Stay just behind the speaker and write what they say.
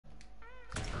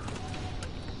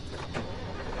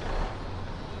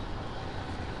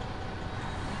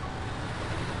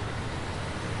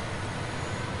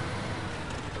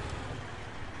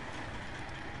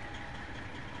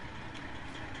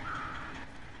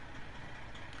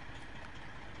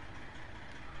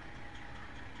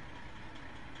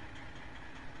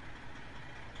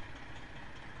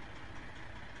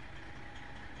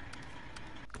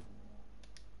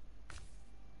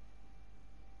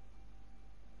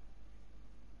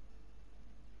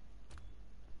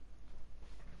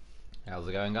How's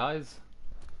it going, guys?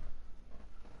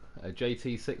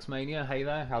 JT6 Mania, hey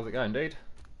there, how's it going, dude?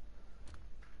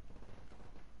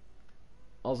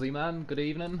 Aussie man, good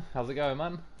evening, how's it going,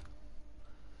 man?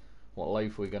 What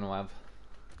loaf are we going to have?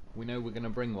 We know we're going to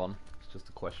bring one, it's just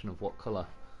a question of what colour.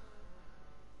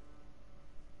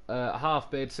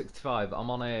 Halfbeard 65, I'm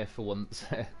on air for once.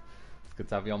 It's good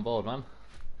to have you on board, man.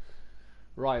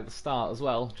 Right at the start as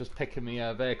well, just picking me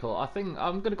a vehicle. I think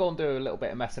I'm going to go and do a little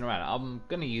bit of messing around. I'm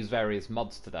going to use various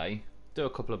mods today, do a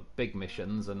couple of big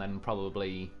missions, and then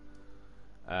probably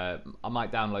I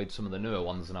might download some of the newer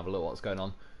ones and have a look at what's going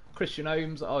on. Christian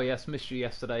Ohms, oh yes, missed you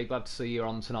yesterday, glad to see you're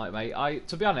on tonight, mate.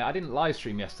 To be honest, I didn't live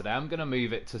stream yesterday. I'm going to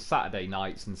move it to Saturday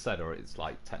nights instead, or it's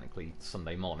like technically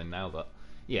Sunday morning now, but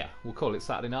yeah, we'll call it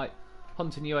Saturday night.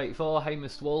 Hunting U84, hey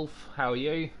Mr. Wolf, how are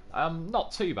you?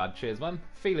 Not too bad, cheers man.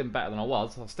 Feeling better than I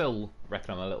was. I still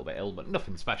reckon I'm a little bit ill, but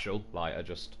nothing special. Like,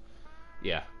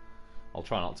 yeah, I'll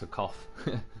try not to cough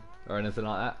or anything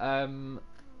like that.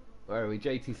 Where are we?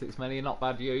 JT6 Million, not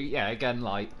bad you. Yeah, again,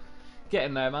 like,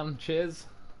 getting there, man. Cheers.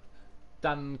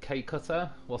 Dan K Cutter,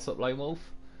 what's up, Lone Wolf?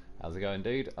 How's it going,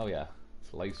 dude? Oh yeah,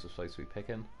 it's Lace was supposed to be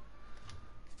picking.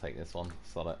 Let's take this one.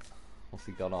 Sod it. What's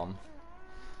he got on?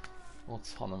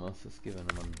 Autonomous, let's give him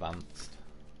an advanced.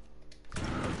 Turn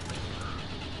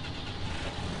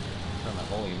that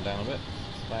volume down a bit.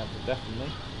 It's about to deafen me.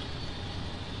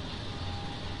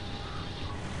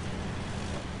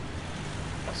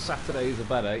 Saturdays are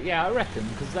better. Yeah, I reckon,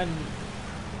 because then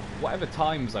whatever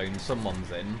time zone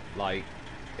someone's in, like,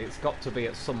 it's got to be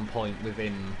at some point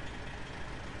within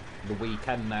the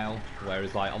weekend now,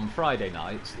 whereas like on Friday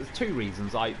nights, there's two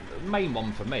reasons. The main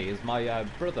one for me is my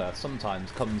brother sometimes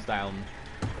comes down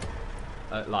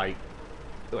at like,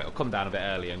 well, he'll come down a bit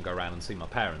early and go around and see my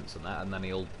parents and that, and then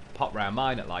he'll pop round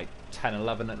mine at like 10,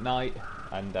 11 at night,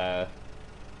 and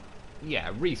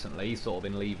yeah, recently he's sort of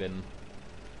been leaving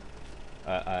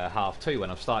at 2:30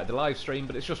 when I've started the live stream,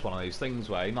 but it's just one of those things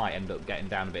where he might end up getting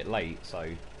down a bit late, so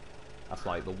that's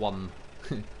like the one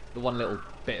the one little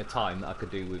bit of time that I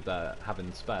could do with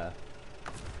having spare.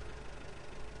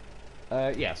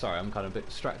 Yeah, sorry, I'm kind of a bit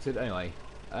distracted. Anyway,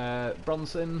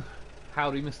 Bronson,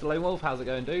 howdy Mr. Lone Wolf, how's it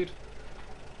going, dude?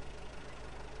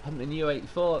 Hunting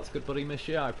U84, that's good, buddy, miss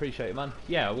you, I appreciate it, man.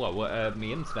 Yeah, well, my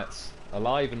internet's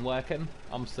alive and working.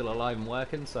 I'm still alive and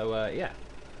working, so yeah.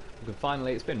 We can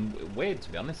finally, it's been weird to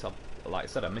be honest. Like I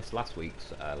said, I missed last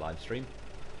week's live stream.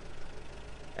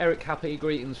 Eric Happy,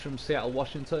 greetings from Seattle,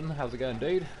 Washington. How's it going,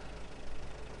 dude?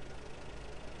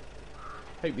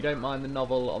 Hope you don't mind the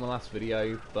novel on the last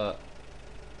video, but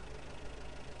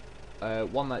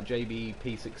one, that JB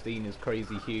P16 is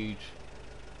crazy huge.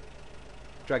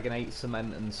 Dragon 8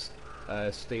 cement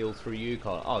and steel through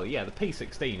Yukon. Oh yeah, the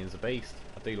P16 is a beast.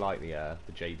 I do like the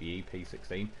JBE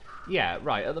P16. Yeah,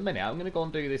 right, at the minute I'm going to go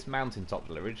and do this mountaintop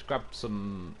delivery. Just grab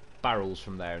some barrels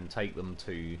from there and take them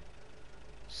to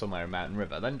somewhere in Mountain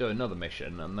River, then do another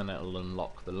mission, and then it'll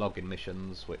unlock the logging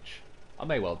missions, which I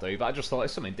may well do, but I just thought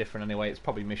it's something different anyway. It's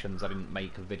probably missions I didn't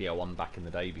make a video on back in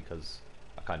the day because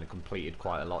I kind of completed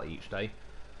quite a lot each day.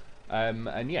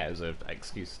 And yeah, it was an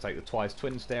excuse to take the twice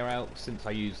twin steer out, since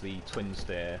I used the twin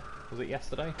steer, was it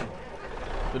yesterday?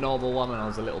 The normal one, and I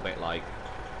was a little bit like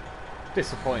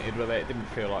disappointed with it. It didn't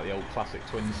feel like the old classic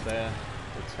twin steer.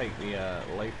 We'll take the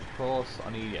loaf, of course.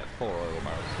 I need 4 oil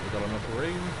barrels, so we've got enough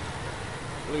room.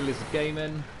 Blue Lizard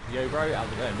Gaming, yo bro, how's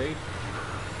it going, dude?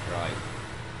 Right,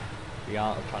 the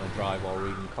art of trying to drive while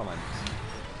reading comments.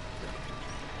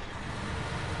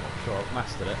 Not sure I've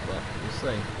mastered it, but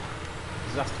we'll see.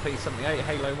 Disaster P78,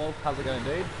 hey Lone Wolf, how's it going,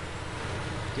 dude?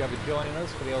 Do you have it joining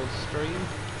us for the old stream?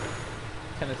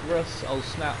 Kenneth Russ, oh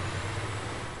snap,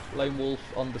 Lone Wolf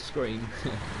on the screen.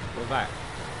 We're back.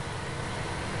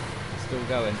 Still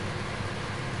going.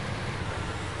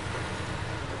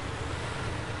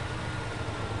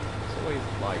 Always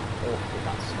like awful with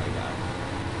that snow now.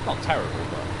 Not terrible,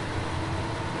 but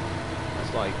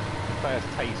it's like the first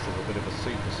taste of a bit of a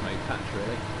super snow patch,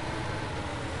 really.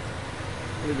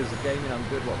 Livers of gaming, I'm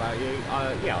good. What about you?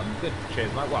 Yeah, I'm good.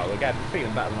 Cheers, mate. Well, again,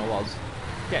 feeling better than I was.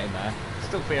 Getting there.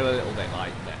 Still feel a little bit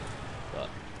like meh, but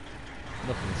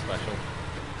nothing special.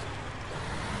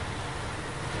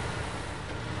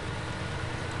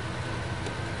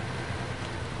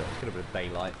 Let's get a bit of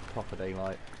daylight, proper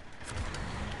daylight.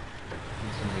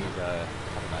 Some of these, I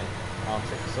don't know,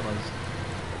 Arctic summers.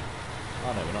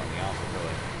 Oh no, we're not in the Arctic, are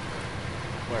we?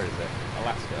 Where is it?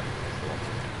 Alaska. That's the one.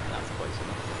 That's close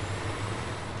enough.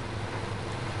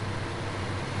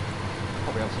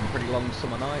 Probably have some pretty long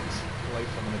summer nights. Away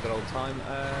from a good old time.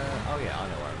 Oh yeah, I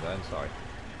know where I'm going, sorry.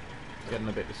 Getting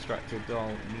a bit distracted, I'll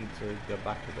need to go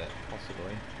back a bit,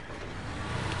 possibly.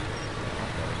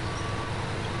 Yeah,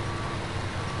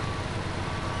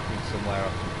 somewhere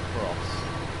I can cross.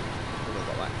 I've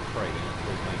got that crane, it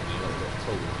will make me a little bit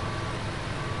tall.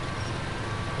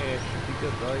 Here should be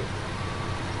good, right?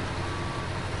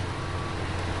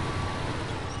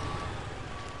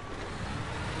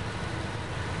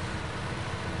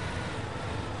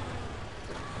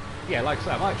 Yeah, like I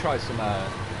said, I might try some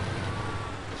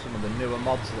of the newer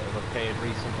mods that have appeared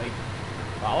recently.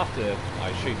 But I'll have to, I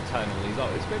assume, turn all these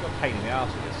off. It's a bit of a pain in the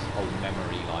arse with this whole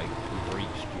memory, like, you've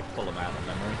reached your full amount of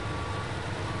memory.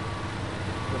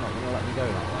 They're not going to let me go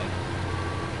that way.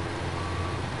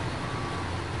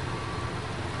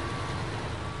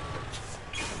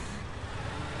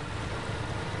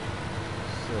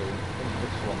 So, I think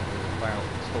this one is about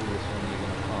the tallest one you're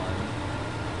going to find.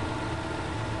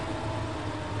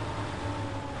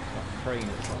 That crane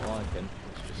it's not liking.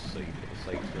 Let's just see for the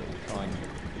sake of it. We'll try and...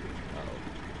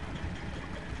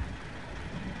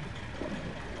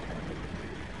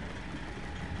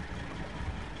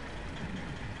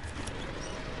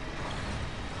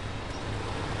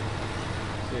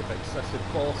 see if excessive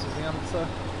force is the answer.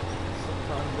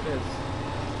 Sometimes it is.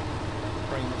 The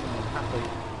crane isn't unhappy.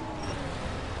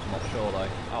 I'm not sure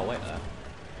though. Oh, wait there.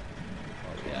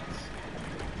 Oh, yes.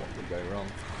 What could go wrong?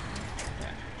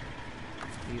 Yeah.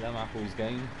 Eat them apples,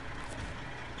 game.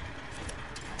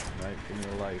 No, give me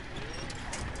a load.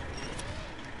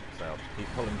 So I'll just keep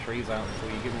pulling trees out until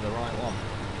you give me the right one.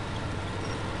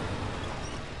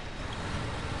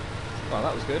 Well,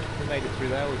 that was good. We made it through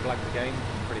there. We blagged the game.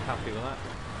 I'm pretty happy with that.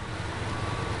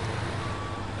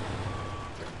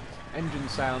 Engine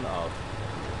sound. Oh,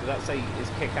 did that say is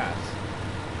kick-ass?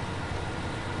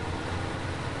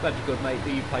 Glad you're good, mate.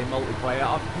 Do you play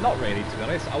multiplayer? Not really, to be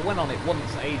honest. I went on it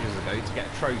once ages ago to get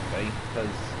a trophy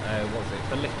because, what was it,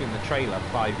 for lifting the trailer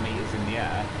 5 meters in the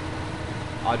air.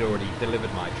 I'd already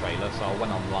delivered my trailer, so I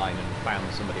went online and found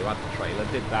somebody who had the trailer,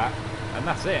 did that, and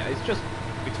that's it. It's just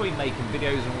between making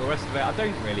videos and all the rest of it, I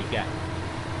don't really get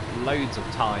loads of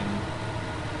time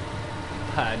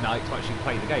per night to actually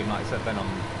play the game. Like I said, then I'm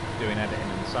doing editing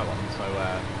and so on, so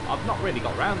I've not really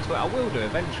got round to it. I will do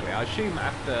eventually. I assume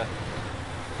after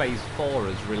Phase 4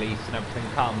 is released and everything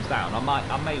calms down,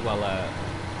 I may well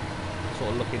sort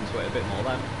of look into it a bit more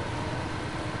then.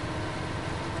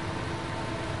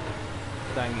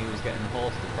 Dang, he was getting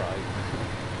horse deprived.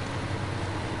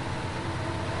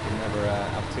 You never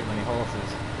have too many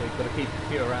horses. We've got to keep a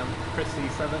few around. Chris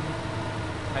C7,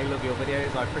 I love your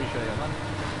videos, I appreciate it, man.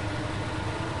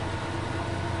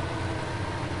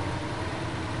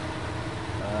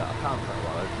 I can't tell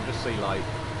what I can just see like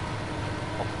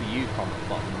off the Yukon at the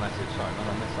bottom of the message. Sorry man,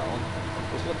 I missed that one.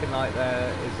 It's looking like there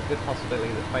is a good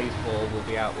possibility that Phase 4 will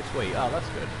be out this week. Oh, that's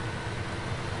good.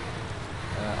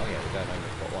 Oh yeah, we don't know if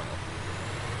we've got one.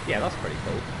 Yeah, that's pretty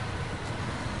cool.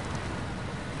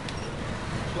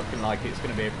 It's looking like it's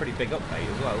going to be a pretty big update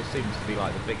as well. Seems to be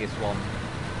like the biggest one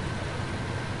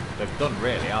they've done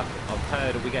really. I've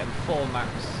heard we're getting 4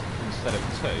 maps instead of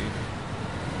 2.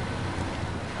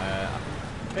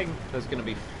 I think there's going to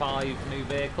be 5 new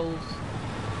vehicles.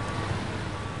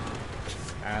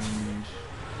 And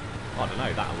I don't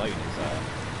know, that alone is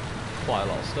quite a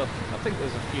lot of stuff. I think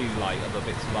there's a few like other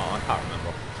bits of art, I can't remember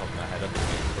off the top of my head, I've been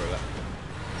through it.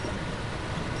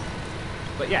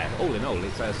 But yeah, all in all,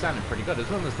 it's sounding pretty good, as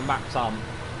long as the maps aren't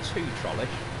too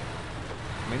trollish.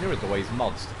 I mean, there is always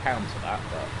mods to counter that,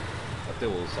 but I do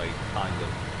also kind of...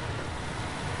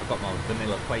 I've got my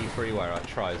vanilla playthrough where I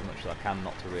try as much as I can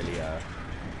not to really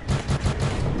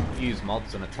use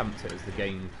mods and attempt it as the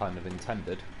game kind of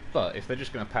intended. But if they're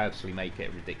just going to purposely make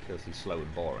it ridiculously slow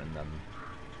and boring, then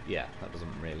yeah, that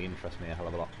doesn't really interest me a hell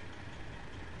of a lot.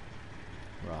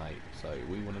 Right, so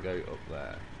we want to go up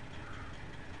there.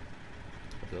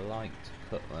 I'd like to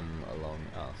put them along...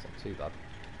 Oh, it's not too bad.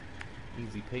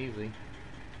 Easy peasy.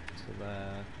 To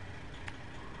there.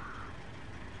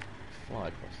 Fly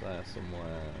across there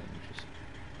somewhere and just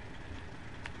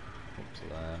up to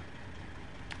there.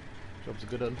 Job's a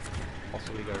good one.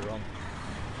 Possibly go wrong.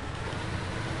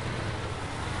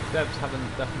 Devs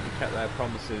haven't definitely kept their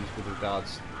promises with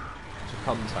regards to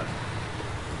content.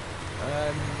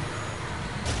 I'm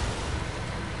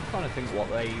trying to think what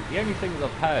they... The only things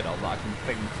I've heard of that I can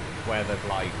think where they've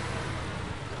like...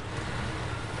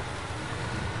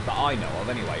 that I know of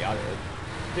anyway,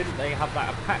 didn't they have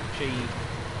that Apache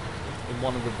in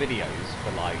one of the videos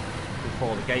for like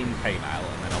before the game came out,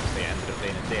 and then obviously it ended up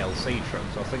being a DLC truck,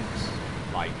 so I think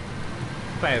like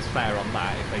fair's fair on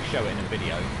that. If they show it in a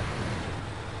video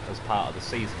as part of the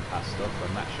season pass stuff,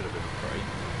 then that should have been free.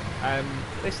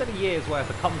 They said a year's worth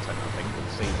of content, I think, with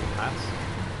the season pass.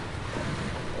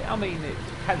 I mean, it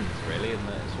depends really, and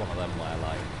it's one of them where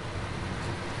like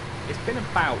it's been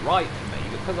about right for me,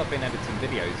 because I've been editing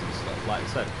videos and stuff. Like I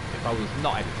said, if I was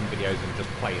not editing videos and just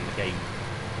playing the game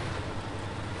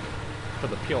for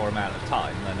the pure amount of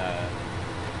time, then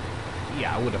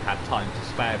yeah, I would have had time to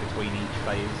spare between each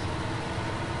phase.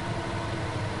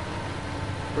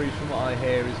 Bruce, from what I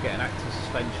hear, is getting active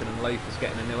suspension and Loaf is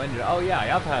getting a new engine. Oh yeah, I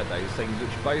have heard those things,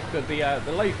 which are both good. The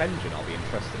Loaf engine I'll be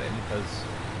interested in, because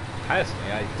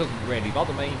personally it doesn't really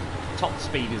bother me. Top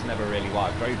speed is never really why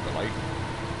I drove the Loaf.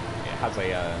 It has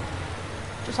a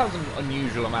just has an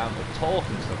unusual amount of torque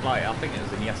and stuff. Like, I think it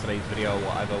was in yesterday's video or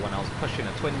whatever, when I was pushing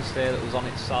a twin steer that was on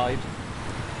its side,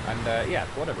 and yeah,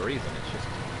 for whatever reason, it's just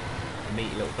a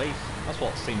neat little beast. That's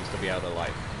what seems to be able to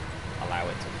like allow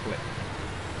it to flip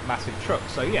massive trucks.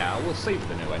 So yeah, we'll see with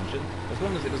the new engine. As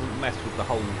long as it doesn't mess with the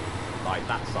whole, like,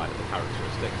 that side of the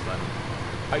characteristics, then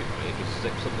hopefully it just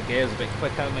zips up the gears a bit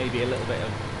quicker, maybe a little bit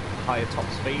of higher top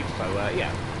speed. So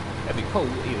yeah, it'd be cool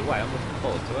either way. I'm looking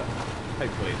forward to it.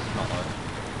 Hopefully it's not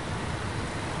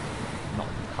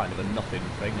kind of a nothing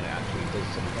thing and it actually does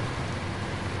something.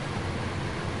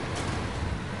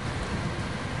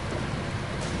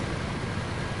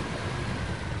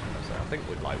 So I think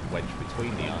we'd like wedge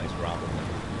between the eyes rather than.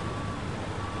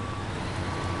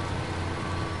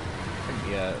 I think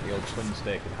the old twin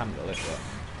steer could handle it, but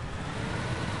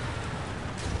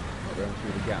not going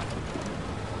through the gap. It's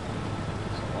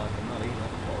not like I'm not either.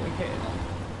 What are we hitting on?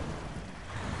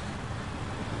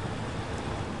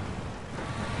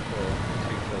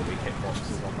 The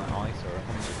hitboxes on that ice are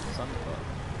 100%, but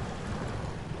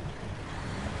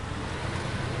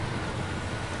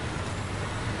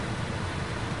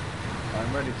I'm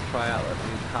ready to try out that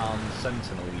new Khan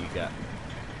Sentinel you get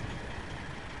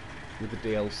with the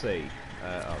DLC.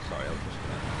 Oh, sorry, I was just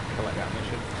going to collect that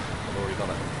mission. I've already got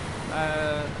it.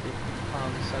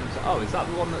 Khan Sentinel. Oh, is that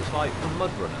the one that's like the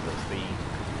Mud Runner? That's the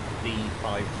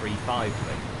D535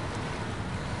 thing?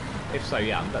 If so,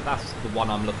 yeah, that's the one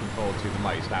I'm looking forward to the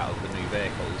most out of the new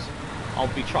vehicles.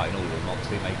 I'll be trying all of them,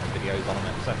 obviously, making videos on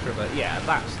them, etc. But yeah,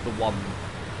 that's the one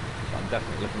that I'm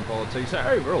definitely looking forward to. So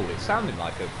overall, it's sounding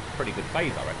like a pretty good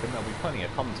phase, I reckon. There'll be plenty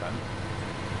of content.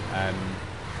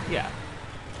 Yeah,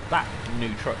 that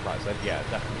new truck, like I said, yeah,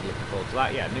 definitely looking forward to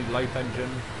that. Yeah, new Loaf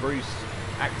engine, Bruce,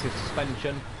 active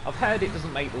suspension. I've heard it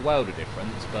doesn't make the world of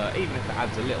difference, but even if it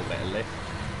adds a little bit of lift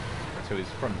to his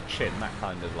front chin, that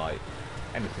kind of like,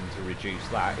 anything to reduce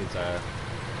that is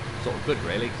sort of good,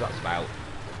 really, because that's about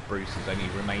Bruce's only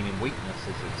remaining weakness,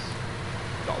 is it's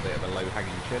got a bit of a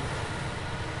low-hanging chin.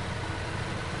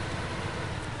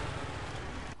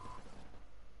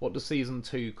 What does Season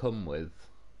 2 come with,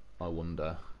 I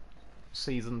wonder?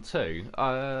 Season 2?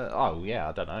 Oh yeah,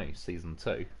 I don't know, Season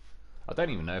 2. I don't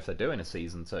even know if they're doing a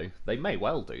Season 2. They may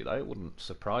well do, though, it wouldn't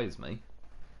surprise me.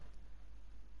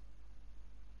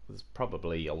 There's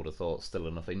probably, I would have thought, still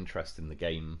enough interest in the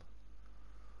game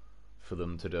for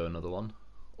them to do another one.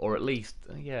 Or at least,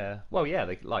 yeah, well, yeah,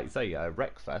 they, like you say,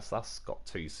 Wreckfest, that's got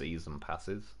 2 season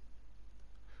passes.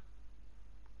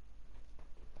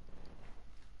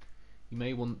 You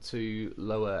may want to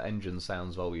lower engine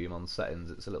sounds volume on settings,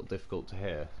 it's a little difficult to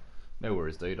hear. No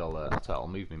worries, dude, I'll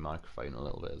move my microphone a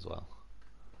little bit as well.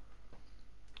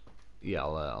 Yeah,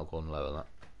 I'll go and lower that.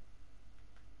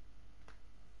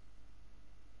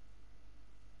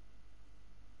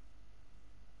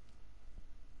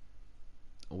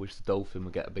 I wish the Dolphin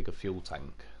would get a bigger fuel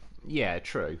tank. Yeah,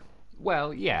 true.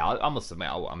 Well, yeah, I must admit,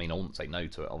 I mean, I wouldn't say no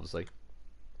to it, obviously.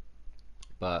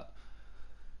 But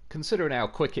considering how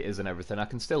quick it is and everything, I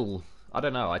can still, I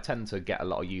don't know, I tend to get a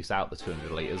lot of use out of the 200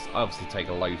 litres. I obviously take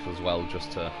a Loaf as well,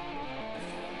 just to,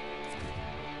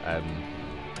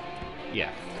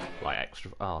 yeah, like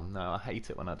extra. Oh no, I hate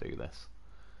it when I do this.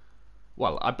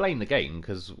 Well, I blame the game,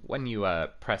 because when you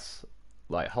press,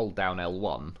 like, hold down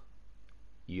L1,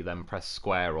 you then press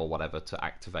square or whatever to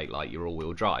activate like your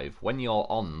all-wheel drive. When you're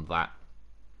on that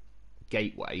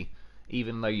gateway,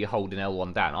 even though you're holding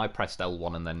L1 down, I pressed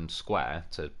L1 and then square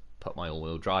to put my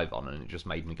all-wheel drive on, and it just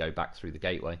made me go back through the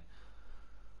gateway,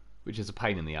 which is a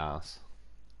pain in the arse.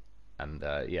 And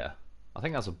yeah, I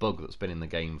think that's a bug that's been in the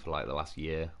game for like the last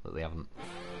year that they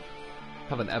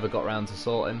haven't ever got around to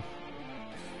sorting.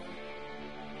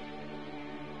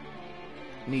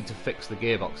 Need to fix the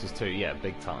gearboxes too, yeah,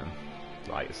 big time.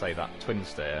 Like, say, that twin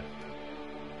steer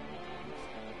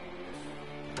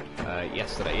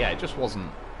yesterday, yeah, it just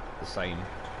wasn't the same.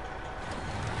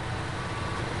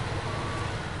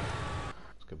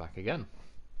 Let's go back again.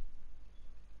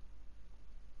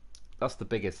 That's the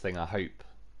biggest thing I hope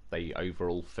they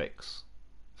overall fix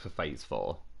for Phase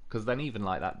 4, because then even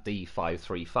like that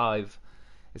D535,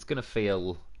 it's going to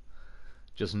feel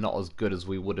just not as good as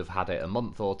we would have had it a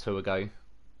month or two ago.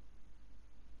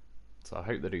 So I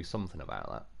hope they do something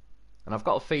about that. And I've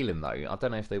got a feeling though, I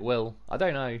don't know if they will, I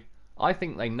don't know, I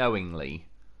think they knowingly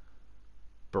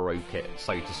broke it,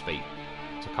 so to speak,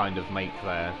 to kind of make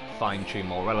their fine-tune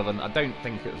more relevant. I don't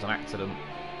think it was an accident,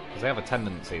 because they have a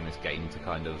tendency in this game to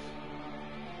kind of,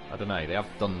 I don't know, they have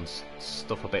done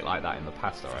stuff a bit like that in the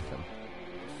past, I reckon.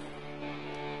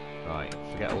 Right,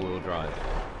 forget all-wheel drive,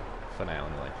 for now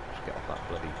anyway, just get off that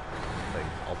bloody thing.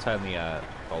 I'll turn the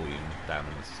volume down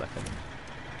in a second.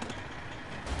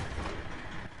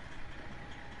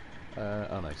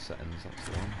 Oh no, settings, that's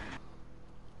the one.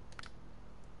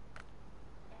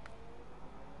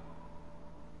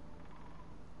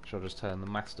 Shall I just turn the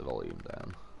master volume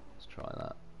down? Let's try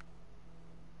that.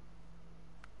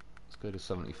 Let's go to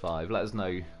 75. Let us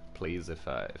know, please, if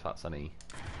that's any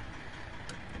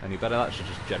better. That should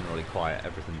just generally quiet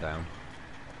everything down.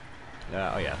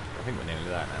 Oh yeah, I think we're nearly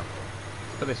there now.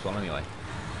 For this one anyway.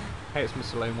 Hey, it's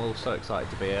Mr. Lone Wolf, so excited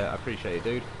to be here. I appreciate it,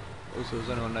 dude. Also, has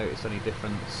anyone noticed any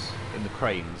difference in the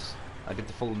cranes? I did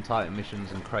the full and Titan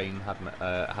missions and crane had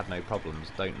no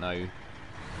problems. Don't know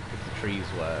if the trees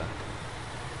were...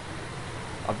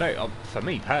 for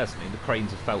me personally, the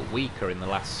cranes have felt weaker in the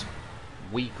last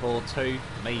week or two,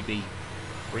 maybe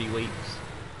 3 weeks.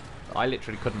 I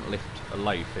literally couldn't lift a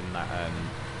loaf in that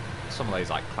some of those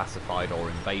like classified or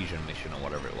invasion mission or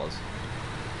whatever it was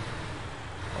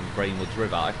on Greenwoods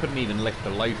River. I couldn't even lift a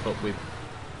loaf up with...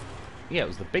 Yeah, it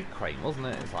was the big crane, wasn't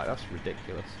it? It's like, that's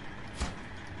ridiculous.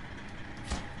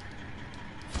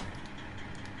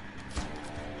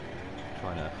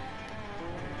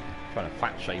 Trying to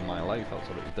fat shame my loaf, that's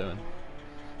what it was doing.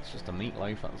 It's just a meat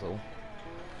loaf, that's all.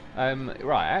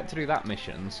 Right, I had to do that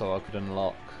mission so I could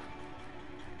unlock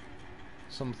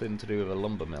something to do with a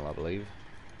lumber mill, I believe.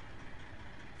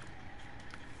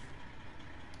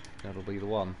 That'll be the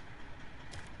one.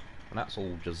 And that's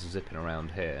all just zipping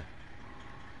around here.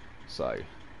 So,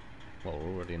 well,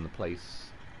 we're already in the place.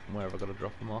 Where have I got to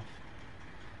drop them off?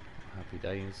 Happy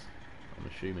days. I'm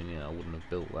assuming, yeah, I wouldn't have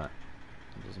built that.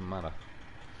 It doesn't matter.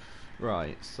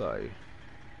 Right, so...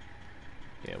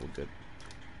 yeah, we're good.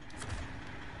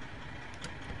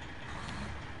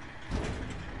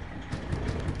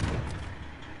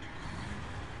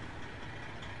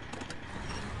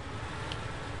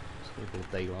 Just a bit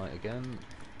of daylight again.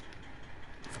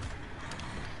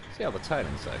 See how the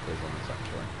turning circle is on this,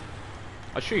 actually.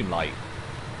 I assume, like,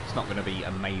 it's not going to be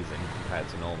amazing compared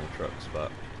to normal trucks,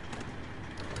 but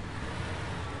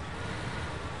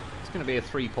it's going to be a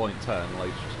 3-point turn.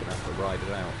 Lowe's just going to have to ride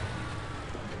it out.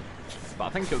 But I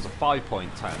think it was a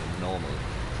 5-point turn in the normal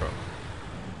truck,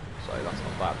 so that's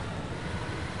not bad.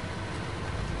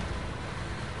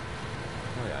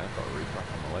 Oh yeah, I've got a roof rack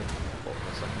on the way. I thought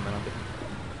for a second then I didn't.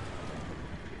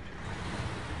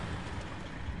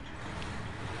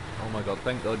 Oh my god,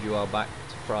 thank god you are back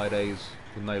to Fridays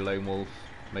with no Lone Wolf.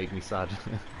 Made me sad.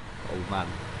 Old man.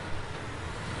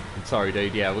 I'm sorry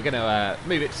dude, yeah, we're gonna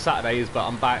move it to Saturdays, but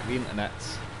I'm back, the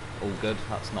internet's all good.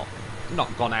 That's not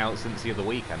gone out since the other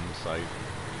weekend, so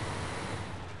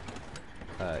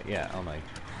yeah, oh no. I'm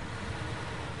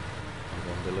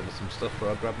going to deliver some stuff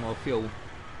where I grab more fuel.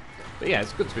 But yeah,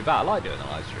 it's good to be back. I like doing the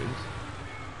live streams.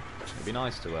 It'd be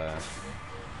nice to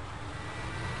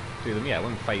do them, yeah,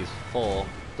 when Phase 4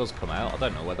 does come out. I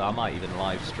don't know whether I might even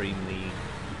live stream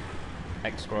the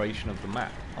exploration of the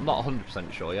map. I'm not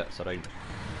 100% sure yet, so don't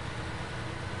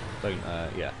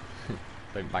yeah,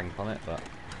 don't bank on it, but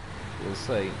we'll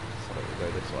see. So we'll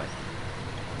go this way.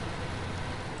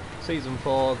 Season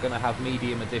 4 gonna have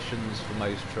medium additions for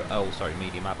most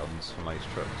medium add-ons for most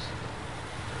trucks.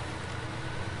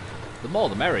 The more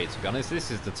the merrier, to be honest. This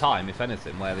is the time, if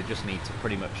anything, where they just need to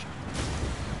pretty much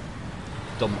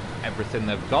dump everything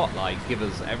they've got, like give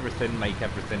us everything, make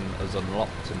everything as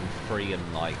unlocked and free,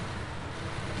 and like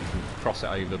you can cross it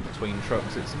over between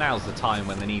trucks. Now's the time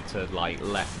when they need to like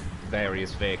let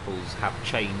various vehicles have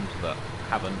chained that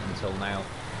haven't until now.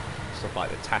 Stuff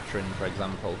like the Tatran, for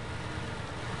example.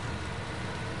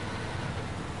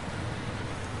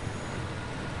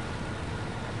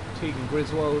 Tegan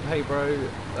Griswold, hey bro,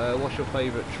 what's your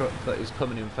favourite truck that is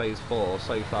coming in Phase 4?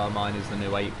 So far mine is the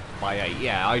new 8x8.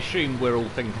 Yeah, I assume we're all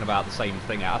thinking about the same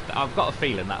thing. I've got a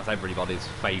feeling that's everybody's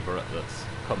favourite that's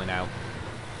coming out.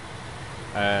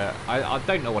 I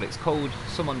don't know what it's called.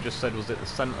 Someone just said, was it the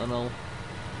Sentinel?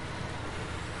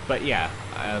 But yeah,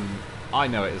 I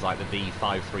know it as like the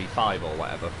D535 or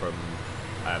whatever from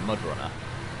MudRunner.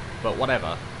 But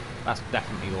whatever, that's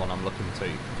definitely the one I'm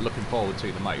looking forward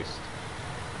to the most.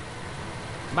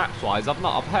 Maps wise,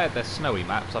 I've heard they're snowy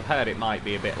maps. I've heard it might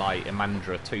be a bit like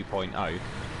Imandra 2.0,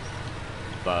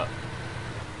 but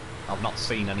I've not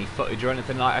seen any footage or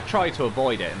anything. Like, I try to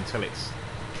avoid it until it's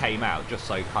came out, just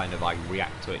so kind of I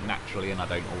react to it naturally and I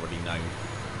don't already know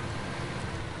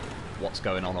what's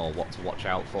going on or what to watch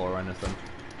out for or anything.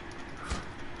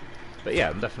 But yeah,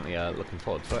 I'm definitely looking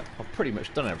forward to it. I've pretty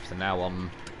much done everything now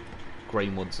on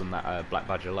Greenwoods and that Black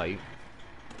Badger Lake.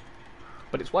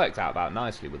 But it's worked out about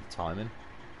nicely with the timing.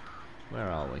 Where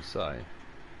are we? So,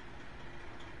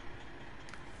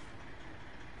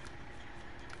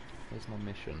 where's my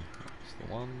mission? That's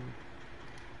the one.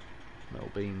 Metal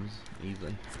beams,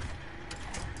 easy.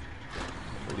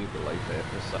 We'll leave the loaf here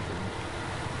for a second.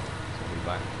 So we'll be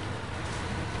back.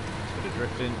 Bit of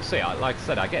drifting. See, like I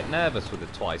said, I get nervous with the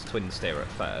twice twin steer at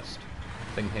first,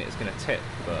 thinking it's going to tip,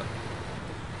 but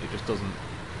it just doesn't,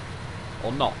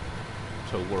 or not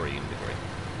to a worrying degree.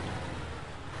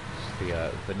 It's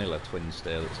the vanilla twin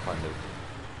steer that's kind of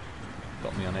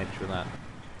got me on edge with that.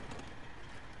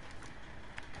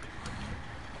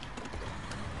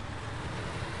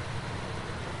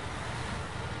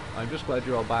 I'm just glad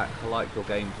you're all back. I like your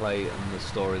gameplay and the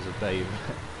stories of Dave.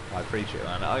 I appreciate it,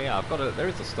 man. Oh yeah, there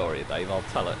is a story of Dave, I'll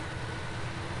tell it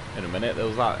in a minute. There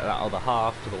was that other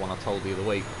half to the one I told the other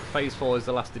week. Phase 4 is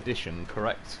the last edition,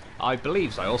 correct? I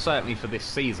believe so, or certainly for this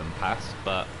season pass,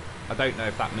 but I don't know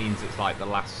if that means it's like the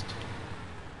last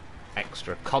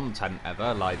extra content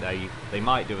ever. Like they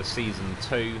might do a season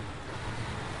 2,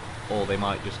 or they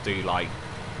might just do like,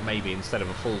 maybe instead of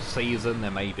a full season,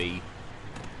 there may be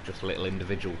just little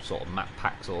individual sort of map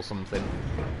packs or something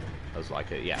as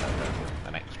like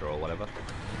an extra or whatever.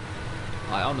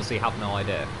 I honestly have no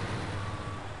idea.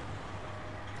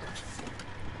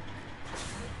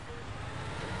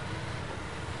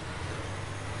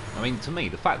 I mean, to me,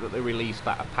 the fact that they released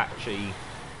that Apache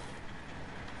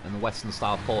and the Western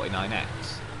Star 49X,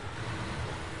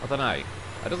 I don't know,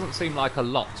 it doesn't seem like a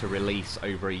lot to release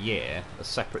over a year as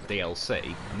separate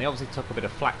DLC, and they obviously took a bit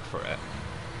of flack for it,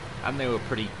 and they were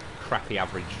pretty crappy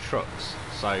average trucks,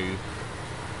 so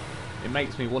it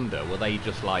makes me wonder, were they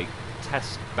just like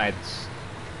test beds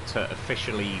to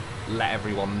officially let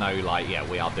everyone know, like, yeah,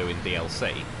 we are doing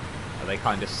DLC? Are they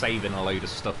kind of saving a load of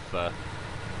stuff for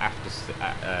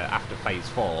after Phase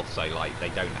 4, so like they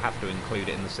don't have to include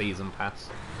it in the season pass?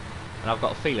 And I've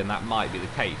got a feeling that might be the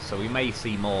case, so we may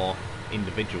see more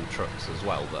individual trucks as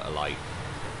well that are like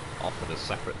offered as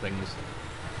separate things.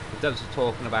 The devs are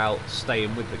talking about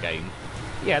staying with the game.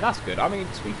 Yeah, that's good. I mean,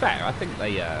 to be fair, I think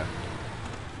they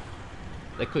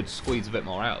could squeeze a bit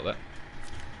more out of it.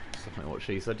 Something what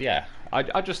she said. Yeah,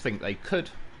 I just think they could.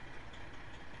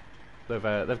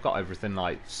 They've got everything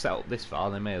like set up this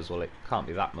far. They may as well. It can't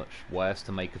be that much worse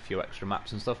to make a few extra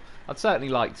maps and stuff. I'd certainly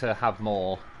like to have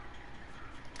more.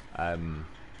 I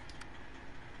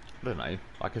don't know,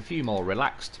 like a few more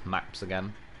relaxed maps again.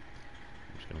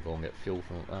 I'm just gonna go and get fuel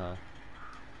from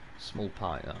small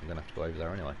pipe. I'm gonna have to go over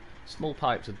there anyway. Small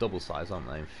pipes are double size, aren't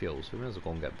they, in fuel? So we may as well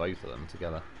go and get both of them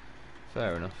together.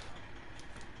 Fair enough.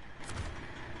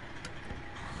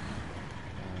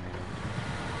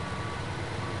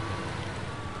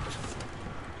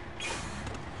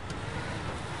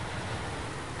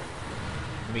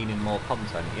 Meaning more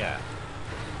content, yeah.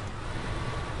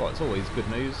 Well, it's always good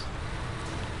news.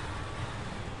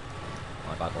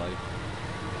 My bad load.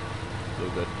 Still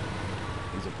good.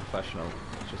 He's a professional.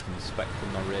 He's just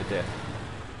inspecting my rear diff.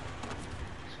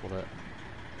 That's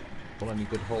what any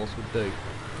good horse would do.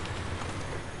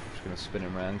 Just going to spin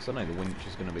him around, because I know the winch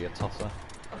is going to be a tosser.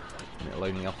 And it'll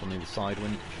only up on the side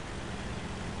winch.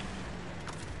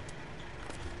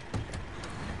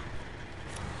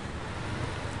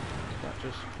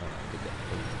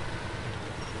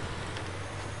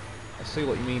 I see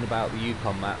what you mean about the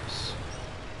Yukon maps.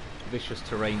 Vicious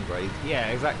terrain grades. Yeah,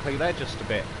 exactly. They're just a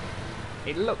bit...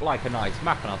 It looked like a nice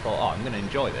map and I thought, oh, I'm going to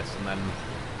enjoy this. And then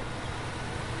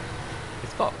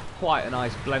it's got quite a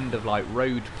nice blend of like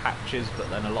road patches, but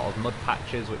then a lot of mud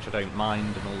patches, which I don't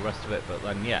mind, and all the rest of it. But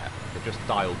then, yeah, they just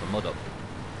dialed the mud up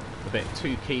a bit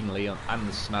too keenly, and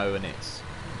the snow, and it's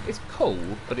cool,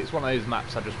 but it's one of those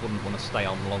maps I just wouldn't want to stay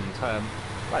on long term.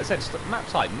 Like I said,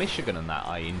 maps like Michigan and that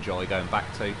I enjoy going back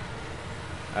to.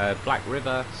 Black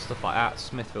River, stuff like that,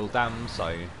 Smithville Dam, so...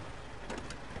 Yeah,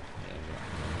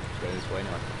 let's go this way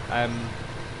anyway.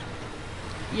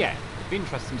 Yeah, it'd be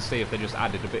interesting to see if they just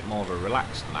added a bit more of a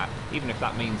relaxed map, even if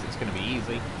that means it's going to be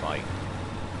easy, like...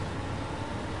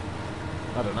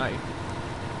 I don't know.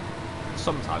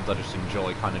 Sometimes I just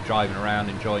enjoy kind of driving around,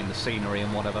 enjoying the scenery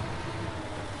and whatever.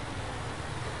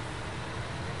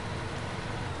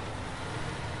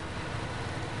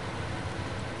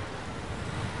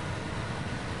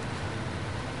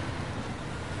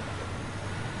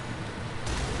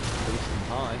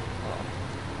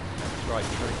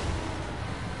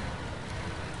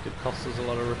 Did cost us a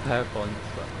lot of repair points,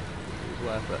 but it was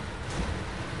worth it.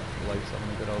 Loaf's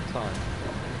having a good old time.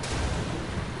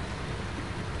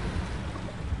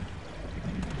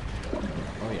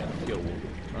 Oh yeah, fuel.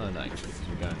 Oh no, because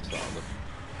we're going to that other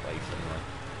place anyway.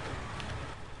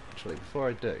 Actually, before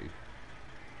I do,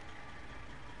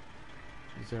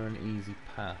 is there an easy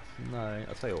path? No,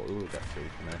 I'll tell you what, we will get through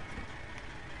from here.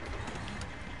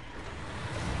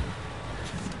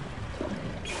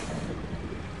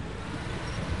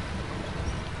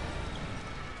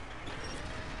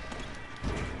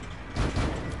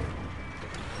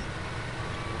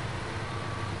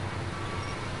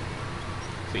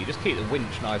 So you just keep the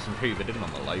winch nice and hoovered in on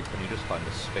the loaf and you just kind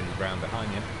of spin round behind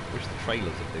you. Wish the trailers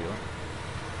would do that.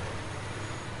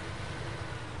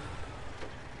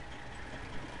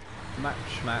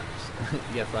 Match maps,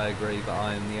 yes I agree, but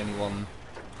I am the only one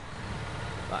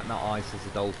that not ice as a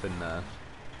dolphin nerf.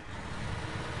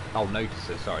 Oh,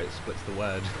 notices, sorry, it splits the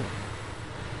word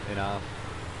in half.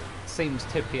 Seems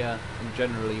tippier and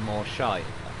generally more shy.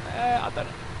 I don't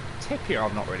know. Tippier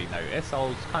I've not really noticed. I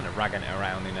was kind of ragging it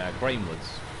around in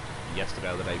Grainwoods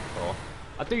yesterday or the day before.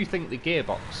 I do think the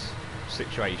gearbox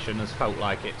situation has felt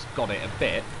like it's got it a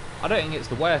bit. I don't think it's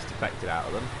the worst affected out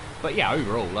of them. But yeah,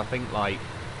 overall, I think like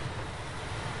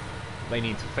they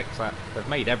need to fix that. They've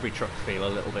made every truck feel a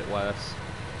little bit worse.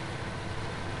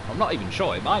 I'm not even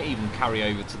sure. It might even carry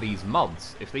over to these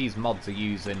mods. If these mods are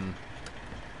using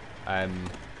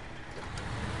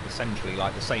essentially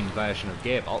like the same version of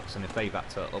gearbox, and if they've had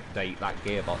to update that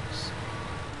gearbox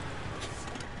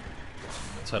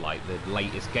to like the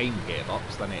latest game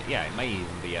gearbox, then it may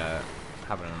even be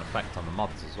having an effect on the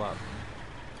mods as well.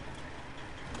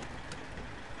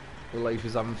 The loaf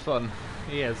is having fun.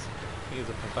 He is a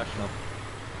professional.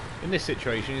 In this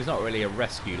situation, he's not really a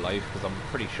rescue loaf because I'm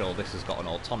pretty sure this has got an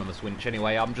autonomous winch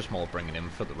anyway. I'm just more bringing him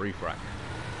for the roof rack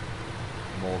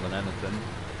more than anything.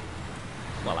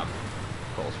 Well, of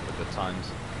course, for the good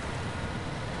times.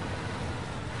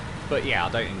 But yeah, I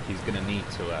don't think he's going to need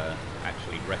to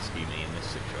actually rescue me in this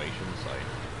situation, so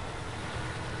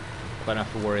I don't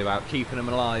have to worry about keeping him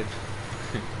alive.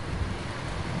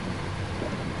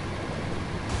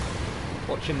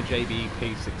 Watching the JB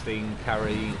P16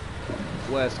 carry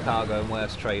worst cargo and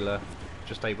worst trailer,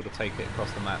 just able to take it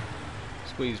across the map.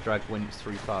 Squeeze drag winch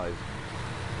through 5.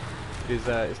 It's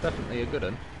definitely a good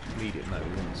one. Medium though,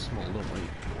 we want small, don't we?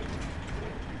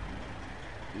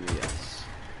 Yes.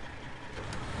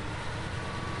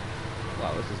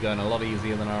 Wow, this is going a lot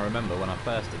easier than I remember when I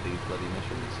first did these bloody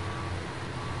missions.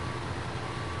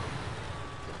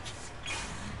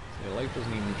 See, the loaf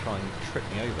doesn't even try and trip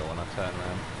me over when I turn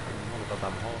around. What a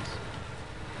goddamn horse.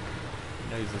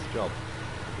 He knows his job.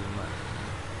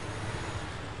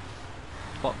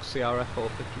 Fox CRF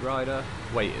 450 rider.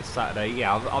 Wait, it's Saturday.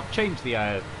 Yeah, I've changed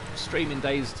the streaming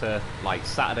days to like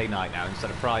Saturday night now instead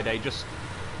of Friday. Just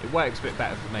it works a bit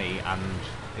better for me, and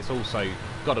it's also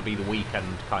got to be the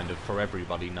weekend kind of for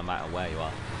everybody, no matter where you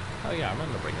are. Oh yeah, I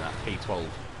remember bringing that P12.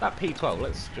 That P12.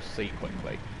 Let's just see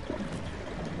quickly.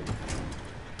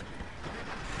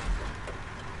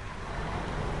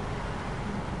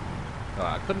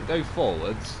 Alright, I couldn't go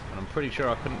forwards, and I'm pretty sure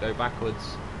I couldn't go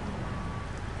backwards.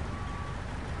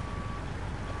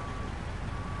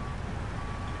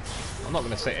 I'm not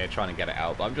going to sit here trying to get it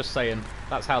out, but I'm just saying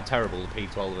that's how terrible the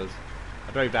P12 is.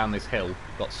 I drove down this hill,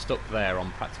 got stuck there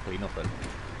on practically nothing,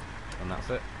 and that's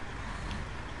it.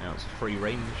 Now it's free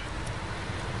range.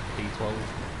 P12.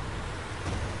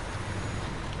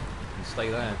 And stay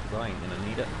there, because I ain't going to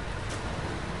need it.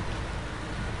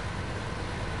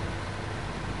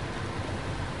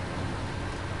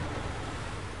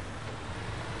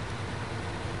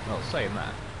 Well, saying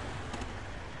that,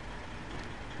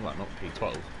 well, not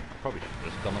P12, probably should have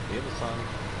just gone up the other side.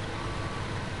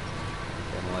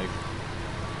 Then like,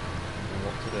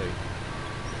 what to do.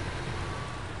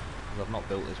 Because I've not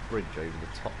built this bridge over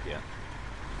the top yet.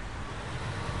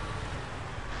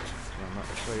 Run that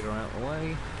trailer out of the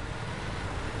way.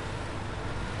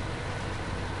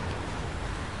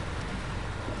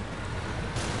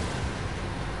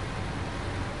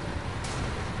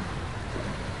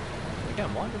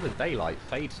 Again, why does the daylight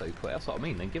fade so quick? That's what I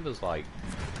mean. They give us like,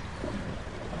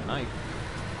 I don't know,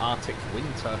 Arctic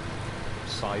winter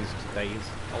sized days.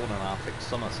 I want an Arctic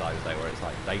summer sized day where it's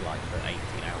like daylight for 18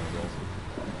 hours or something.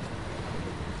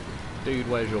 Dude,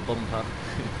 where's your bumper?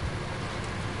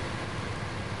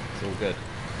 It's all good.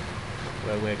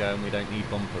 Where we're going, we don't need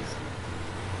bumpers.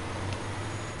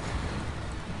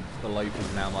 The loaf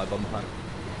is now my bumper.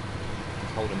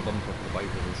 Holding bumper for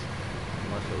both of us.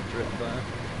 Nice little drip there.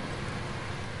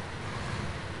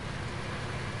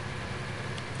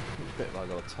 bit have I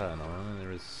got to turn on? And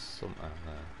there is some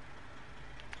there.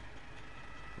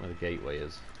 Where the gateway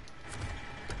is.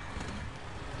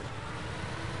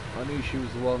 I knew she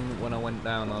was the one when I went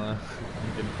down on her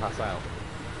and didn't pass out.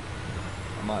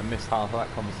 I might have missed half of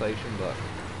that conversation, but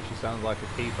she sounds like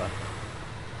a keeper.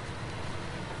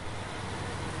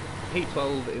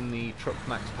 P12 in the Truck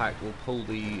Max pack will pull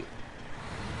the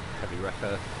heavy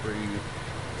wrecker through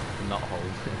the knot hole.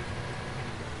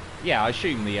 Yeah, I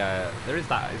assume the there is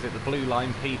that. Is it the blue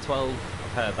line P12?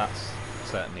 I've heard that's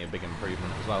certainly a big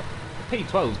improvement as well. The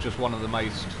P12 is just one of the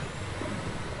most.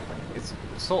 It's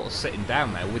sort of sitting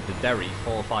down there with the Derry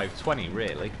 4520,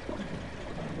 really.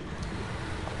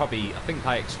 I think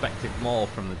I expected more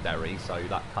from the Derry, so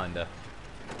that kind of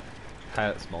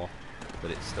hurts more, but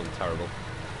it's still terrible.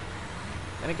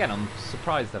 And again, I'm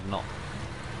surprised they've not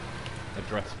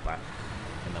addressed that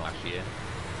in the last year.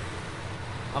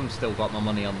 I'm still got my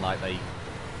money on like they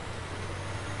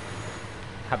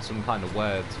had some kind of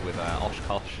words with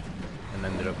Oshkosh and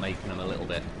ended up making them a little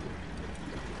bit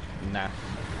naff.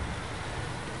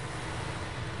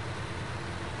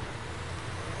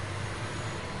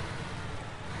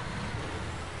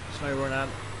 SnowRunner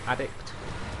addict.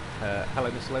 Hello,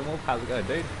 Mr. Lone Wolf. How's it going,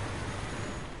 dude?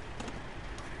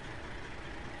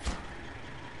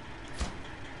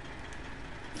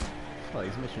 Well,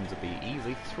 these missions would be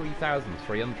easy.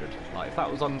 3,300. Like, if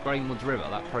that was on Greenwoods River,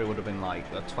 that probably would have been like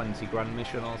a 20 grand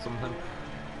mission or something.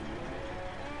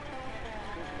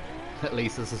 At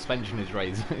least the suspension is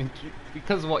raised.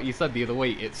 Because of what you said the other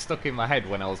week, it stuck in my head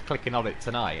when I was clicking on it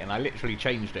tonight, and I literally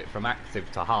changed it from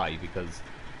active to high because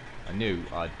I knew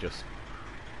I'd just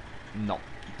not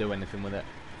do anything with it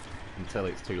until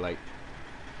it's too late.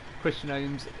 Christian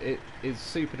Holmes, it is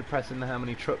super depressing how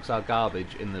many trucks are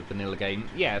garbage in the vanilla game.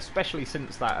 Yeah, especially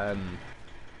since that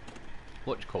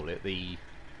what do you call it, the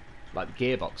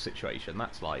gearbox situation.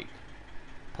 That's like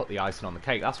put the icing on the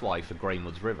cake. That's why for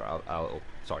Greenwoods River,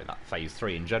 sorry, that phase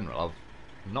 3 in general,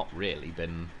 I've not really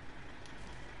been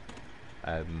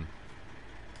I've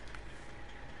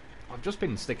just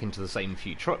been sticking to the same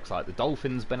few trucks. Like the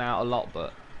Dolphin's been out a lot,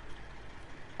 but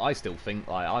I still think,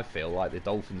 I feel like the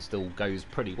Dolphin still goes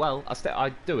pretty well.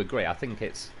 I do agree. I think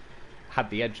it's had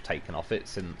the edge taken off it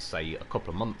since, say, a couple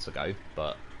of months ago.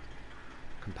 But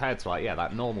compared to,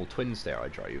 that normal twin steer I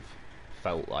drove,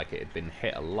 felt like it had been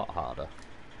hit a lot harder.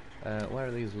 Where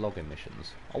are these logging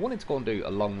missions? I wanted to go and do a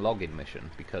long logging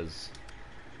mission because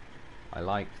I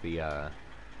like the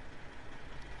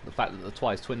fact that the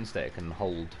twice twin steer can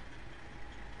hold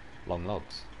long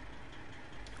logs.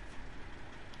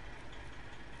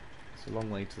 It's a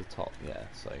long way to the top, yeah,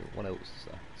 so what else is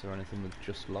there? Is there anything with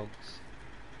just logs?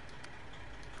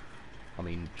 I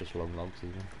mean, just long logs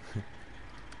even.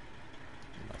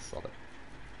 That's solid.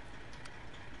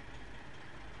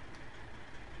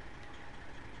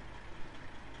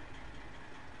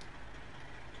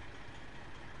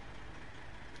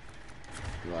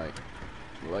 Right,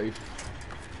 loaf.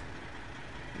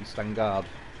 You stand guard.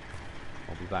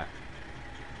 I'll be back.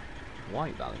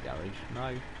 White Valley Garage?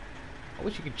 No. I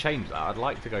wish you could change that. I'd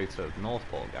like to go to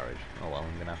Northport Garage. Oh well,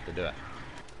 I'm going to have to do it.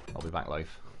 I'll be back,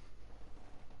 loaf.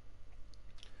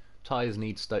 Tyres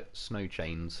need snow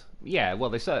chains. Yeah, well,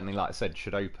 they certainly, like I said,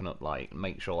 should open up,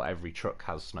 make sure every truck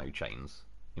has snow chains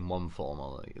in one form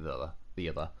or the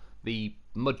other. The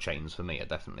mud chains, for me, are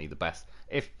definitely the best.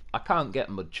 If I can't get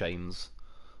mud chains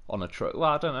on a truck, well,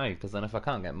 I don't know, because then if I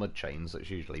can't get mud chains, that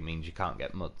usually means you can't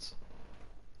get muds.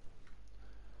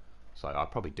 So I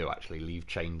probably do actually leave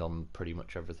chained on pretty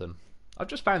much everything. I've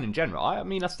just found in general, I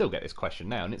mean, I still get this question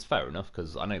now, and it's fair enough,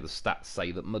 because I know the stats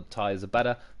say that mud tyres are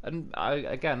better, and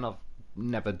again, I've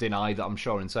never denied that I'm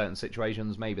sure in certain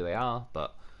situations maybe they are,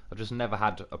 but I've just never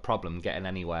had a problem getting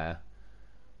anywhere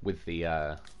with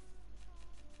the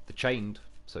chained,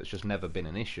 so it's just never been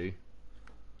an issue.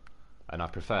 And I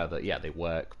prefer that, yeah, they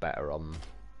work better on,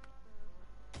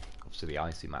 obviously, the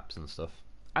icy maps and stuff.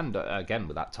 And again,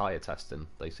 with that tyre testing,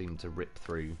 they seem to rip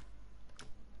through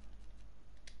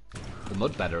the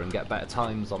mud better and get better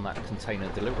times on that container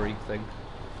delivery thing.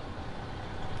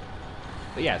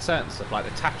 But yeah, certain stuff like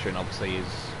the Tatron obviously is,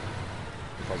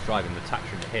 if I was driving the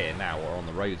Tatron here now or on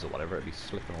the roads or whatever, it'd be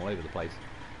slipping all over the place.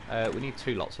 We need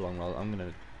 2 lots along. I'm going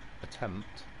to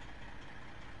attempt.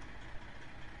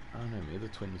 Oh no, my other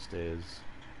twin steers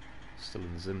still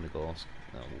in Zimnegorsk.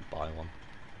 No, we'll buy one.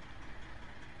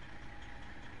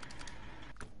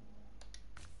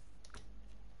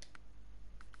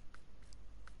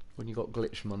 When you got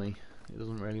glitch money, it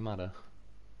doesn't really matter.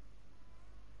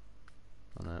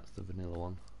 Oh no, that's the vanilla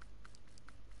one.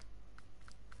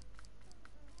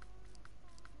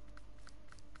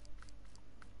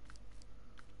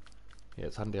 Yeah,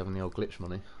 it's handy having the old glitch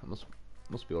money. It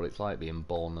must be what it's like being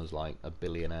born as like a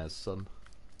billionaire's son.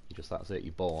 You just, that's it,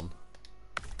 you're born.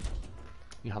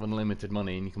 You have unlimited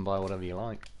money and you can buy whatever you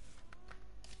like.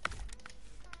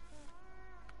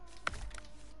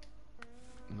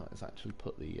 No, it's actually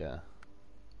put the oh,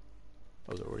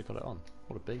 has it already got it on?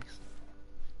 What a beast.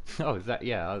 Oh, is that,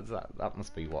 yeah, that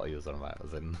must be what he was on about,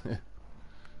 as in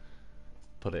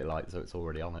put it like so it's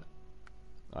already on it.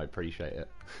 I appreciate it.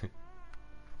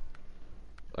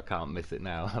 I can't miss it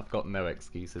now. I've got no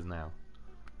excuses now.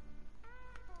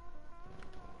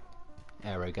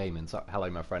 Aero Gaming. So, hello,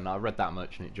 my friend. I read that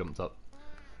much and it jumped up.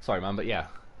 Sorry, man, but yeah.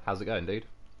 How's it going, dude?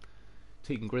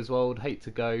 Tegan Griswold. Hate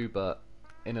to go, but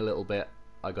in a little bit,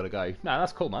 I gotta go. No,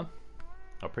 that's cool, man.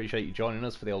 I appreciate you joining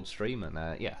us for the old stream,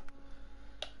 and yeah.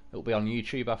 It'll be on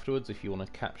YouTube afterwards if you want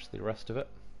to catch the rest of it.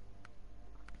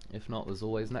 If not, there's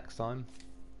always next time.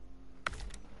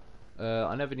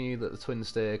 I never knew that the twin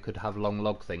steer could have long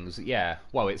log things. Yeah,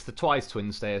 well, it's the twice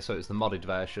twin steer, so it's the modded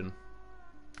version.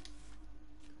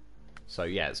 So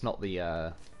yeah, it's not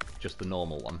the just the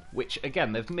normal one. Which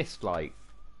again, they've missed like.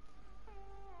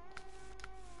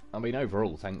 I mean,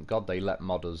 overall, thank God they let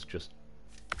modders just.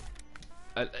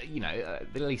 You know,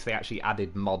 at least they actually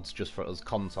added mods just for us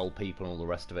console people and all the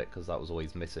rest of it, because that was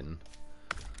always missing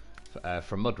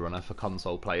from MudRunner for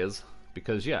console players.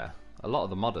 Because yeah, a lot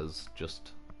of the modders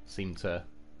just seem to,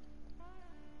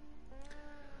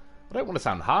 I don't want to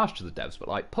sound harsh to the devs, but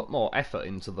like put more effort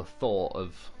into the thought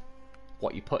of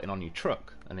what you're putting on your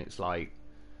truck, and it's like,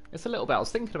 it's a little bit, I was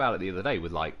thinking about it the other day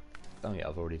with like, oh yeah,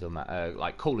 I've already done that,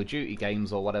 like Call of Duty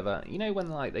games or whatever, you know, when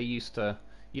like they used to,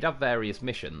 you'd have various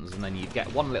missions and then you'd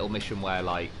get one little mission where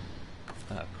like,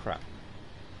 oh crap,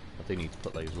 I do need to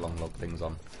put those long log things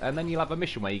on. And then you'll have a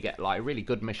mission where you get like a really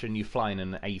good mission, you're flying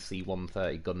an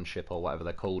AC-130 gunship or whatever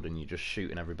they're called, and you're just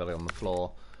shooting everybody on the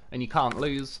floor, and you can't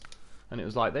lose. And it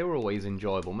was like, they were always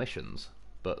enjoyable missions,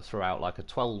 but throughout like a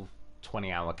 12,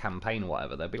 20-hour campaign or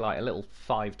whatever, there'd be like a little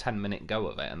 5-10 minute go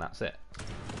of it, and that's it.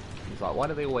 It's like, why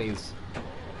do they always,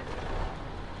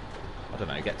 I don't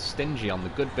know, get stingy on the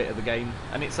good bit of the game?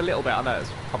 And it's a little bit, I know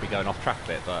it's probably going off track a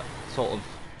bit, but sort of,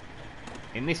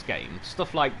 in this game,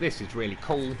 stuff like this is really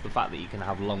cool, the fact that you can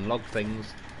have long log things,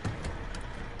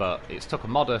 but it's took a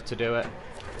modder to do it,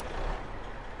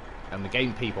 and the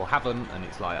game people haven't, and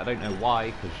it's like, I don't know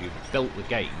why, because you've built the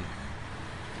game,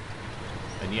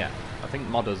 and yeah, I think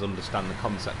modders understand the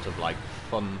concept of like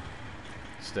fun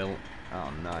still.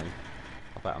 Oh no,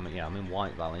 I bet I'm in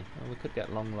White Valley. Oh, we could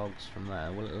get long logs from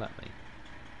there, will it let me?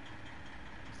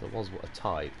 If there was a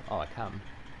type, oh I can.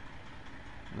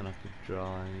 And then I could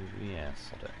drive, yeah,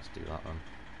 sod it, let's do that then.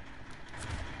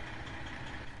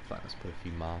 In fact, let's put a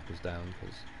few markers down,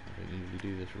 because I don't usually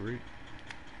do this route.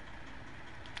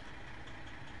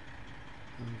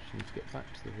 I just need to get back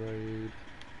to the road.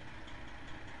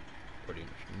 Pretty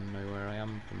much know where I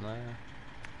am from there.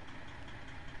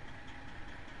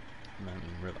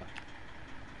 Mountain River.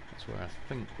 That's where I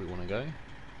think we want to go.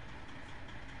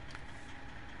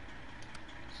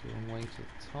 So one way to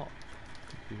the top.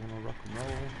 If you want to rock and roll,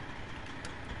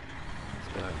 let's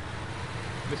go.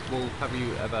 Mr. Wolf, have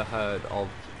you ever heard of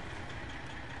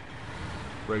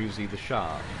Rosie the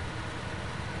Shark?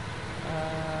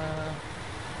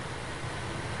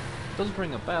 Does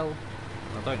ring a bell,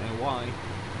 I don't know why.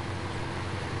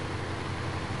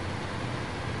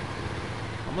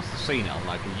 I must have seen it on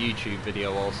like a YouTube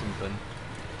video or something.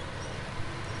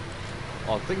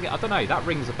 I don't know, that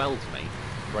rings a bell to me,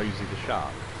 Rosie the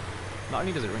Shark. Not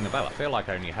only does it ring a bell, I feel like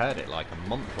I only heard it like a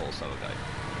month or so ago.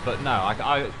 But no,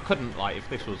 I couldn't, like, if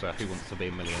this was a Who Wants to Be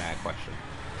a Millionaire question.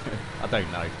 I don't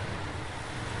know.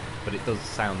 But it does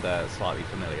sound slightly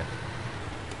familiar.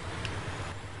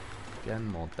 Again,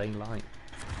 more daylight.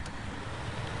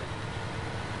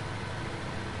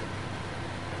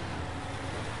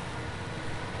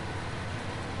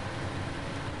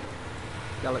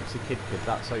 Galaxy Kid,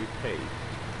 that's OP.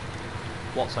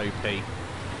 What's OP?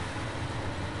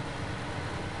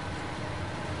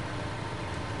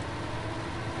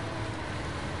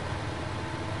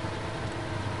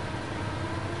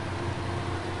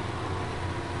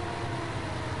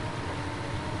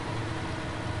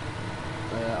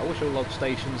 I wish all log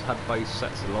stations had both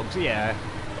sets of logs. Yeah,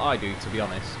 I do, to be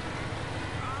honest.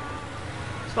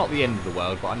 It's not the end of the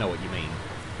world, but I know what you mean.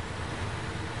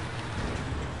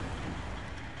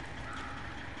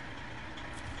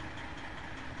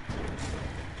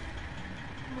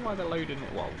 I wonder why they're loading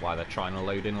it. Well, why they're trying to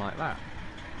load in like that.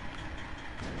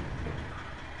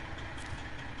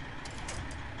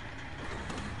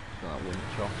 That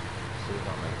winch off. See if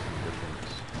that makes any difference.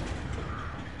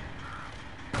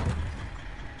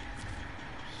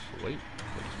 Sweet.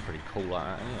 Looks pretty cool like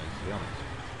that anyway, to be honest.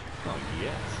 Oh,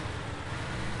 yes.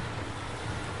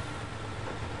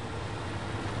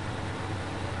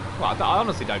 Well, I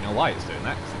honestly don't know why it's doing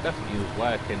that, because it definitely was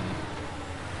working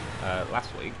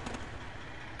last week.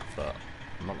 But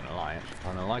I'm not going to lie, I actually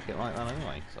kind of like it like that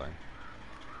anyway, so...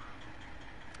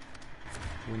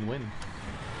 Win-win.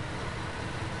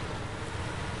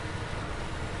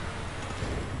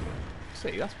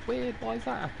 See, that's weird. Why is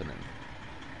that happening?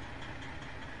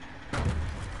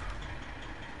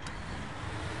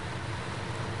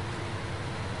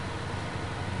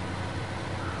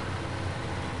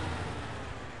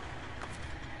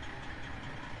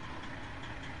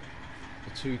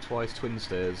 The two twice twin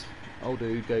stairs. Oh,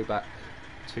 dude, go back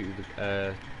to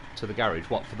the garage.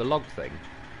 What, for the log thing?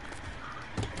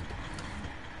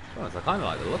 I kind of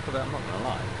like the look of it, I'm not going to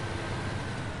lie.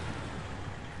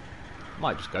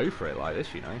 Might just go for it like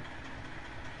this, you know.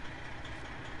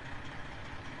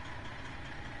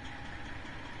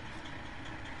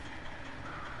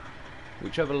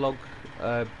 Whichever log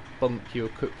bunk you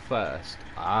cook first.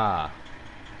 Ah.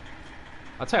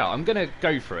 I'll tell you what, I'm going to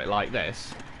go for it like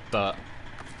this, but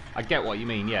I get what you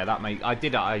mean. Yeah, that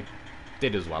I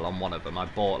did as well on one of them. I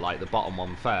bought like the bottom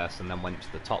one first and then went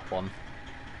to the top one.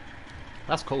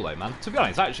 That's cool though, man. To be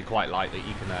honest, I actually quite like that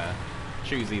you can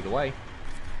choose either way.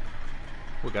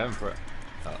 We're going for it.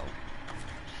 Uh oh.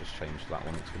 Let's just change that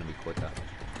one, it's going to be quicker.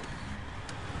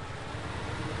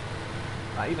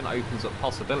 That even opens up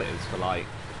possibilities for like,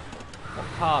 what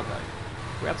cargo?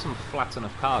 If we had some flat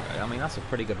enough cargo, I mean that's a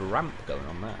pretty good ramp going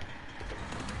on there.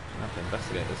 We'll have to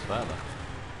investigate this further.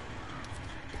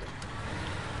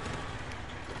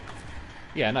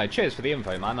 Yeah, no, cheers for the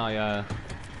info, man. I'm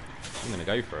going to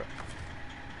go for it.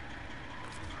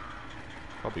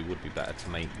 Probably would be better to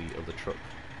make the other truck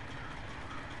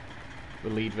the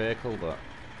lead vehicle, but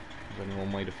there's only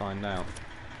one way to find out.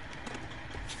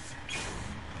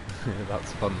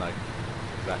 That's fun though.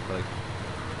 Exactly.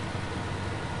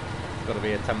 It's got to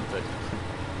be attempted.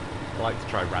 I like to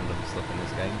try random stuff in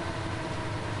this game.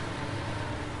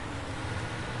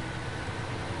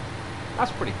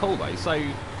 That's pretty cool though. So,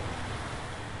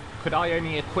 could I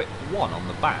only equip one on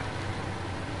the back?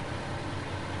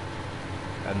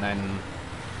 And then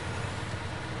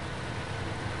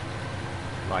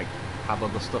like have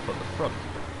other stuff at the front,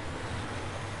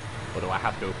 or do I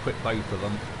have to equip both of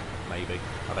them? Maybe,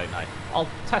 I don't know. I'll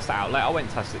test it out later. I won't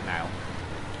test it now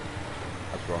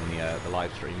as we're on the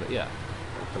live stream, but yeah,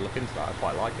 I'll have to look into that. I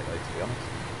quite like it though, to be honest.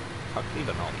 Oh,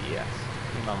 even on, yes.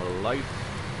 Even on a loaf.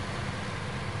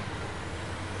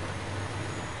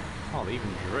 Oh, they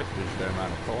even drift as you go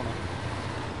around the corner.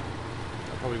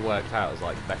 That probably worked out as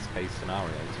like best case scenario,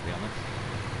 to be honest.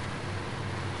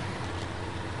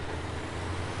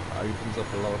 Opens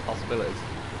up a lot of possibilities.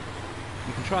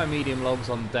 You can try medium logs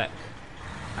on deck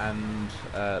and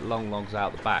long logs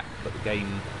out the back, but the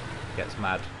game gets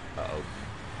mad. Uh-oh.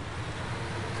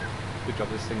 Good job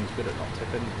this thing's good at not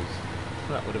tipping, because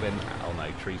that would have been... Oh no,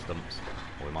 tree stumps.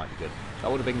 Or it might be good. That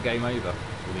would have been game over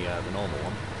for the normal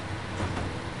one.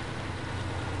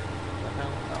 What the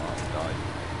hell? Oh, I died.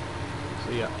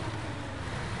 See ya.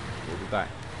 We'll be back.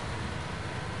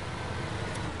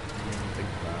 Think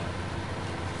about it.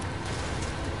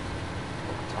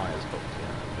 Tyres hooked,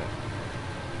 yeah, okay.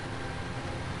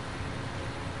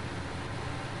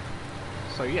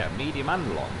 So yeah, medium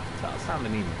and long. That's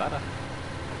sounding even better.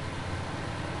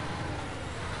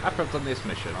 After I've done this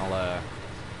mission, I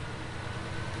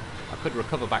could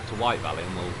recover back to White Valley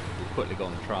and we'll quickly go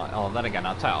and try. Oh, then again,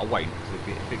 I'll tell you, I won't,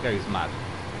 because if it goes mad,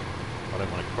 I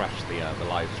don't want to crash the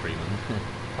live stream and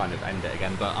kind of end it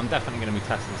again. But I'm definitely going to be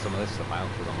testing some of this stuff out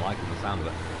because I'm liking the sound of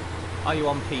it. Are you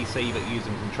on PC but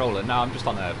using controller? No, I'm just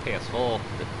on a PS4.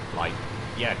 Like,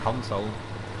 yeah, console.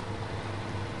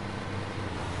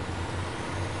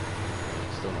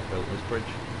 Still not built this bridge.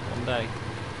 One day.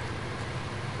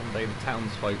 One day the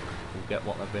townsfolk will get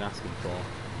what they've been asking for.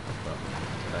 But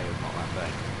today is not that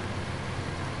day.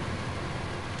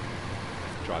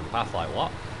 Drive the path like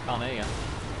what? Can't hear you.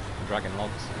 I'm dragging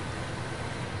logs.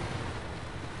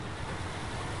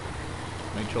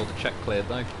 Made sure to check cleared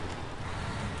though.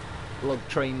 Log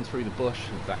train through the bush,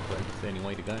 exactly, it's the only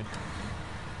way to go. It's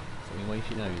the only way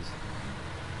she knows.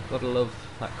 Gotta love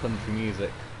that country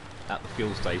music at the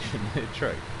fuel station.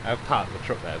 True. I've parked the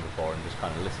truck there before and just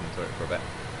kind of listened to it for a bit.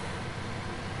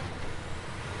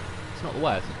 It's not the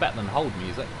worst, it's better than hold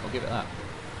music, I'll give it that.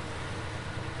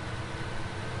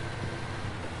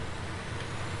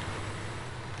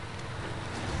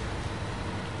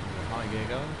 High gear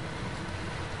going.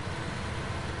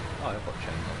 Oh, I've got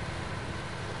chains on.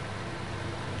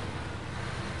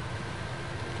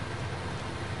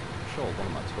 sure one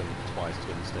of my twice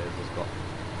twin steers has got,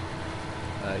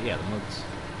 yeah, the muds.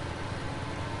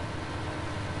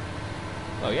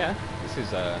 Oh yeah, this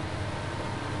is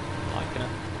liking it.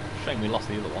 Shame we lost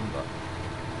the other one, but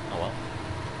oh well.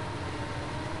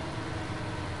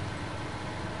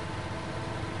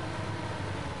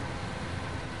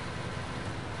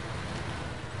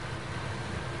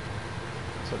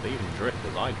 So they even drift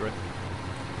as I drift.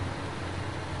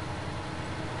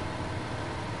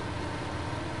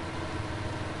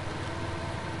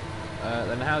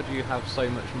 Then how do you have so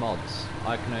much mods?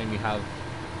 I can only have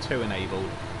 2 enabled.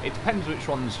 It depends which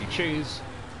ones you choose.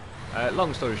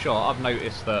 Long story short, I've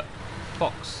noticed that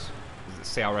Fox,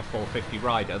 CRF 450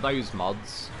 Rider, those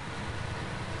mods,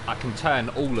 I can turn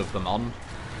all of them on,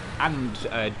 and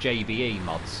JBE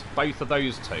mods. Both of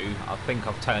those two, I think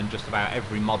I've turned just about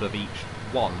every mod of each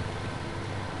one.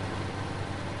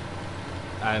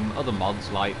 Other mods,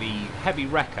 like the Heavy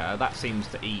Wrecker, that seems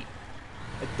to eat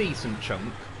a decent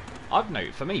chunk. I've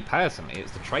noted, for me personally,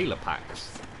 it's the trailer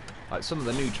packs. Like some of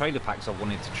the new trailer packs I've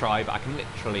wanted to try, but I can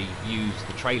literally use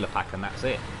the trailer pack and that's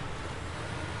it.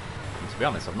 And to be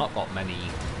honest, I've not got many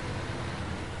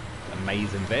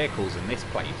amazing vehicles in this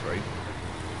playthrough.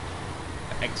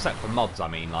 Except for mods, I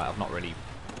mean, like I've not really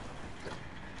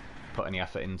put any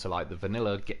effort into like the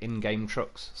vanilla in-game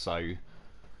trucks, so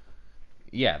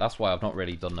yeah, that's why I've not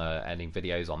really done any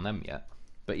videos on them yet.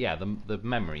 But yeah, the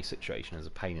memory situation is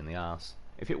a pain in the arse.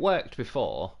 If it worked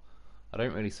before, I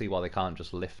don't really see why they can't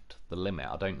just lift the limit.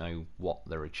 I don't know what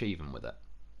they're achieving with it.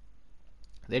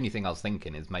 The only thing I was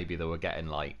thinking is maybe they were getting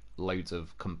like loads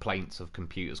of complaints of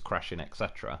computers crashing,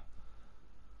 etc.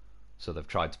 So they've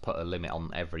tried to put a limit on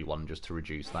everyone just to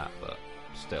reduce that, but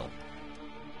still.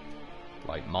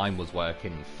 Like mine was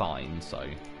working fine, so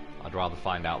I'd rather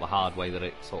find out the hard way that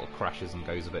it sort of crashes and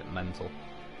goes a bit mental.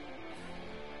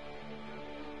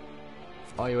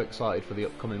 Are you excited for the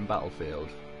upcoming Battlefield?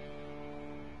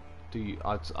 Do you?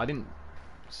 I didn't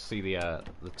see the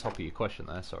top of your question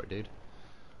there. Sorry, dude.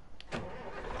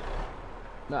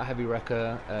 That Heavy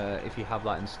Wrecker, if you have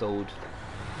that installed,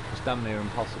 it's damn near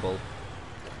impossible.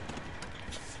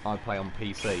 I play on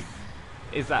PC.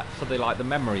 Is that for the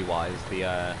memory wise?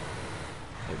 It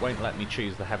won't let me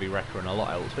choose the Heavy Wrecker and a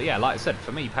lot else. But yeah, like I said,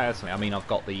 for me personally, I mean, I've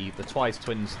got the twice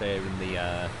twin steer and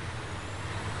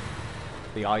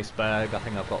the Iceberg. I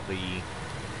think I've got the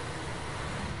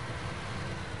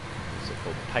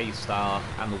Pace Star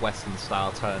and the Western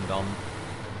Star turned on,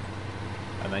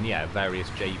 and then yeah, various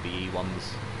JBE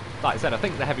ones. Like I said, I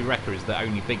think the Heavy Wrecker is the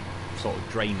only big sort of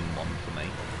draining one for me.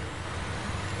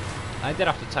 I did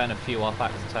have to turn a few off. I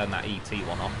had to turn that ET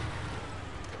one off.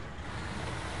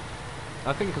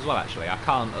 I think as well, actually, I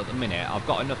can't at the minute. I've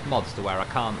got enough mods to where I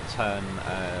can't turn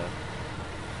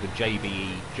the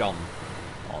JBE John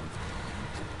on.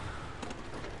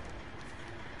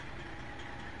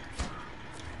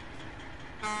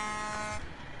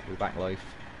 We're back live.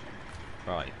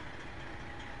 Right.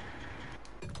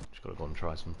 Just gotta go and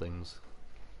try some things.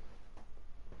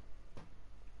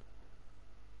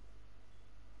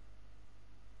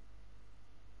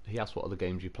 He asked what other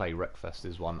games you play. Wreckfest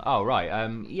is one. Oh, right.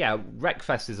 Yeah,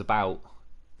 Wreckfest is about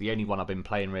the only one I've been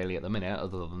playing really at the minute,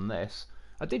 other than this.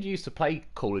 I did used to play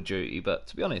Call of Duty, but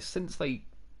to be honest, since with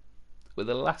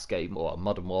the last game, or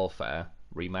Modern Warfare,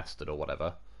 remastered or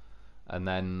whatever, and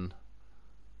then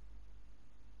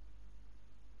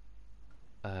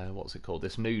what's it called?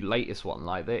 This new latest one,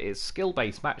 like it's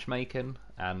skill-based matchmaking,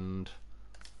 and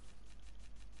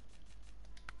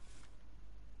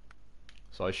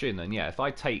so I assume then, yeah, if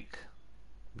I take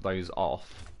those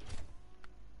off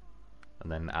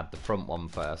and then add the front one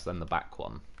first, then the back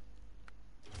one.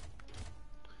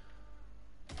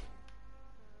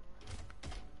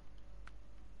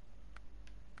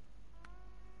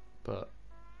 But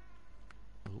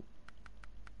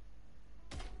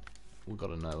we've got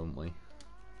to know, haven't we?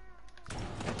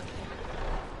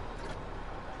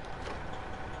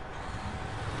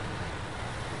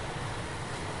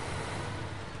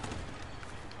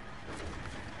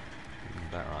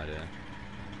 Better idea.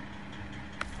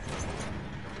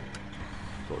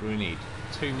 So what do we need?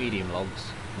 2 medium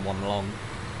logs and 1 long.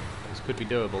 This could be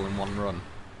doable in 1 run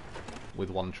with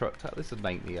 1 truck. This would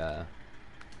make the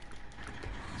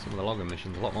some of the logging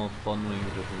missions a lot more fun when you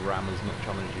just ram as much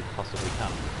on as you possibly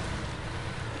can.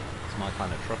 It's my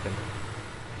kind of trucking.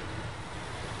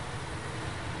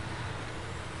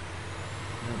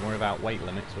 Don't worry about weight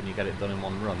limits when you get it done in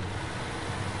 1 run.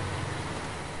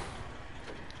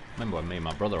 Remember when me and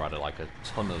my brother had like a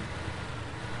ton of,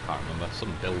 I can't remember,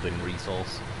 some building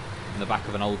resource in the back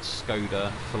of an old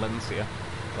Skoda Valencia.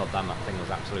 God damn, that thing was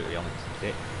absolutely on its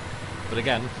dick. But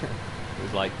again, it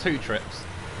was like 2 trips,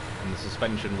 and the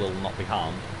suspension will not be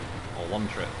harmed, or one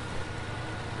trip,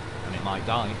 and it might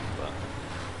die, but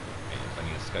it's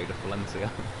only a Skoda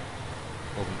Valencia.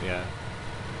 Wasn't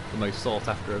the most sought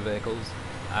after of vehicles.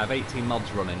 I have 18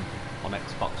 mods running on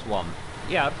Xbox One.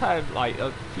 Yeah, I've heard like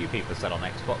a few people said on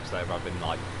Xbox they're having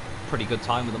like pretty good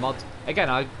time with the mods. Again,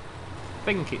 I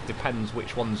think it depends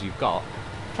which ones you've got.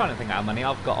 I'm trying to think how many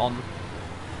I've got on.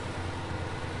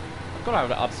 I've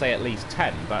got, I'd say, at least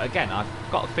 10, but again, I've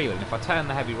got a feeling if I turn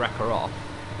the heavy wrecker off,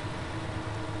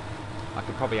 I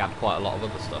could probably add quite a lot of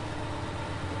other stuff.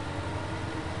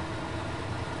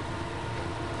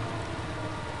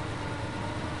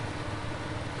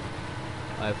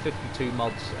 I have 52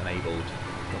 mods enabled.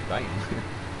 God dang.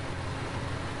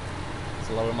 It's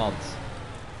a lot of mods.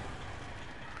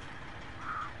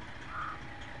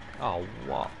 Oh,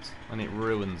 what? And it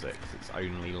ruins it because it's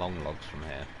only long logs from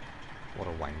here. What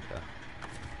a wanker.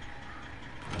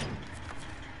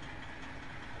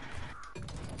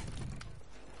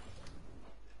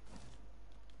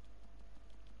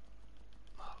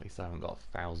 At least I haven't got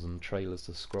 1,000 trailers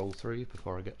to scroll through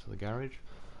before I get to the garage.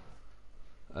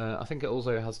 I think it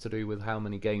also has to do with how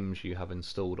many games you have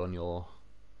installed on your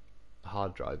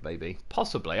hard drive, maybe.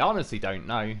 Possibly. I honestly don't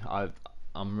know.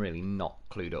 I'm really not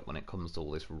clued up when it comes to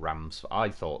all this RAM. I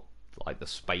thought like the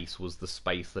space was the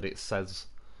space that it says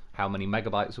how many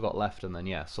megabytes we've got left, and then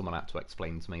yeah, someone had to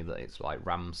explain to me that it's like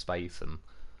RAM space, and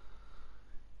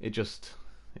it just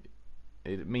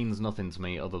it means nothing to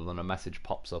me other than a message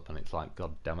pops up and it's like,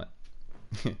 god damn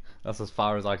it. That's as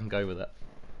far as I can go with it.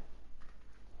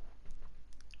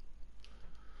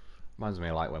 Reminds me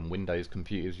of like when Windows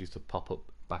computers used to pop up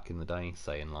back in the day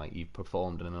saying like you've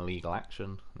performed an illegal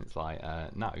action. And it's like,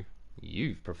 no,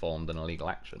 you've performed an illegal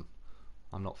action.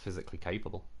 I'm not physically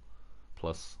capable.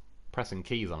 Plus, pressing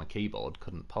keys on a keyboard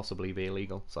couldn't possibly be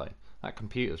illegal, so that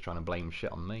computer's trying to blame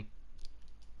shit on me.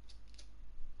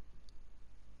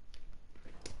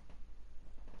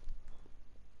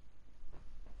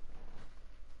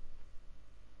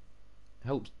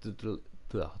 Helps to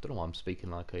I don't know why I'm speaking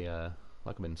like a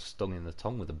like I've been stung in the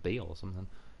tongue with a bee or something.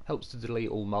 Helps to delete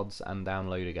all mods and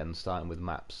download again, starting with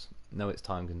maps. No, it's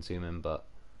time consuming, but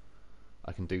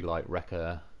I can do like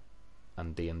Wrecker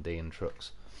and D&D and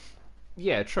trucks.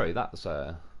 Yeah, true, that's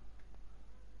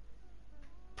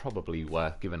probably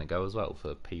worth giving a go as well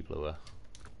for people who are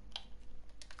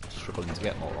struggling to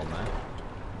get more on there.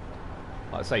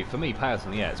 Like I say, for me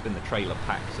personally, yeah, it's been the trailer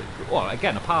packs. Well,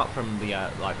 again, apart from the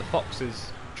like the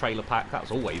Foxes trailer pack, that's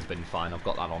always been fine. I've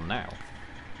got that on now.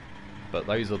 But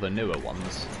those are the newer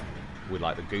ones with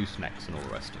like the goosenecks and all the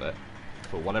rest of it.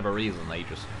 For whatever reason, they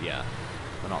just, yeah,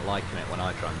 they're not liking it when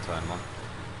I try and turn them on.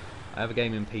 I have a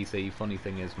gaming PC. Funny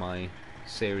thing is, my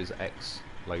Series X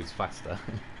loads faster.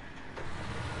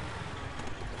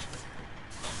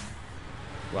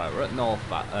 Right, we're at North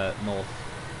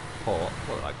Port.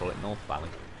 What did I call it? North Valley.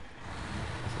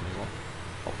 That's the new one.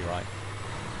 Copyright.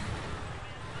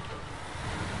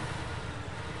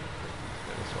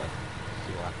 Go this way.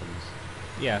 See what happens.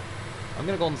 Yeah, I'm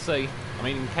gonna go and see. I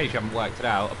mean, in case you haven't worked it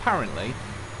out, apparently,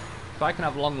 if I can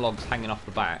have long logs hanging off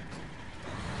the back,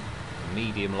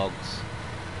 medium logs,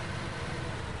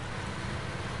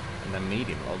 and then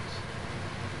medium logs,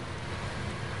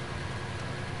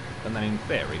 and then in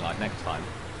theory, like next time,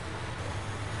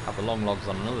 have the long logs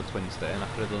on another twin stick, and I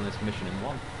could have done this mission in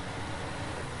one.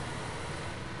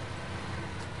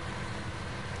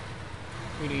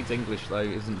 Who needs English though?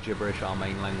 Isn't gibberish our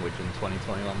main language in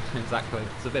 2021? Exactly,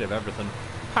 it's a bit of everything.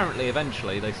 Apparently,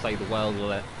 eventually, they say the world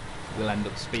will end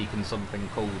up speaking something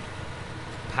called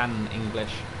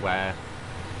Pan-English, where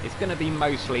it's going to be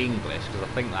mostly English, because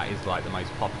I think that is like the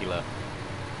most popular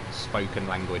spoken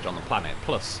language on the planet.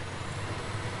 Plus,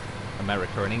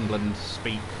 America and England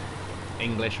speak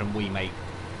English, and we make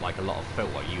like a lot of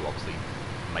film. Well, you obviously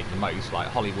make the most, like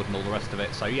Hollywood and all the rest of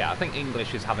it. So yeah, I think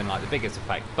English is having like the biggest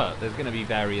effect, but there's going to be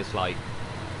various like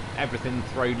everything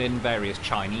thrown in, various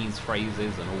Chinese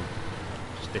phrases and all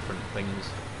just different things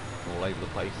all over the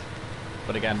place.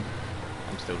 But again,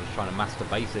 I'm still just trying to master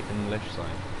basic English, so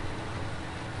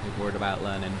I'm worried about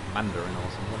learning Mandarin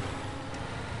or something.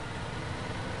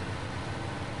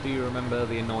 Do you remember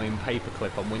the annoying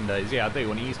paperclip on Windows? Yeah, I do,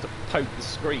 when he used to poke the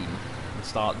screen and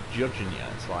start judging you.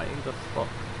 It's like, who the fuck?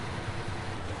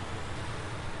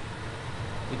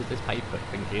 Who does this paper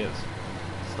think he is?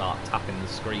 Start tapping the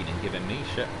screen and giving me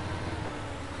shit.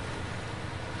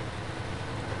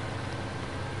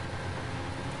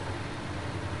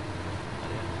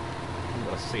 I've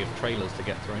got a sea of trailers to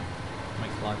get through.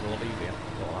 Makes life a lot easier.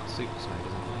 Got all that super snow,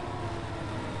 doesn't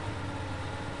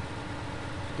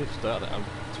it?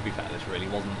 To be fair, this really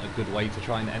wasn't a good way to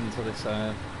try and enter this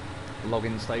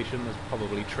logging station. There's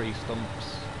probably tree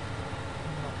stumps.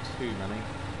 Not too many.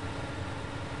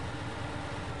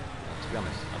 To be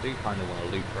honest, I do kind of want to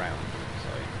loop around, so...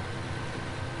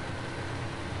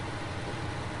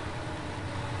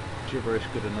 Gibberish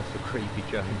good enough for Creepy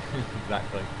Joe.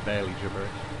 Exactly, barely gibberish.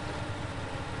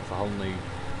 It's a whole new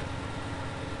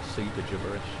super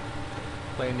gibberish.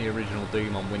 Playing the original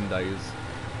Doom on Windows,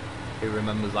 who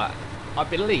remembers that? I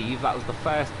believe that was the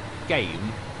first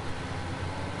game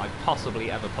I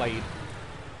possibly ever played,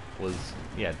 was,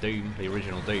 yeah, Doom, the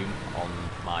original Doom, on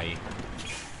my,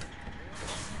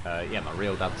 yeah, my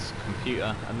real dad's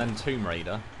computer, and then Tomb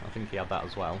Raider, I think he had that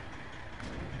as well.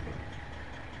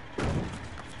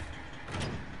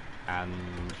 And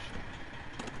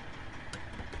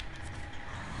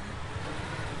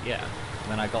yeah,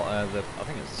 and then I got I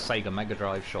think it's Sega Mega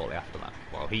Drive shortly after that.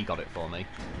 Well, he got it for me.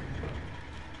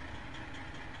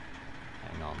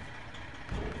 Hang on.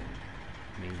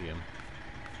 Medium.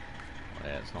 Oh,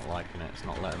 yeah, it's not liking it. It's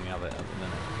not letting me have it at the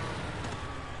minute.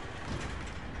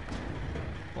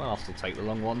 Well, I'll still take the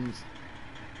long ones.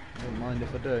 Don't mind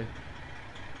if I do.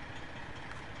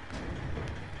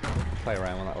 Play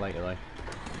around with that later though.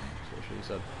 That's what she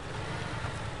said.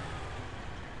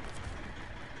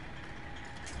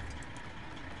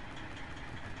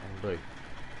 I'll do.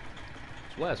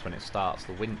 It's worse when it starts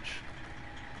the winch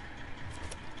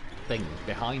thing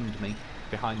behind me,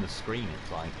 behind the screen.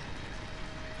 It's like,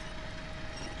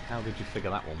 how did you figure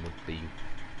that one would be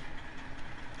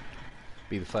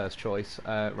the first choice?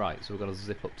 Right, so we've got to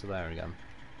zip up to there again.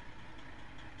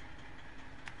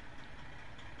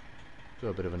 Do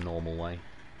a bit of a normal way.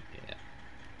 Yeah.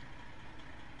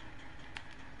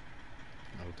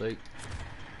 That'll do.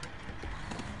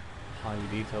 Highly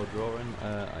detailed drawing. Oh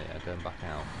yeah, going back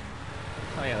out.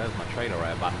 Oh yeah, there's my trailer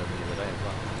I abandoned the other day as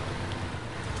well.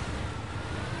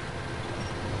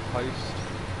 Post.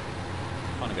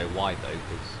 I'm trying to go wide though,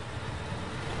 because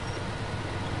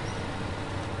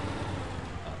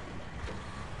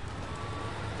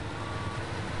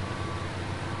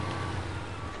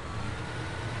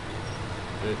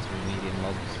do it through medium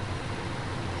logs.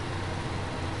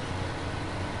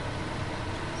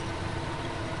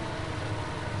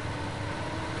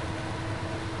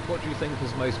 What do you think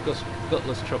is the most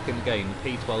gutless truck in the game,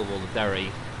 P12 or the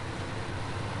Derry?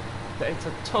 It's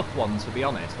a tough one, to be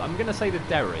honest. I'm going to say the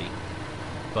Derry,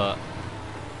 but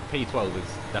P12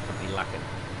 is definitely lacking.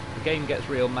 The game gets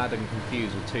real mad and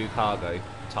confused with two cargo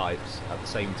types at the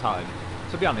same time.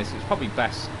 To be honest, it's probably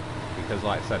best, because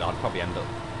like I said, I'd probably end up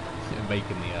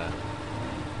making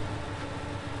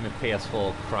the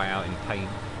PS4 cry out in pain.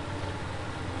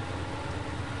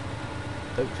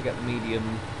 Don't forget the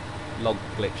medium log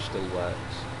glitch still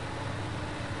works.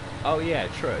 Oh yeah,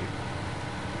 true.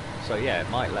 So yeah, it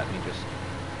might let me just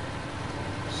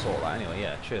sort that anyway.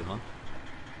 Yeah, cheers man.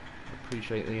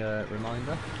 Appreciate the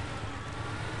reminder.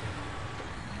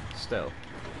 Still,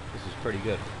 this is pretty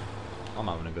good. I'm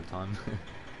having a good time.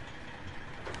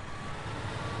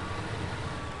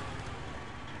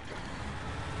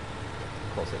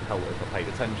 Of course it'd help if I paid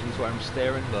attention to where I'm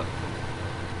steering, but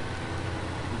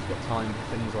who's got time for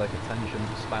things like attention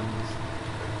spans?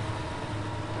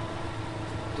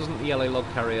 Doesn't the yellow log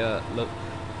carrier look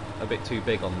a bit too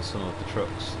big on some of the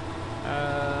trucks?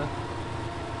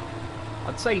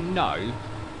 I'd say no,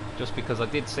 just because I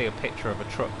did see a picture of a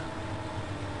truck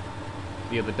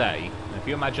the other day. And if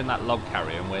you imagine that log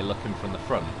carrier and we're looking from the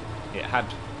front, it had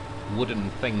wooden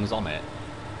things on it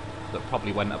that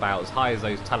probably went about as high as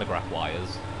those telegraph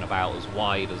wires and about as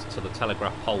wide as to the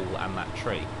telegraph pole and that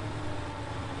tree.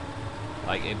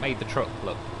 Like, it made the truck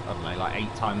look, I don't know, like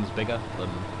 8 times bigger than,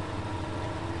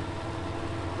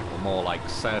 or more like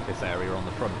surface area on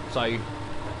the front. So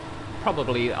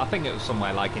probably, I think it was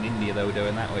somewhere like in India they were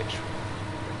doing that, which, if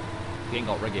you ain't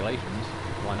got regulations,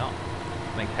 why not?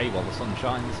 Make hay while the sun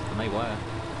shines, and they were.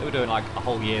 They were doing like a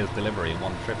whole year's delivery in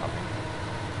one trip, I think.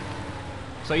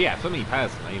 So yeah, for me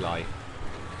personally, like,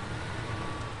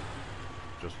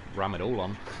 just ram it all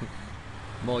on.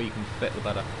 The more you can fit, the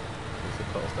better. This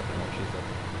of course definitely what she said.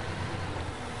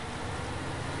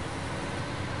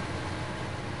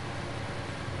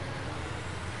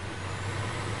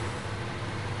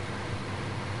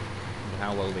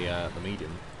 How well the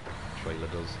medium trailer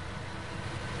does.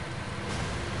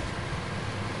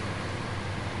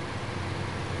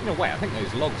 In a way, I think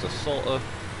those logs are sort of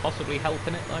possibly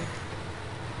helping it though.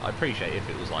 I appreciate if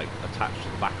it was like attached to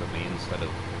the back of me instead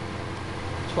of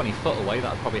 20 foot away,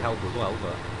 that would probably help as well,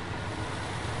 but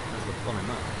there's the fun in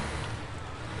that.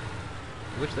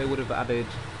 I wish they would have added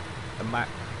a Mac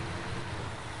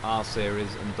R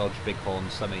series and Dodge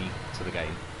Bighorn Semi to the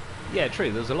game. Yeah,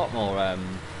 true, there's a lot more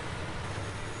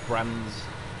brands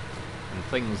and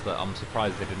things that I'm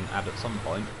surprised they didn't add at some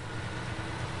point.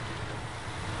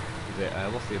 Is it,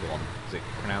 what's the other one? Is it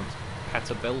pronounced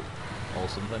Peterbilt or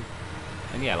something?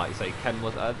 And yeah, like you say,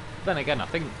 Kenworth. Then again, I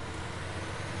think,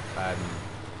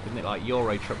 isn't it like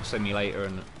Euro Truck Simulator,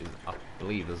 and I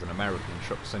believe there's an American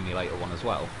Truck Simulator one as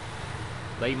well.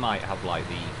 They might have like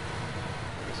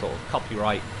the sort of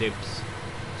copyright dibs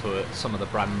to some of the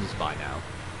brands by now.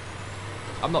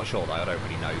 I'm not sure though, I don't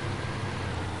really know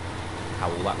how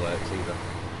all that works either.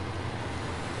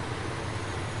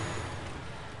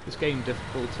 This game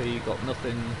difficulty got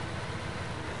nothing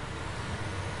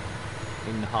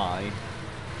in high.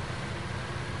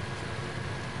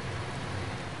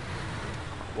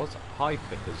 What's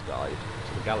Hitchhiker's Guide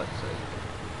to the Galaxy?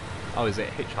 Oh, is it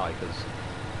Hitchhikers?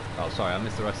 Oh, sorry, I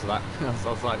missed the rest of that. So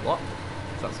I was like, what?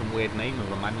 Is that some weird name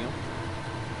of a manual?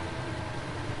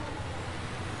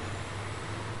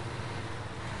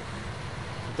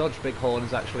 The Dodge Bighorn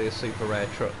is actually a super rare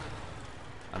truck,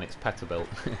 and it's Peterbilt.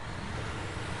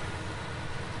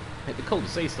 It'd be cool to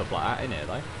see stuff like that in here,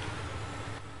 though.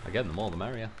 Again, the more the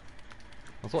merrier.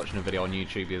 I was watching a video on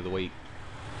YouTube the other week.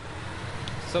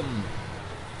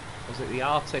 Was it the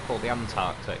Arctic or the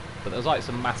Antarctic? But there was like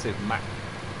some massive Mack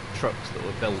trucks that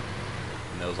were built,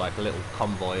 and there was like a little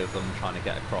convoy of them trying to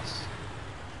get across.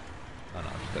 Oh no,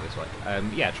 I'll just go this way.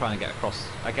 Yeah, trying to get across.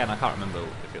 Again, I can't remember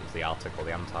if it was the Arctic or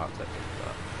the Antarctic,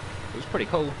 but it was pretty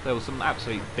cool. There was some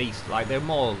absolute beasts. Like they're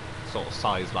more sort of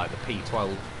sized like the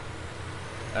P12.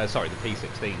 Sorry, the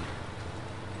P16.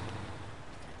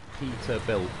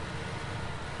 Peterbilt.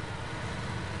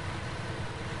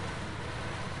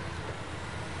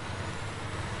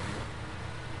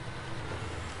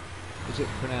 Is it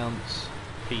pronounced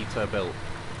Peterbilt?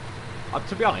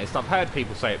 To be honest, I've heard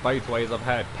people say it both ways. I've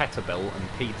heard Peterbilt and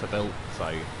Peterbilt,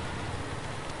 so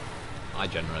I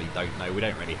generally don't know. We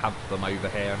don't really have them over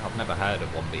here. I've never heard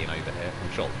of one being over here.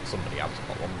 I'm sure somebody else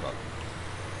got one, but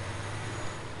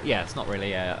yeah, it's not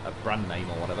really a brand name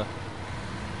or whatever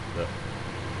that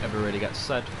ever really gets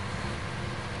said.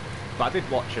 But I did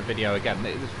watch a video again.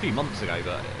 It was a few months ago,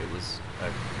 but it was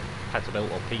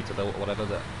Peterbilt or Peterbilt or whatever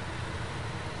that.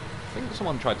 I think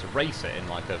someone tried to race it in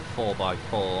like a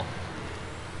 4x4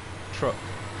 truck,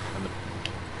 and the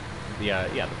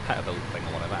Peterbilt thing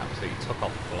or whatever absolutely took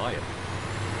off flying.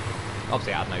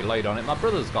 Obviously, it had no load on it. My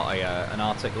brother's got an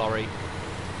Arctic lorry.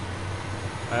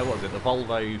 What was it? The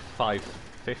Volvo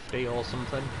 550 or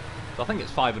something. So I think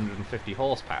it's 550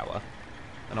 horsepower.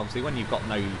 And obviously, when you've got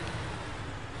no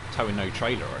towing, no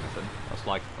trailer or anything,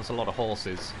 that's a lot of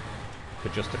horses for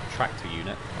just a tractor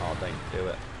unit. Oh, don't do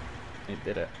it! It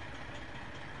did it.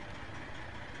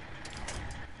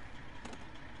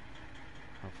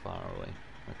 How far are we?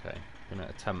 Okay, gonna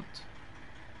attempt.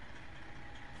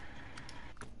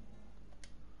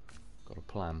 Got a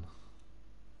plan.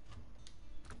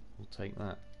 We'll take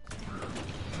that.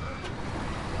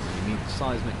 You need the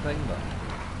seismic thing, but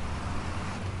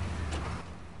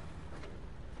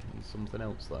need something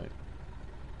else though.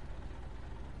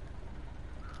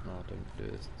 Oh, don't do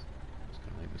this. It's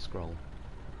gonna make me scroll.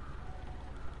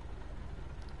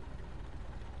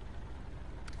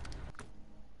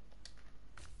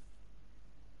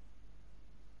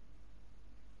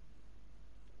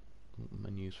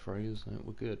 Menus froze. No,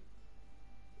 we're good.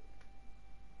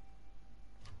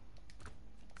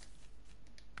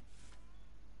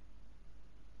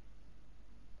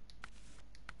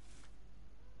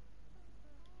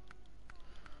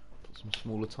 Put some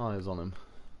smaller tyres on them.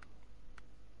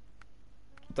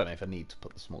 I don't know if I need to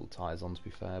put the smaller tyres on, to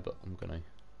be fair, but I'm gonna.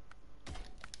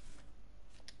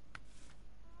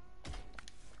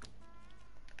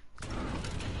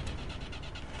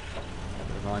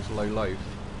 A nice low loaf.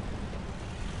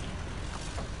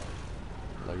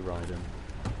 Low riding.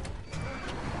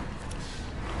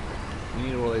 You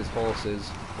need all those horses,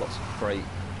 lots of freight,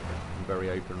 and very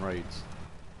open roads.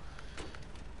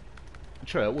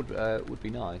 Sure, it would be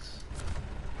nice.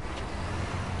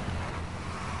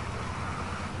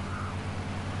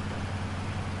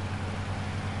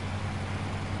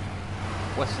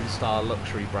 Western Star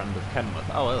luxury brand of Kenworth.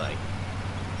 Oh, are they?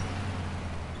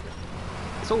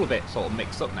 It's all a bit sort of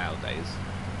mixed up nowadays.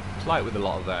 It's like with a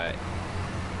lot of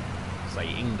say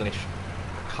English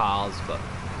cars, but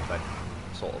they're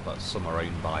sort of some are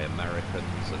owned by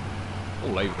Americans and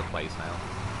all over the place now.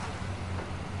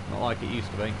 Not like it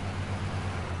used to be.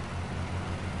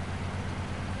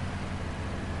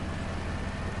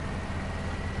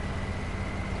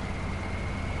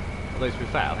 Although to be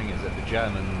fair, I think it's that the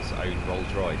Germans own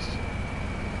Rolls-Royce.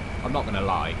 I'm not going to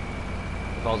lie.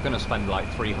 If I was going to spend like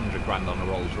 300 grand on a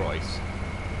Rolls-Royce,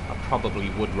 I probably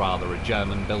would rather a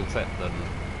German built it than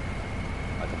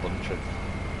like a bunch of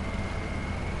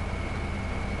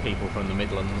people from the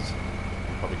Midlands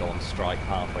who probably go on strike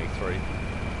halfway through.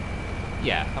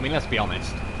 Yeah, I mean, let's be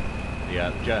honest.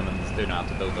 The Germans do know how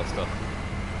to build their stuff.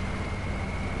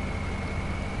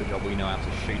 Good job we know how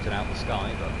to shoot it out the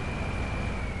sky, but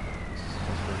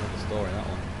that's for another story, that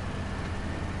one.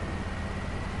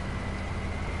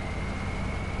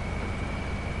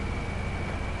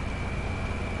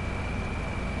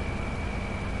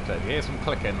 So if you hear some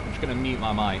clicking, I'm just going to mute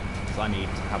my mic because I need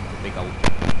to have the big old...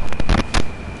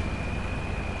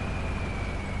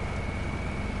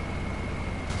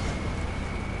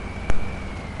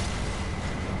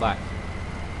 Back.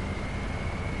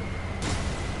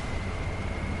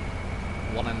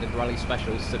 One-ended rally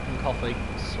special, sipping coffee,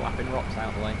 slapping rocks out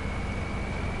of the way.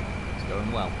 It's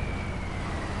going well.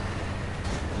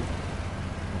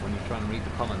 When you try and read the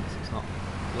comments, it's not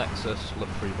Lexus,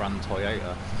 luxury brand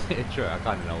Toyota. True, I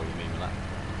kind of know what you mean with that.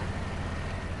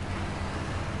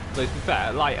 But to be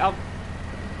fair, like,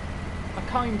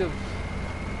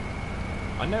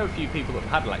 I know a few people that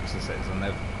have had Lexuses and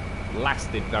they've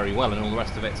lasted very well and all the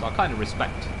rest of it, so I kind of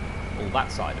respect all that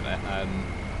side of it.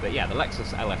 But yeah, the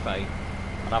Lexus LFA, I'd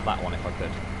have that one if I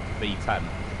could. V10,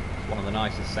 it's one of the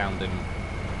nicest sounding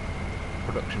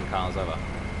production cars ever,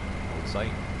 I would say.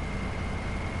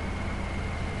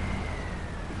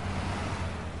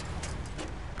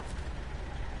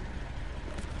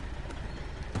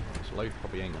 This loaf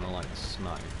probably ain't gonna like the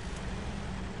snow.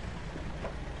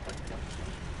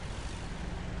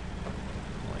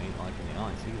 Well, it ain't liking the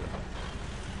ice either.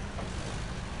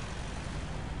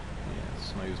 Yeah, the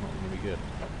snow's not gonna be good.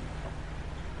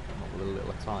 Not with the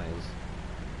little tyres.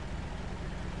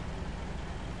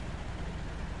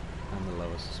 And the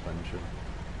lower suspension.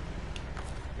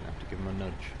 Gonna have to give him a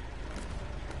nudge.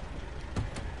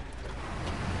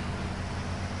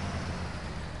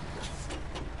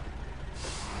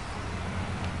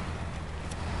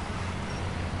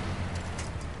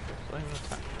 So I'm gonna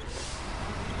attack.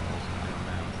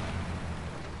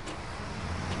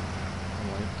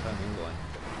 Turn the other way.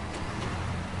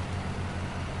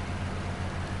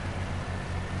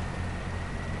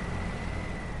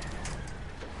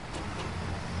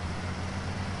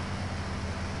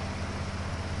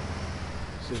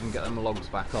 See if we can get them logs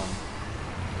back on.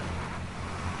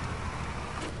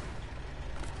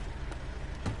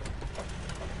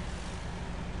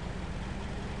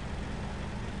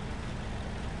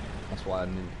 That's why I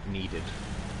needed,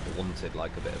 or wanted,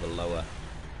 like a bit of a lower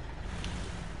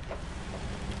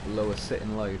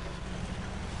sitting loaf.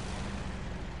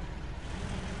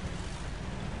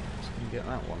 Just gonna get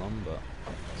that one on, but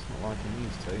it's not like it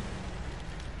needs to.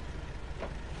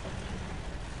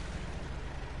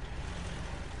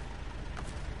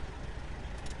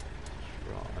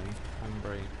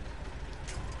 Handbrake.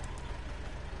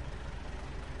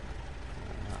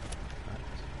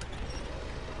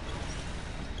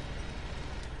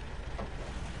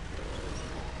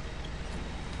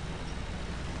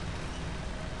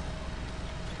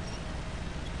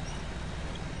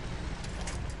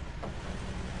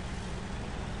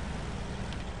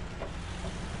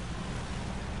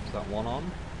 Is that one on?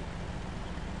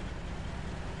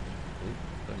 Ooh,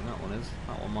 don't think that one is.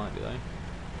 That one might be though.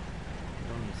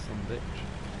 Run some bitch.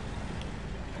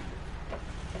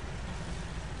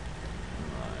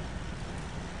 Right.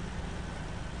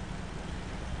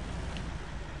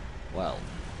 Well,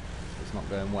 it's not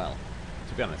going well.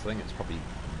 To be honest, I think it's probably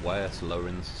worse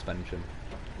lowering the suspension.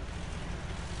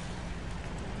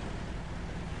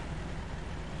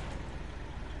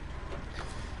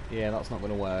 Yeah, that's not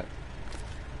going to work.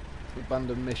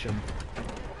 Abandoned mission.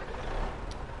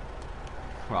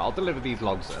 Right, I'll deliver these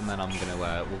logs and then I'm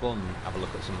gonna we'll go and have a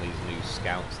look at some of these new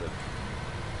scouts that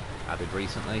I've added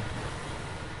recently.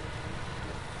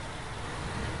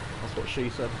 That's what she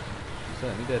said. She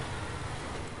certainly did.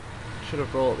 Should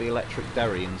have brought the electric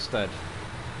derry instead.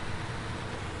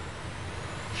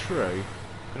 True. You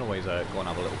can always go and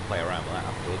have a little play around with that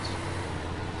afterwards.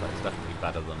 So it's definitely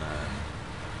better than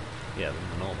yeah, than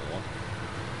the normal one.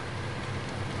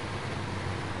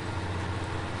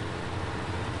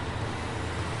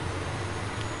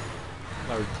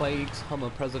 Larry Clegg's Hummer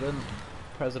President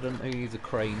who needs a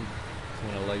crane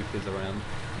when a loaf is around.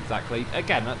 Exactly.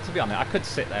 Again, to be honest, I could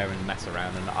sit there and mess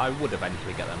around and I would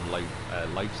eventually get them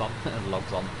loaves on,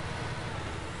 logs on.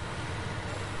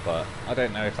 But I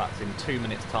don't know if that's in 2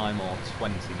 minutes time or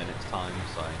 20 minutes time,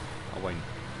 so I won't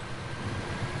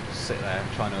sit there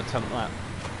trying to attempt that.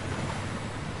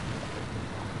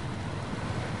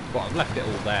 But I've left it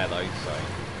all there though, so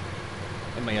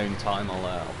in my own time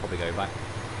I'll probably go back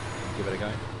and give it a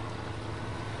go.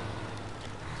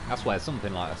 That's where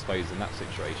something like, I suppose, in that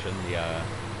situation, the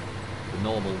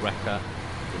normal wrecker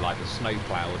with like the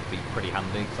snowplow would be pretty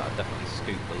handy, because that'd definitely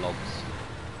scoop the logs.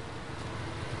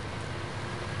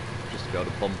 Just to be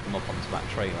able to bump them up onto that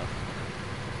trailer.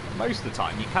 And most of the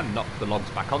time, you can knock the logs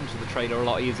back onto the trailer a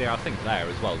lot easier. I think there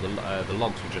as well, the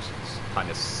logs were just kind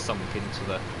of sunk into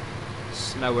the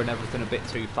snow and everything a bit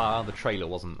too far. The trailer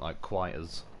wasn't like quite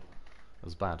as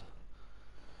bad.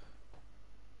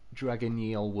 Dragging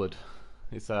ye old wood.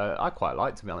 It's I quite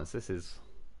like, to be honest. This is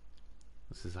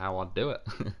how I'd do it.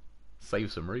 Save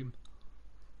some room.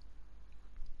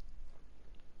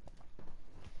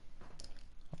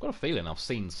 I've got a feeling I've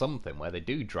seen something where they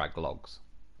do drag logs.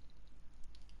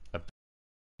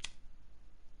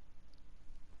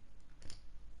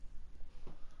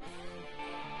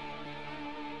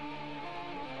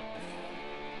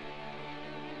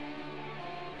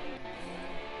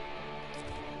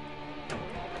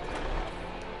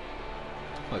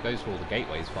 Well, it goes for all the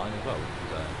gateways fine as well, which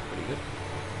is pretty good.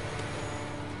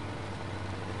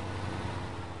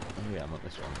 Oh yeah, I'm at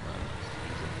this one. That's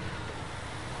easy.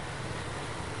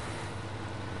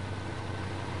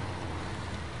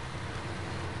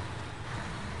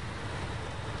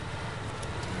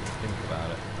 Think about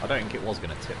it. I don't think it was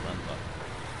going to tip then, but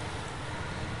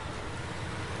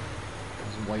I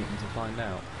was waiting to find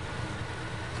out.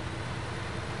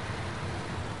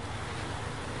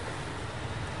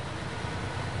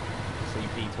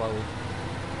 CP12.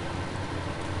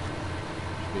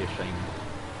 Should be a shame.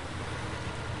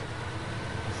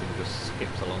 This thing just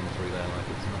skips along through there like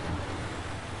it's nothing.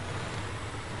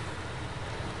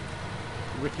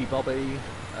 Ricky Bobby,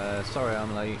 sorry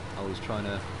I'm late. I was trying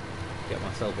to get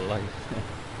myself a life.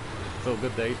 It's all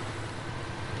good, dude.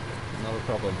 Not a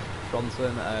problem.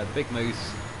 Bronson, Big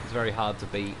Moose is very hard to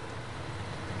beat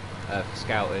for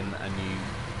scouting, and you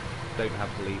don't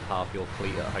have to leave half your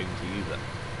fleet at home to use it.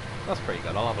 That's pretty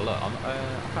good. I'll have a look. I can't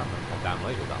remember if I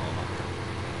downloaded that or not.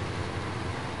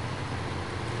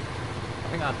 I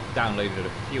think I downloaded a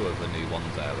few of the new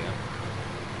ones earlier.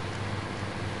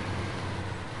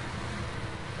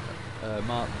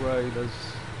 Mark Rowe,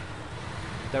 there's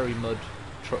Derry Mud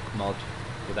truck mod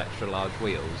with extra large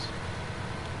wheels.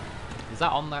 Is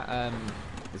that on that,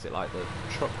 is it like the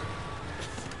truck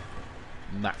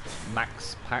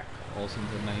max pack or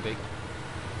something maybe?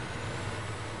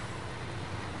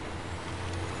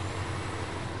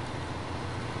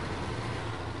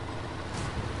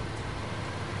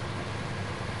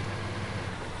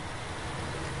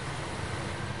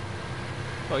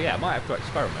 Well, yeah, I might have to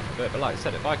experiment a bit, but like I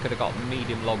said, if I could have got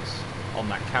medium logs on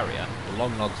that carrier, the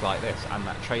long logs like this, and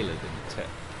that trailer didn't tip,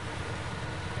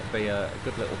 it'd be a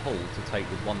good little haul to take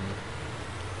with one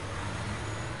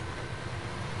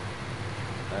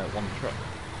truck.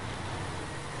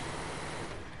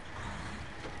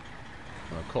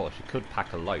 And of course, you could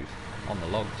pack a loaf on the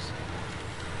logs,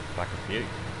 pack a few.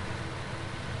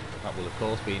 That will, of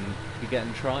course, be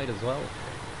getting tried as well.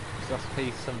 So that's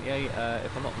P78.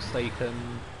 If I'm not mistaken,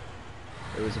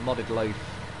 there is a modded loaf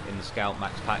in the Scout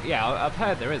Max Pack. Yeah, I've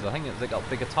heard there is. I think they got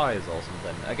bigger tyres or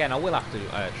something. Again, I will have to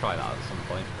try that at some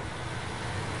point.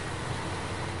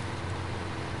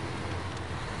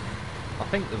 I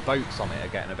think the votes on it are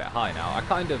getting a bit high now. I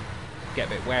kind of get a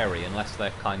bit wary unless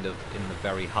they're kind of in the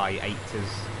very high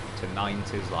 80s to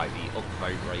 90s, like the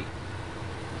upvote rate.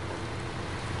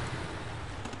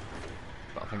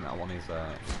 But I think that one is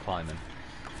climbing.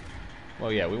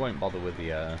 Well, yeah, we won't bother with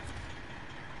the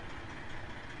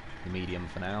medium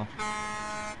for now.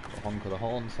 The honk of the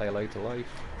horn, say hello to life.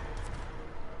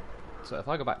 So if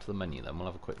I go back to the menu, then we'll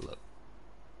have a quick look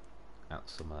at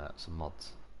some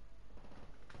mods.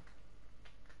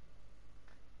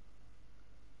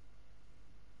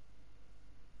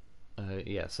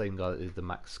 Yeah, same guy that did the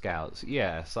Max Scouts.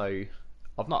 Yeah, so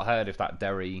I've not heard if that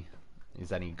Derry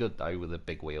is any good though with the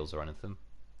big wheels or anything.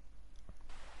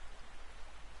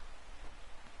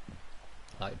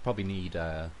 Like, probably need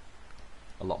a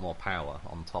lot more power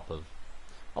on top of.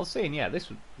 I was seeing, yeah, this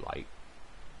was like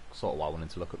sort of why I wanted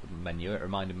to look at the menu. It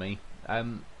reminded me. I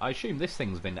assume this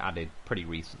thing's been added pretty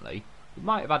recently. We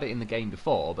might have had it in the game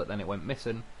before, but then it went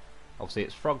missing. Obviously,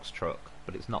 it's Frog's truck,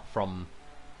 but it's not from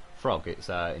Frog. It's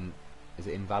is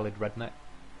it Invalid Redneck?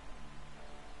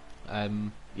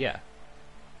 Yeah.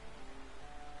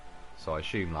 So I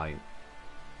assume like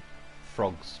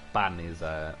Frog's ban is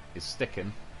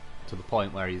sticking to the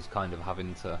point where he's kind of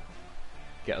having to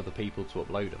get other people to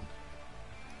upload them.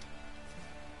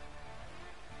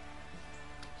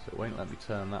 So it won't let me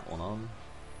turn that one on.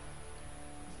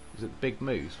 Is it Big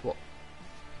Moose? What?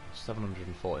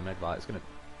 740 megabytes. It's going to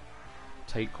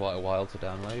take quite a while to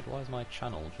download. Why is my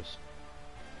channel just...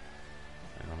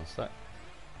 Hang on a sec.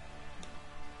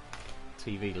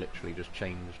 TV literally just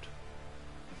changed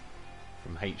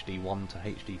from HD1 to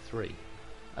HD3.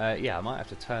 Yeah, I might have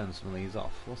to turn some of these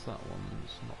off. What's that one?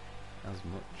 It's not as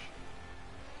much.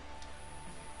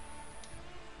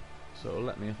 So it'll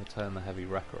let me if I turn the heavy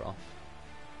wrecker off.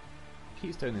 It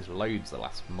keeps doing this loads the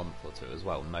last month or two as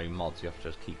well. No mods, you have to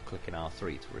just keep clicking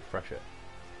R3 to refresh it.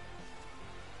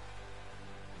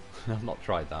 I've not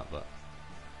tried that, but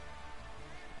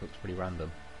looks pretty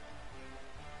random.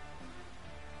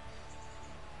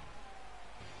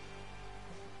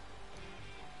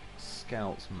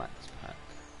 Scouts Max Pack.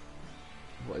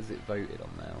 What is it voted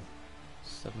on now?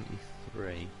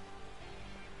 73.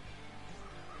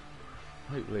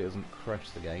 Hopefully it doesn't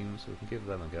crash the game, so we can give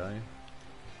them a go.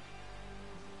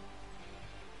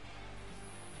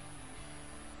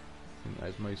 I think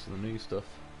there's most of the new stuff.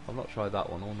 I've not tried that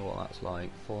one. I wonder what that's like.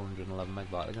 411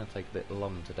 megabyte. They're going to take a bit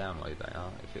long to download, they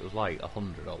are. If it was like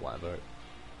 100 or whatever, it'd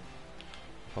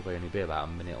probably only be about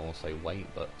a minute or so wait,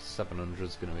 but 700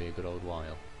 is going to be a good old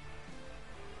while.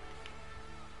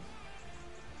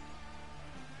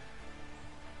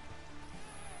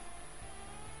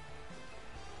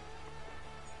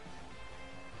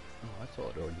 Oh, I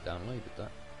thought I'd already downloaded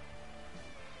that.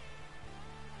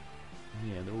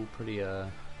 Yeah, they're all pretty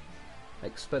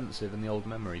expensive in the old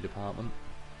memory department.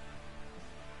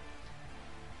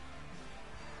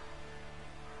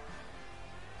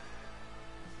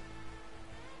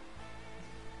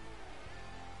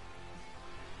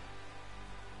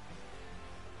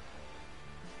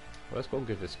 Well, let's go and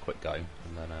give this a quick go, and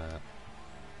then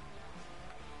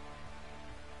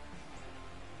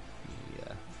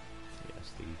yeah,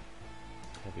 yes, the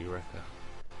heavy wrecker.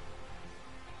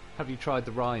 Have you tried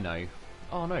the Rhino?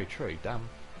 Oh no, true, damn.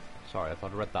 Sorry, if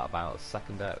I'd read that about a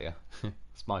second earlier.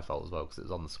 It's my fault as well, because it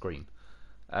was on the screen.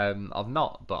 I've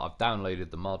not, but I've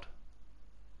downloaded the mod.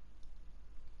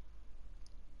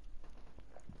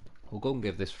 We'll go and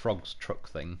give this Frog's Truck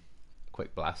thing a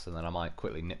quick blast, and then I might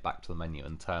quickly nip back to the menu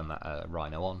and turn that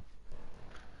Rhino on.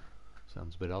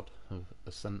 Sounds a bit odd of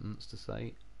a sentence to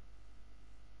say.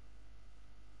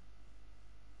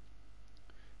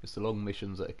 It's the long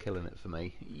missions that are killing it for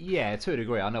me. Yeah, to a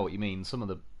degree, I know what you mean. Some of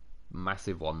the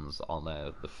massive ones on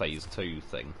the phase 2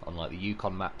 thing, on like the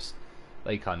Yukon maps,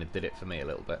 they kind of did it for me a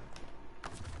little bit.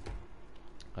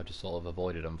 I just sort of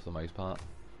avoided them for the most part.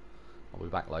 I'll be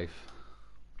back live.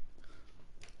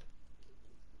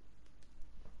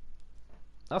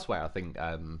 That's where I think,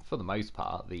 for the most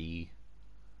part, the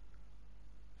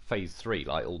phase 3,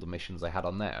 like all the missions they had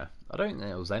on there, I don't think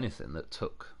there was anything that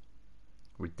took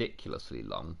ridiculously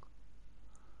long.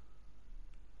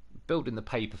 Building the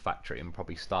paper factory and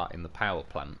probably starting the power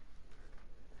plant,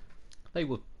 they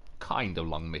were kind of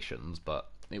long missions, but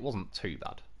it wasn't too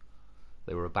bad.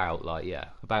 They were about, like, yeah,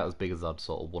 about as big as I'd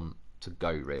sort of want to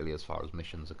go, really, as far as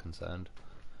missions are concerned.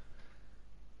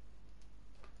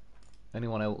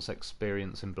 Anyone else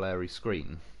experiencing blurry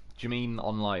screen? Do you mean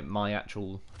on like my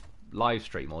actual live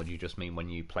stream, or do you just mean when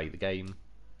you play the game?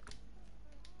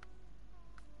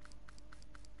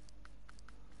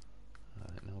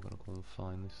 Alright, now we're gonna go and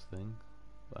find this thing.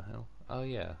 What the hell? Oh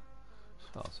yeah.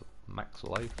 Oh, it's a max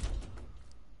life.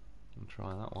 I'll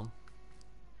try that one.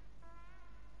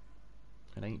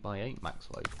 An 8x8 max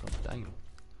life. God damn.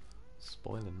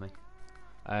 Spoiling me.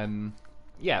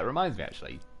 Yeah, it reminds me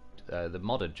actually. The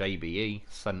modder JBE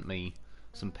sent me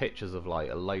some pictures of like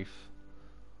a loaf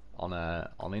on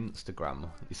Instagram.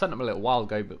 He sent them a little while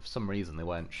ago, but for some reason they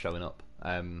weren't showing up.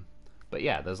 But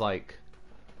yeah, there's like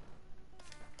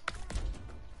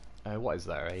what is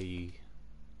there?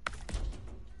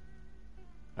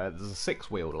 There's a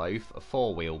 6-wheel loaf, a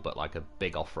 4-wheel, but like a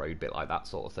big off-road bit like that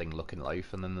sort of thing looking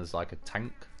loaf, and then there's like a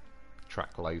tank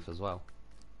track loaf as well.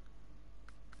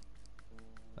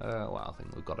 Well, I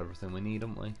think we've got everything we need,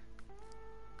 haven't we?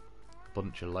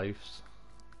 Bunch of loafs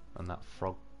and that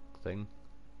frog thing.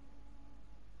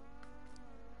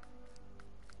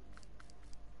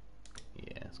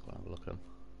 Yeah, let's go and have a look at them.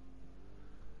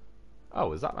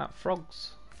 Oh, is that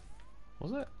frog's?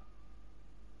 Was it?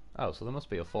 Oh, so there must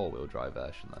be a 4-wheel drive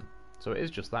version then. So it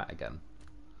is just that again.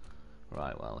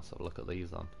 Right, well, let's have a look at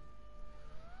these then.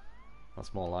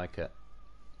 That's more like it.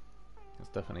 It's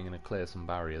definitely going to clear some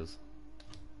barriers.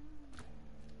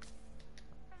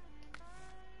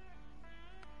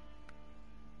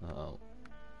 Uh-oh.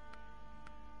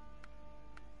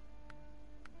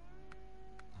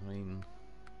 I mean,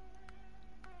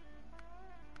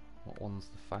 what one's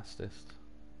the fastest?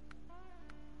 I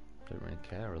don't really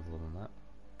care other than that.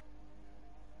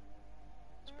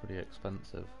 It's pretty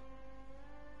expensive.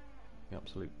 The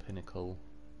absolute pinnacle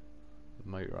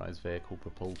of motorised vehicle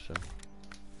propulsion.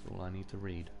 That's all I need to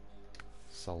read.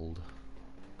 Sold.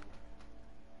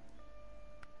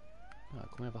 Oh,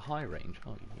 can we have a high range?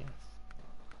 Oh yes.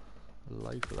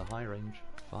 Low for the high range,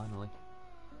 finally.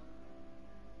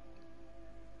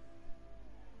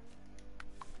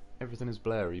 Everything is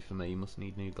blurry for me, must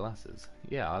need new glasses.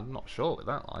 Yeah, I'm not sure with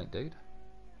that light, dude.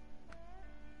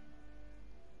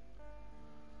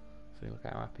 See, look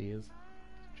how happy he is.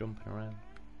 He's jumping around.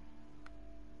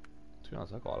 To be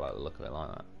honest, I quite like the look of it like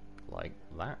that. Like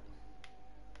that.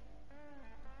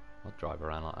 I'll drive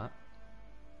around like that.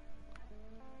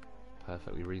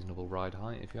 Perfectly reasonable ride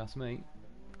height, if you ask me.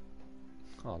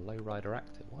 Oh, low rider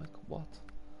active. What?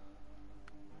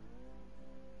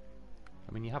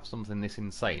 I mean, you have something this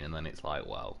insane, and then it's like,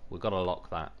 well, we've got to lock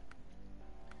that.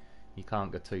 You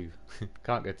can't go too,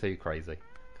 can't go too crazy.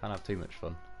 Can't have too much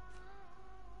fun.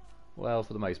 Well,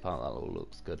 for the most part, that all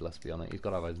looks good. Let's be honest. He's got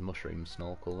to have his mushroom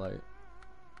snorkel though.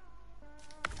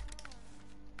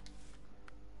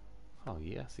 Oh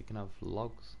yes, he can have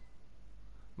logs.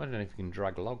 Imagine if he can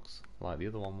drag logs like the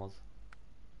other one was.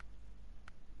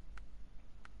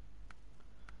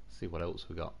 See what else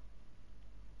we got.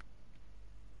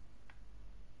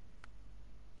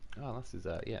 Oh, this is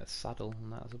yeah, saddle,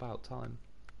 and that was about time.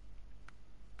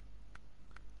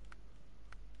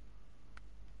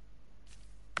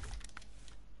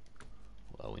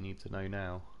 Well, we need to know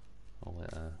now. Oh,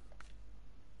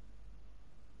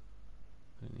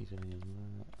 don't need any of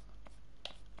that.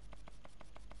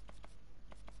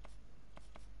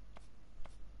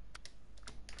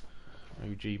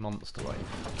 OG monster wave.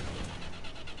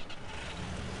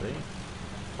 See?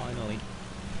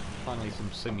 Finally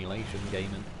some simulation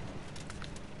gaming.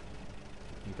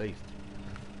 New beast.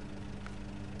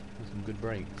 With some good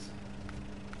brakes.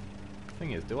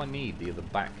 Thing is, do I need the other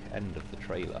back end of the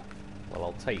trailer? Well,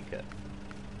 I'll take it,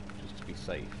 just to be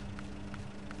safe.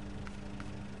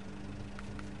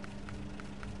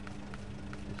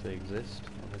 If they exist,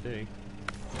 well they do.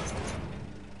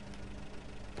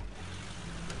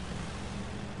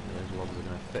 Those logs are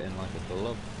going to fit in like a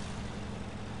glove.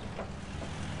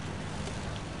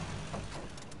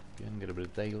 Again, get a bit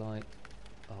of daylight.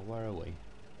 Oh, where are we?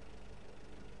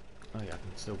 Oh yeah, I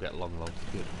can still get long logs,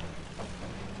 good.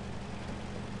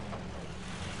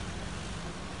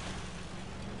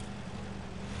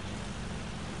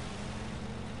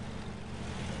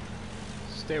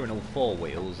 Steering all four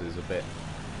wheels is a bit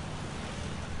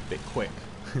quick,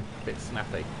 a bit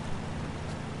snappy.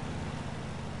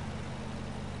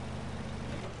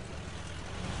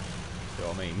 See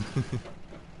what I mean?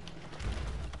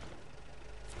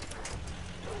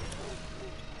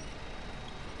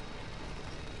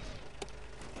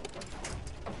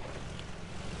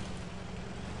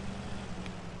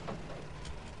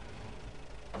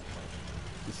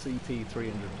 The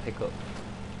CT300 pickup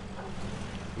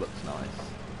looks nice.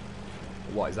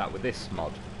 What is that with this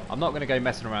mod? I'm not going to go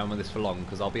messing around with this for long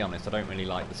because I'll be honest, I don't really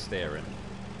like the steering.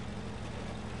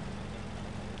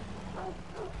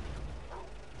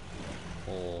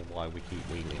 Or why we keep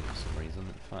wheeling for some reason,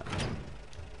 in fact.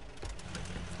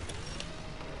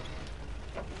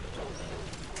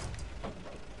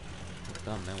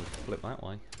 Done, now we can flip that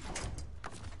way.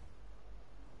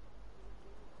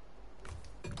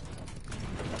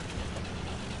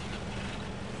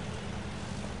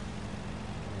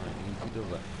 Does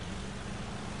it?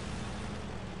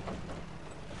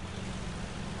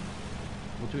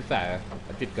 Well, to be fair,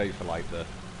 I did go for like the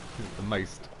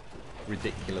most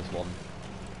ridiculous one.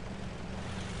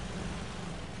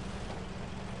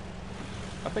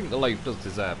 I think the loaf does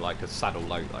deserve like a saddle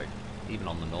load though, even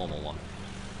on the normal one.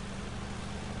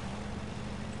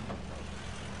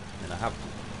 I mean, I have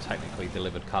technically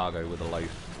delivered cargo with a loaf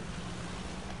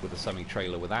with a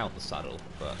semi-trailer without the saddle,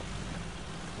 but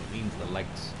it means the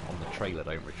legs on the trailer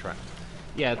don't retract.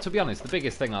 Yeah, to be honest, the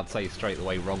biggest thing I'd say straight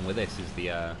away wrong with this is the,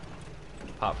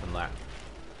 apart from that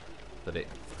it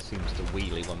seems to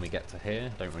wheelie when we get to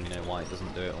here. Don't really know why it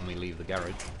doesn't do it when we leave the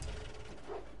garage.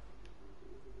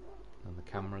 And the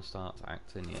camera starts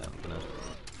acting. Yeah, I'm gonna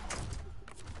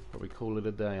probably call it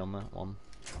a day on that one.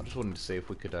 I just wanted to see if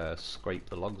we could scrape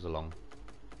the logs along.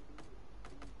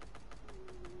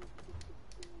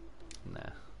 Nah.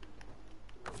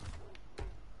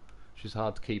 She's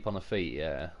hard to keep on her feet,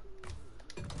 yeah.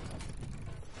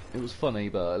 It was funny,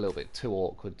 but a little bit too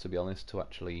awkward, to be honest, to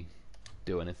actually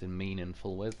do anything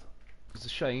meaningful with. It's a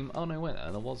shame. Oh no, wait,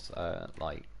 there was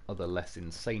like other less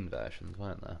insane versions,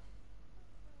 weren't there?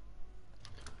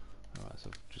 Alright,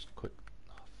 so just quick.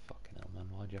 Oh, fucking hell, man!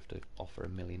 Why'd you have to offer a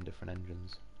million different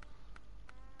engines?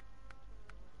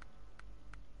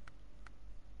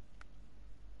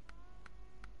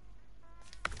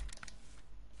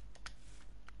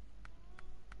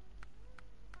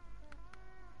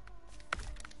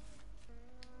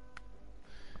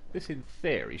 This in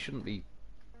theory shouldn't be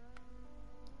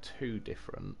too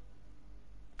different.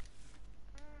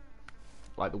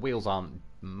 Like the wheels aren't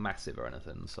massive or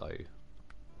anything, so...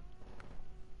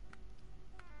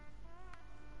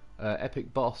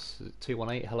 Epic Boss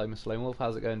 218, hello Mr. Lone Wolf,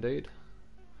 how's it going, dude?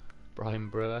 Brian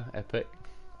Brewer, Epic.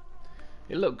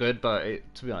 It looked good, but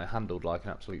it, to be honest, handled like an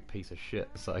absolute piece of shit,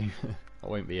 so I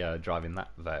won't be driving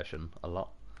that version a lot.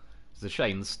 It's a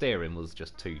shame, the steering was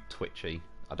just too twitchy.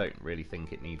 I don't really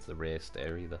think it needs the rear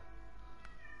steer either.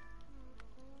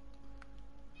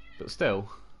 But still,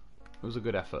 it was a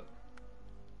good effort.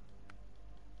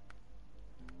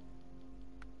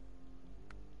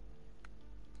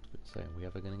 So, are we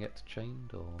ever going to get to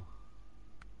chained, or...?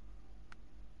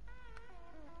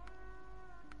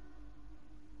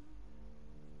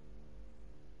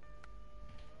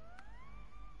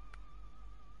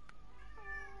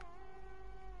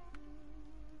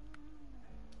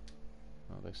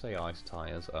 Oh, they say ice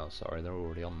tyres. Oh, sorry, they're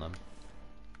already on them.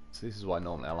 So this is why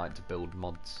normally I like to build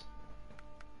mods.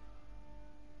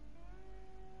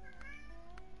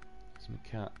 There's my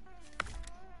cat.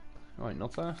 Right,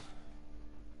 not there.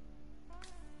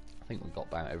 I think we got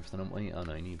about everything, haven't we? Oh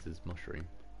no, he needs his mushroom.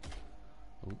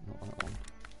 Oh, not that one.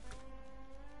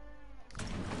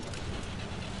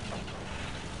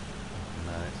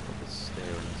 No, it's got the steering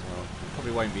as well. It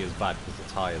probably won't be as bad because the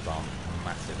tyres aren't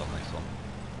massive on this one.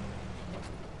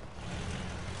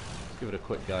 Let's give it a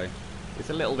quick go. It's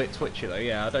a little bit twitchy though,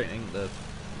 yeah, I don't think the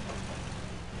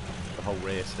whole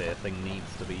rear steer thing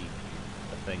needs to be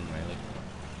a thing really.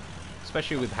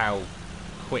 Especially with how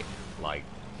quick, like,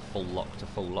 full lock to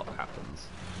full lock happens.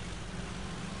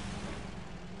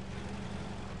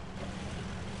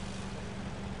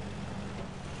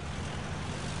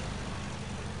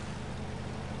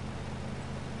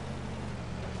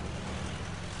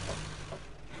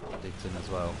 Digs in as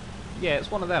well. Yeah, it's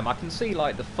one of them. I can see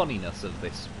like the funniness of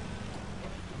this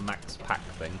max pack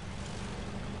thing.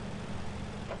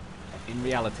 In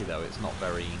reality though, it's not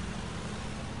very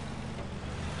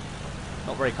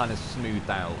kind of smoothed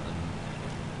out, and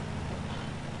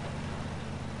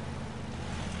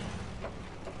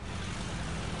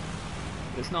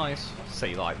it's nice to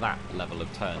see like that level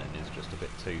of turning is just a bit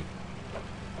too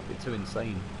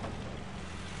insane.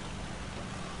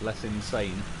 Less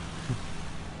insane.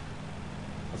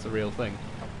 That's a real thing.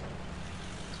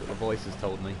 That's what the voices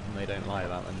told me, and they don't lie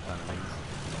about them kind of things.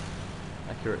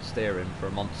 Accurate steering for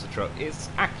a monster truck. It's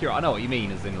accurate, I know what you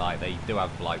mean, as in like they do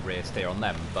have like rear steer on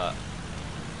them, but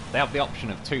they have the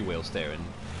option of two-wheel steering,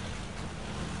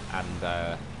 and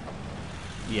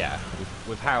yeah,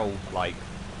 with how like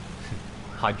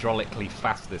hydraulically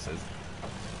fast this is,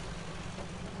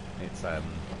 it's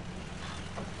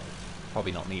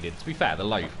probably not needed. To be fair, the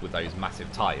Loaf with those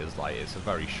massive tyres, like, it's a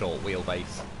very short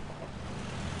wheelbase.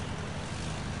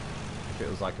 If it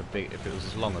was like if it was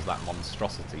as long as that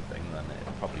monstrosity thing, then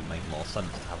it'd probably make more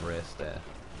sense to have rear steer.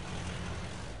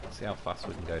 Let's see how fast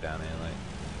we can go down here, though.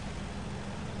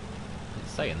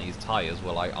 It's saying these tyres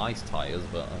were like ice tyres,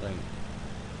 but I don't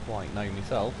quite know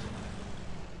myself.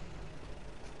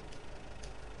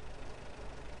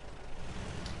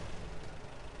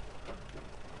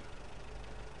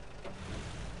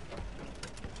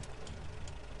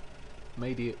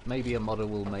 Maybe a modder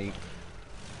will make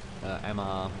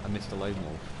MR a Mr. Lone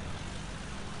Wolf.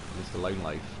 Mr. Lone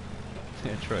Loaf.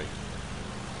 Yeah, true.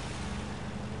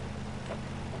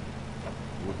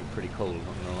 Would be pretty cool,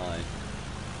 not gonna lie.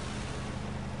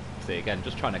 See, again,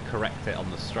 just trying to correct it on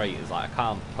the straight is like, I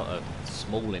can't put a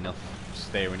small enough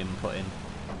steering input in.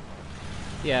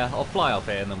 Yeah, I'll fly off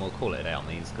here and then we'll call it a day on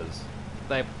these, because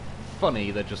they're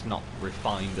funny, they're just not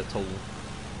refined at all.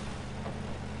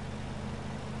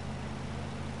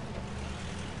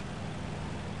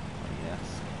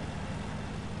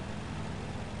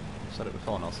 I've said it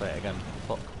before and I'll say it again.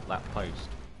 Fuck that post.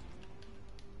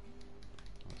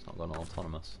 It's not gone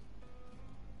autonomous.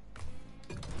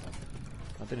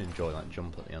 I did enjoy that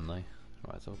jump at the end though. Right,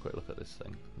 let's have a quick look at this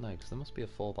thing. No, because there must be a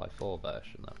 4x4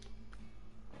 version though.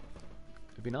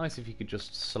 It'd be nice if you could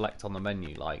just select on the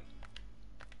menu like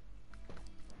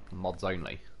mods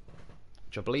only,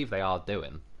 which I believe they are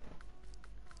doing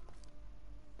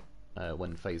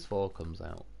when Phase 4 comes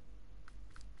out.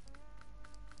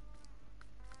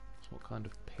 What kind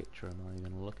of picture am I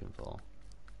even looking for?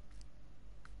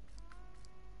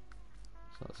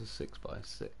 So that's a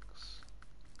 6x6. That's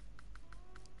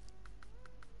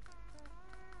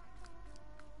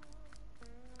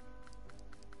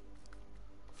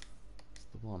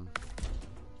the one.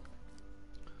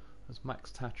 There's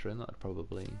Max Tatrin, that'd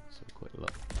probably... Let's have a quick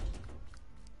look.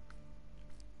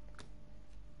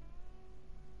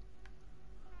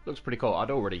 Looks pretty cool. I'd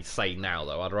already say now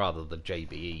though, I'd rather the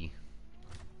JBE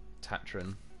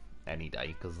Tatran any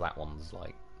day, because that one's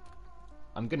like,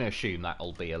 I'm going to assume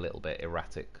that'll be a little bit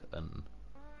erratic and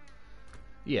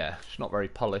yeah, it's not very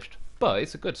polished, but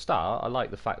it's a good start. I like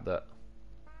the fact that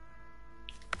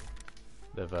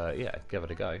they've yeah, give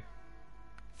it a go.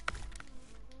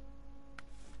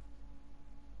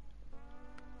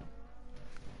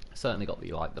 Certainly got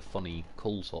the like the funny,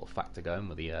 cool sort of factor going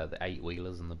with the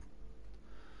 8-wheelers and the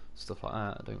stuff like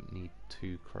that. I don't need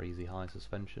too crazy high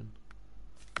suspension.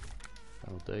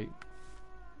 That'll do.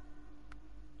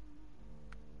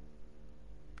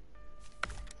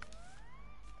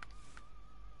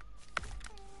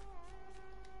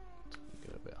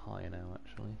 Get a bit higher now,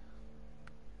 actually.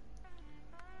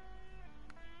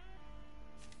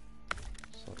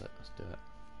 Sod it, let's do it.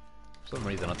 For some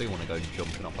reason, I do want to go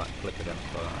jumping off that cliff again,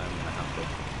 but I'm going to have to.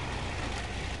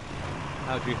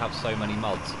 How do you have so many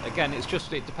mods? Again, it's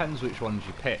just, it depends which ones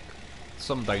you pick.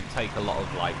 Some don't take a lot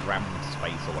of like RAM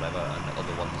space or whatever, and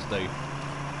other ones do.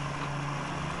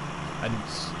 And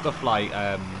stuff like,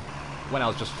 when I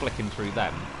was just flicking through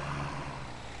them,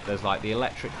 there's like the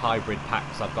electric hybrid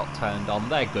packs I've got turned on.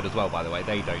 They're good as well, by the way.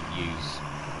 They don't use,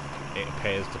 it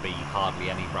appears to be hardly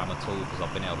any RAM at all, because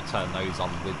I've been able to turn those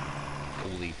on with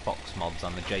all the Fox mods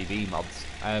and the JB mods.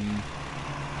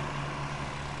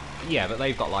 Yeah, but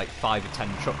they've got like 5 or 10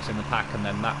 trucks in the pack, and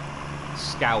then that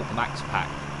Scout Max pack,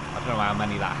 I don't know how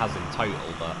many that has in total,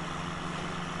 but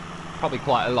probably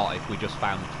quite a lot if we just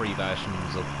found 3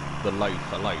 versions of the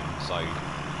Loaf alone. So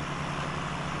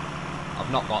I've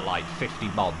not got like 50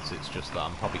 mods, it's just that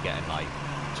I'm probably getting like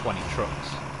 20 trucks.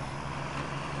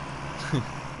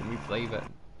 Can we save it?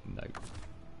 No.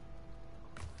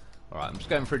 Alright, I'm just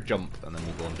going for a jump, and then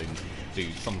we'll go and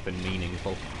do something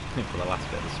meaningful for the last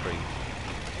bit of the stream.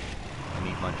 I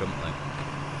need my jump though.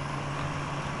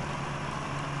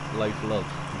 Loaf love,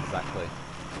 exactly.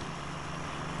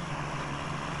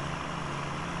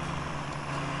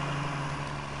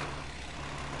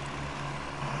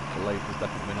 The loaf has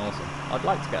definitely been awesome. I'd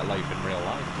like to get a loaf in real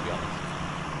life, to be honest.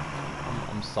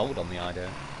 I'm sold on the idea.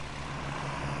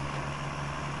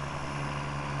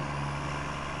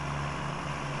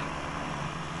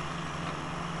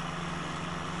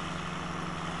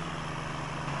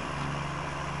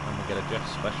 Get a Jeff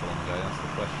special on the go, that's the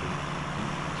question.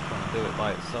 Just trying to do it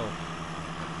by itself.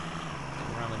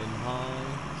 Ram it in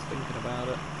high, just thinking about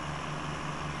it.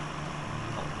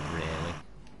 Not really.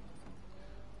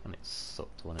 And it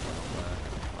sucked when it went up there.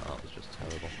 Well, that was just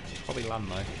terrible. Probably land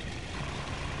though.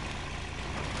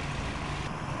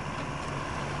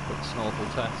 Quick snorkel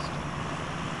test.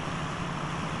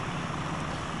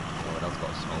 Oh, it has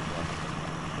got a snorkel on.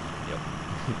 Yep.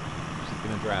 She's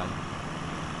gonna drown.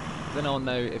 Does anyone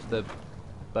know if the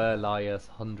Burlias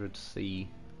 100C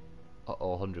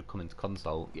or 100 come into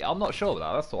console? Yeah, I'm not sure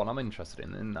about that. That's the one I'm interested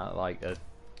in. Isn't that like a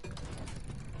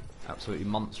absolutely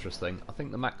monstrous thing? I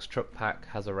think the Max Truck Pack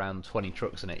has around 20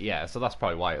 trucks in it. Yeah, so that's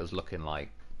probably why it was looking like.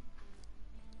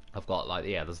 I've got like,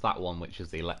 yeah, there's that one which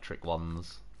is the electric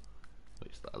ones,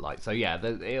 which like, so yeah,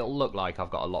 it'll look like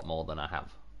I've got a lot more than I have.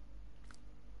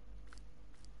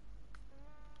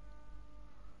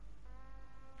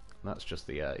 And that's just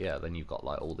the, yeah, then you've got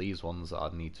like all these ones that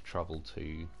I'd need to travel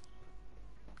to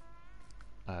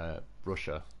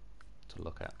Russia to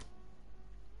look at.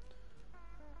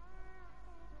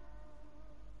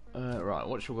 Right,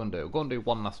 what should we go and do? We're going to do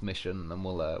one last mission, and then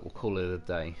we'll call it a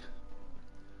day.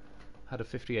 Had a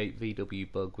 58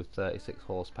 VW bug with 36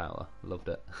 horsepower. Loved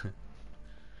it.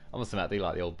 I must admit, I do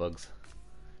like the old bugs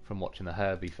from watching the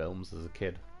Herbie films as a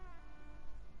kid.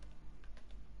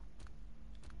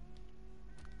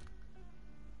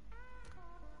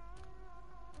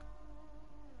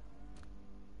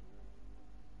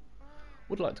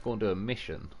 Would like to go and do a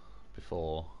mission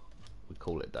before we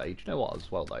call it day. Do you know what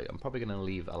as well though? I'm probably going to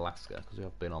leave Alaska because we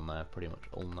have been on there pretty much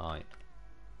all night.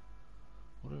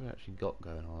 What have we actually got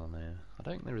going on here? I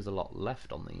don't think there is a lot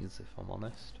left on these, if I'm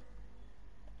honest.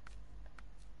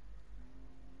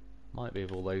 Might be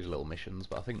with all those little missions,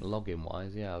 but I think login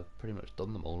wise, yeah, I've pretty much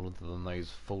done them all other than those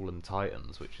Fallen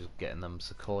Titans, which is getting them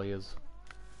Sequoias,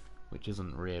 which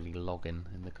isn't really logging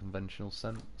in the conventional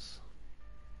sense.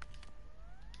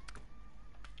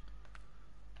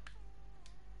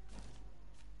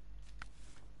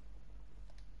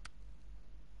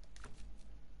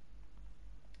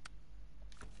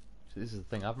 So this is the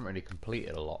thing, I haven't really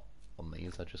completed a lot on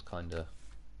these, I just kind of...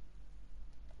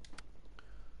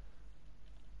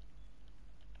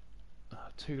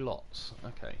 two lots,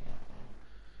 okay.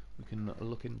 We can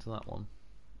look into that one.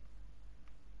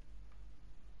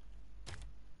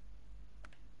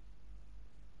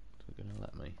 Is it going to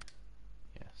let me?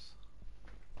 Yes.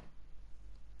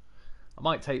 I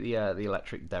might take the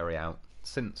electric derry out,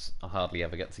 since I hardly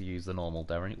ever get to use the normal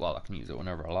derry. Well, I can use it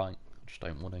whenever I like, I just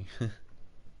don't want to. I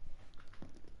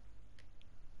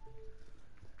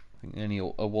think the only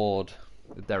award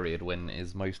the derry would win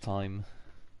is most time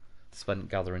spent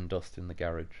gathering dust in the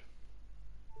garage.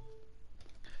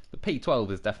 The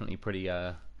P12 is definitely pretty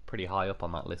high up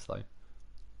on that list though.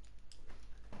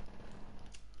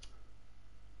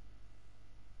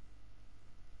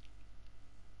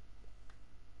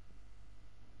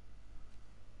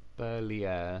 Barely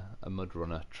a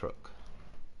mudrunner truck.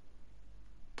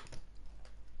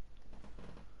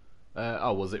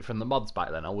 Oh, was it from the mods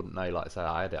back then? I wouldn't know. Like I say,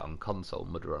 I had it on console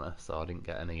mudrunner, so I didn't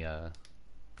get any.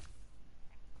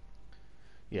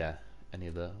 Yeah, any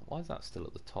of the. Why is that still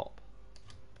at the top?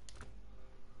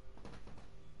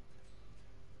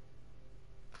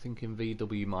 Thinking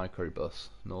VW microbus,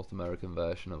 North American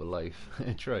version of a loaf.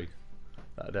 True.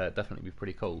 That'd definitely be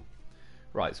pretty cool.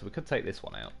 Right, so we could take this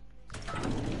one out.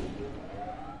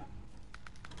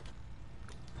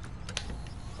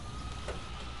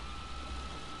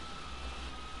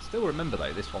 Still remember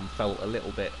though, this one felt a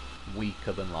little bit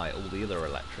weaker than like all the other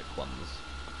electric ones.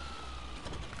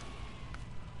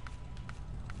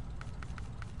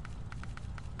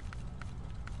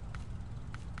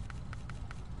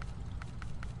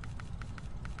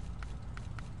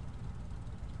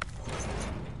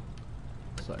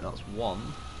 So that's one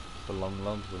for long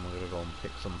logs, and we're going to go and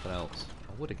pick something else.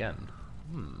 I would again.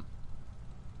 So I'm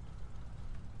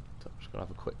just going to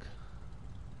have a quick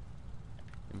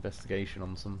investigation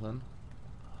on something.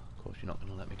 Of course you're not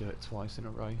going to let me do it twice in a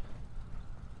row.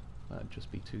 That'd just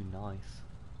be too nice.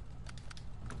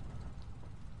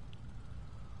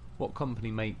 What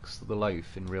company makes the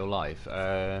loaf in real life?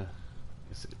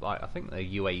 It's like, I think they're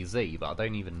UAZ, but I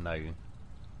don't even know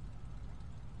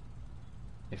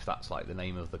if that's like the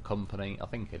name of the company. I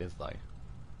think it is though.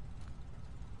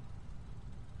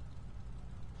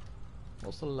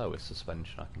 What's the lowest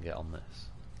suspension I can get on this?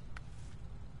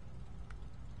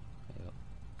 Yep.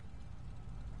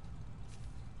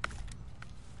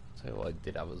 Tell you what I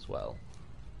did have as well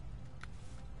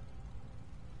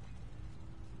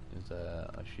is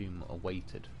I assume a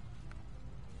weighted.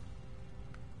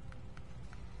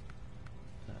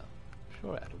 Yeah, I'm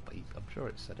sure it had a weight. I'm sure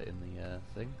it said it in the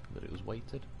thing that it was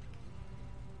weighted.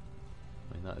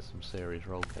 I mean, that is some serious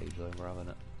roll cage though, we're having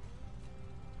it.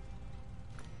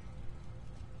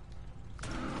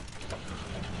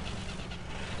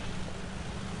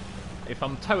 If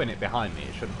I'm towing it behind me,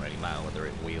 it shouldn't really matter whether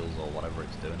it wheels or whatever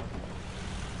it's doing.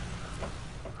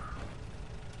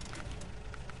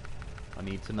 I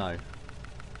need to know. I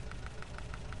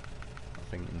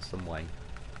think in some way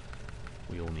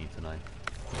we all need to know.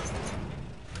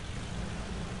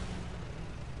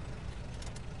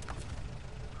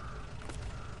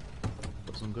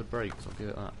 Got some good brakes, I'll give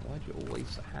it that. Why do you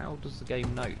always... How does the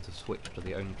game know to switch to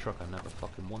the only truck I never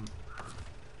fucking want?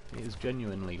 It is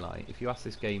genuinely like, if you ask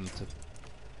this game to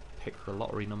pick the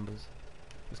lottery numbers,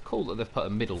 it's cool that they've put a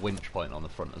middle winch point on the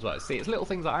front as well. See, it's little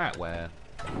things like that where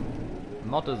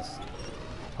modders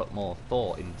put more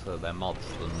thought into their mods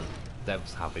than the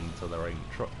devs have into their own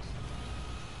trucks.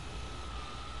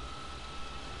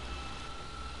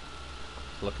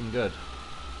 It's looking good.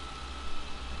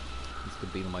 This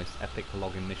could be the most epic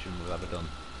logging mission we've ever done.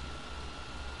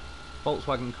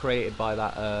 Volkswagen created by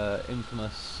that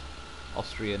infamous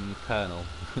Austrian colonel.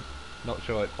 Not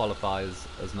sure it qualifies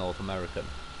as North American.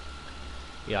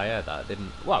 Yeah, I heard that. It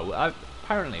didn't. Well,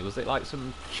 apparently, was it like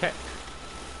some Czech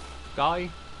guy?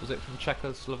 Was it from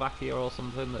Czechoslovakia or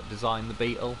something that designed the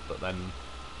Beetle? But then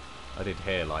I did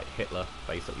hear like Hitler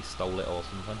basically stole it or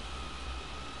something.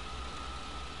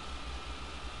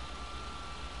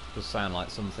 Does sound like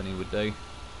something he would do.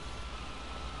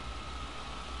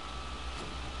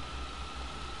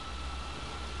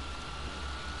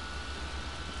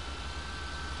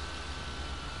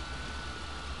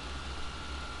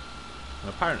 And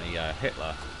apparently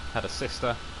Hitler had a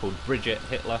sister called Bridget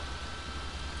Hitler,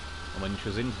 and when she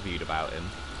was interviewed about him,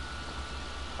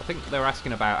 I think they were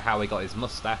asking about how he got his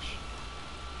moustache,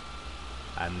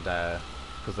 and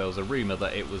because there was a rumour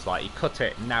that it was like he cut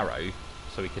it narrow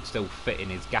so he could still fit in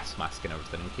his gas mask and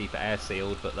everything and keep it air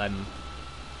sealed, but then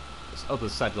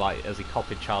others said like as he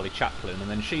copied Charlie Chaplin, and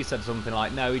then she said something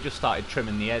like no, he just started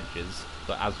trimming the edges,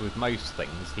 but as with most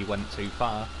things he went too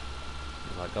far. I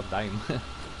was like, god damn.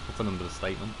 That's an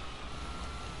understatement.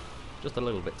 Just a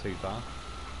little bit too far.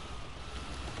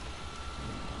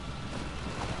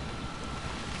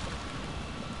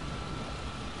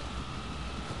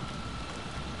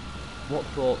 What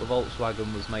thought the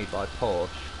Volkswagen was made by Porsche?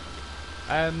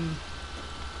 I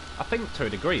think to a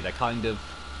degree they kind of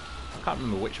I can't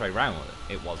remember which way round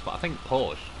it was, but I think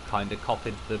Porsche kind of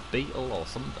copied the Beetle or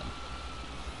something.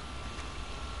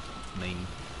 I mean,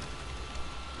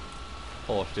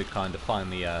 Porsche did kind of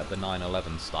find the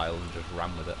 911 style and just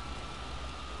ran with it.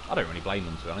 I don't really blame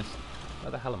them, to be honest.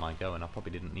 Where the hell am I going? I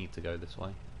probably didn't need to go this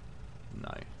way.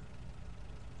 No.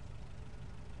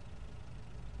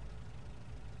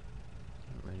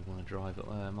 Don't really want to drive up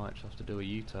there. I might just have to do a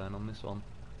U-turn on this one.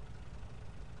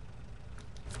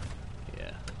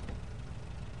 Yeah.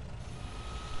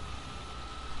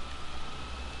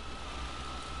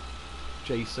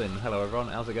 Jason, hello everyone.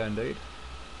 How's it going, dude?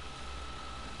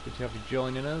 Good to have you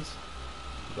joining us.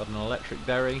 We've got an electric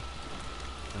Derry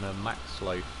and a Max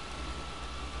Slope.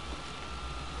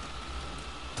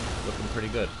 Looking pretty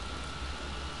good.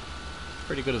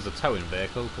 Pretty good as a towing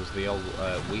vehicle because the old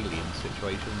wheeling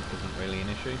situation isn't really an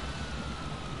issue.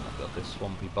 I've got this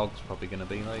swampy bog's probably going to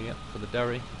be there yet for the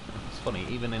Derry. It's funny,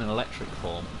 even in electric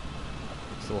form,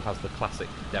 it still has the classic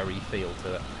Derry feel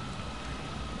to it.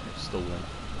 It's stalling.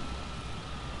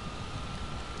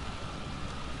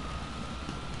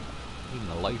 Even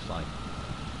the low side.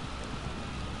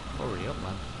 Hurry up,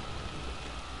 man.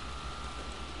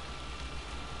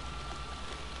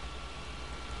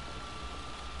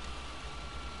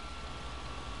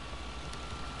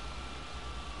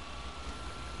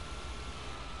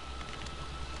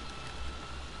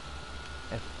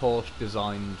 If Porsche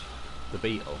designed the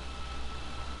Beetle.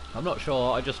 I'm not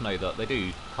sure, I just know that they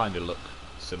do kind of look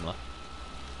similar.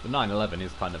 The 911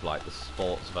 is kind of like the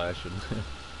sports version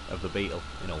of the Beetle,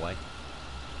 in a way.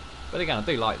 But again, I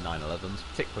do like 911s,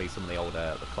 particularly some of the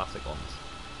older, the classic ones.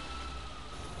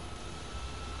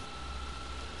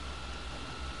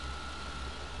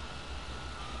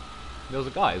 There was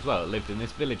a guy as well that lived in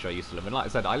this village I used to live in. Like I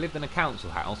said, I lived in a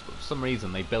council house, but for some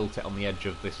reason they built it on the edge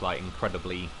of this like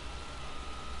incredibly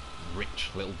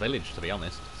rich little village, to be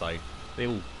honest. So they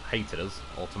all hated us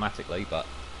automatically. But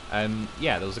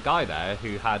yeah, there was a guy there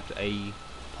who had a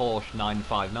Porsche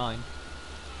 959.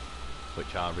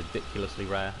 Which are ridiculously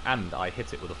rare, and I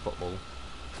hit it with a football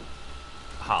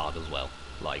hard as well.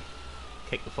 Like,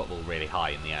 kicked the football really high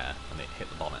in the air, and it hit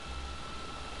the bonnet.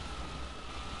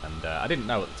 And I didn't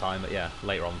know at the time, but yeah,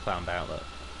 later on found out that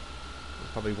it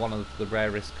was probably one of the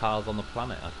rarest cars on the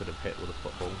planet I could have hit with a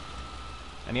football.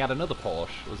 And he had another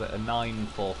Porsche, was it a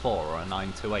 944 or a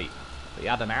 928? But he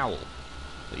had an owl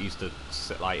that used to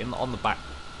sit like on the back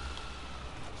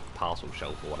parcel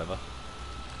shelf or whatever.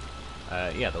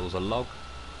 Yeah, there was a log,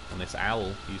 and this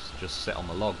owl used to just sit on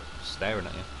the log, staring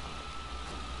at you.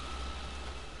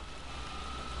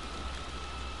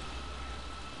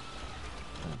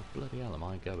 Where the bloody hell am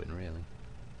I going, really?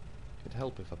 It'd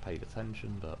help if I paid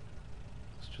attention, but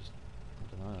it's just,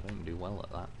 I don't know, I don't do well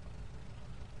at that.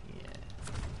 Yeah,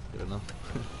 good enough.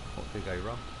 What could go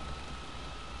wrong?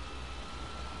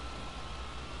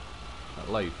 That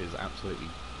loaf is absolutely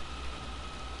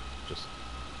just...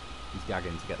 He's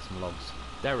gagging to get some logs.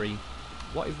 Derry,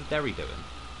 what is the Derry doing?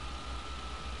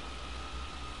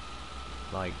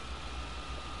 Like,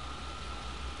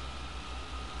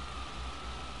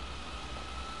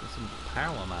 there's some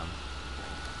power, man.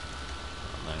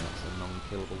 Oh no, that's a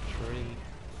non-killable tree.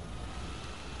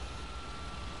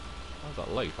 How's that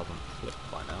loaf hasn't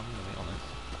flipped by now, I'm gonna be honest.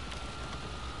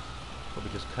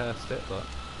 Probably just cursed it, but...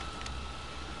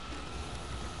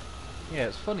 Yeah,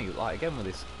 it's funny, like, again with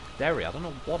this Derry, I don't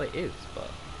know what it is,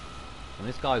 but and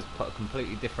this guy's put a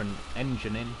completely different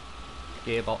engine in,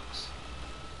 gearbox.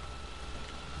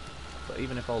 But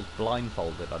even if I was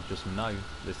blindfolded, I'd just know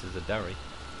this is a Derry.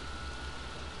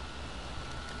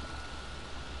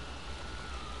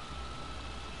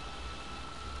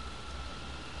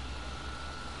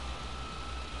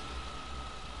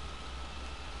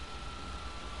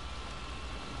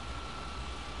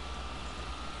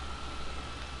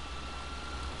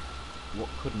 What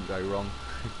couldn't go wrong?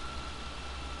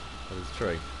 That is true.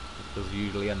 It does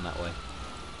usually end that way.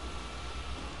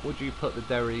 Would you put the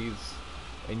Derrys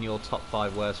in your top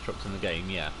 5 worst trucks in the game?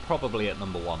 Yeah, probably at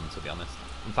number 1, to be honest.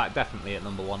 In fact, definitely at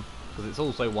number 1, because it's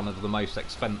also one of the most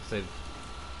expensive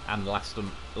and last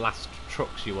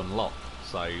trucks you unlock.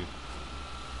 So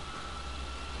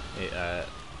it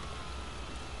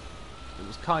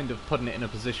was kind of putting it in a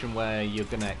position where you're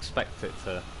going to expect it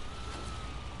to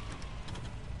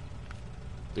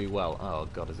do well. Oh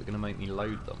god, is it going to make me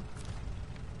load them?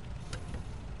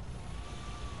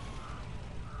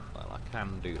 Well, I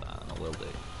can do that, and I will do.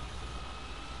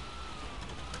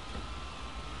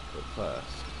 But first,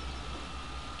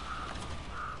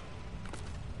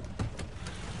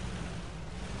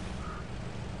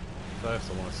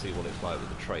 I want to see what it's like with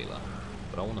the trailer.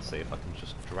 But I want to see if I can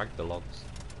just drag the logs.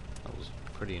 That was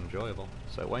pretty enjoyable.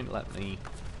 So it won't let me...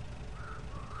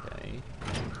 Okay.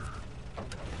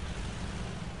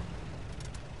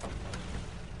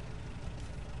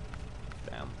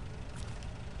 Damn.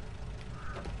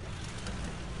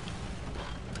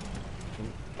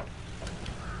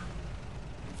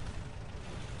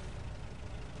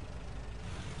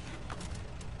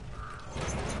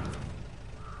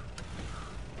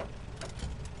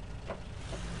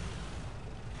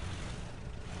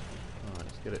 Alright,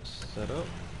 let's get it set up.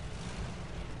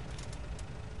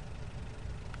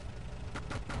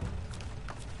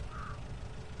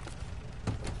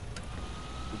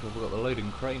 We've got the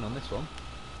loading crane on this one.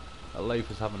 That loaf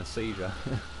is having a seizure.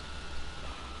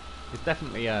 It's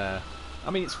definitely, I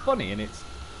mean, it's funny and it's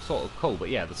sort of cool, but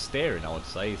yeah, the steering, I would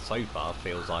say, so far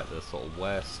feels like the sort of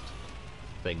worst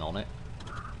thing on it.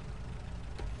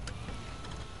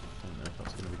 Don't know if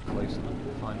that's going to be close enough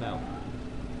to find out.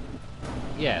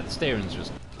 Yeah, the steering's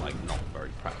just, like, not very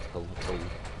practical at all.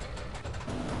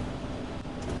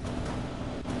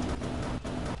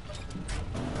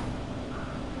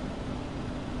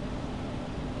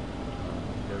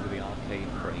 Go to the arcade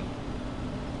crane.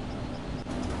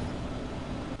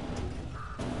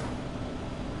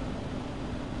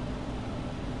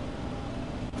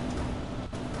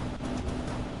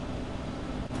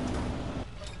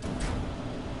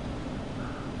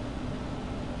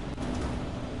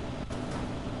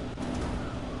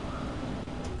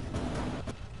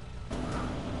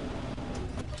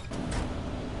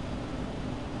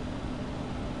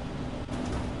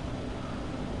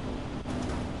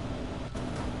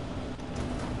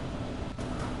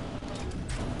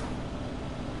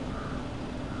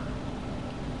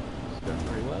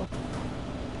 Pretty well.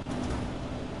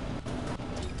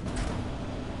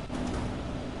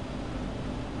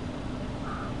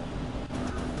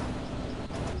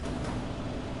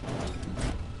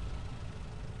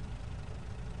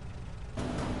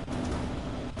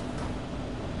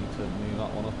 Need to move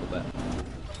that one up a bit.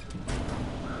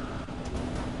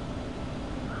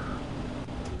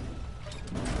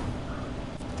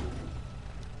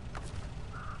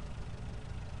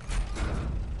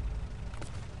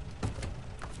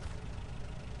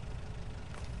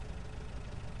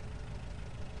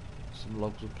 Some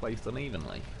logs were placed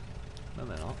unevenly. No,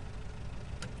 they're not.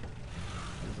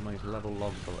 These are the most level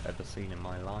logs I've ever seen in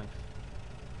my life.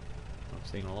 I've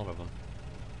seen a lot of them.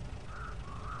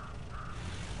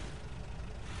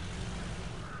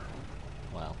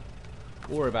 Well,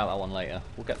 we'll worry about that one later.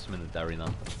 We'll get some in the dairy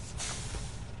then.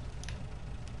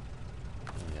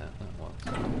 Oh yeah, that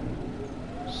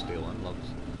works. Steel and logs.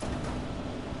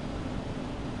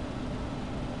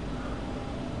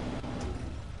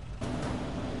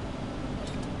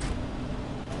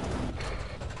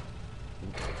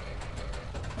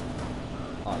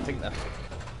 I think they're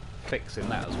fixing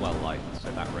that as well, like,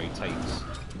 so that rotates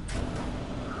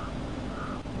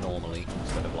normally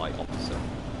instead of like opposite.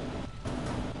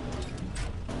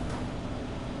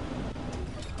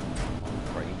 I'm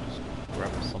afraid just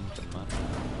grab something, man.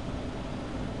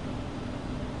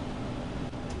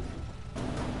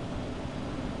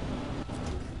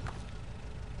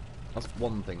 That's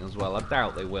one thing as well. I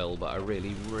doubt they will, but I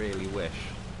really, really wish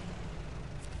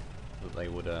that they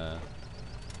would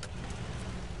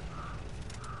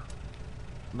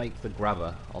make the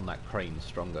grabber on that crane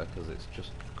stronger, because it's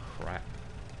just crap.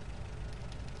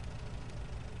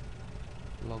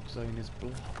 Log zone is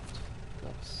blocked.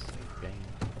 God's sake, game.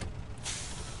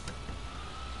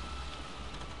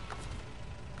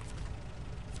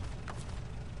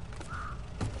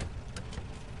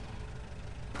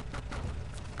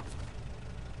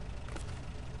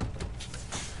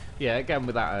 Yeah, again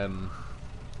with that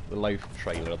the loaf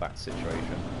trailer, that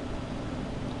situation.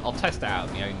 I'll test it out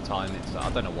in my own time. I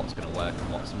don't know what's going to work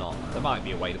and what's not. There might be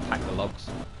a way to pack the logs.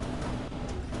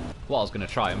 What I was going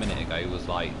to try a minute ago was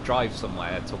like drive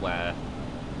somewhere to where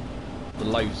the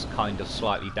loaf's kind of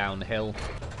slightly downhill,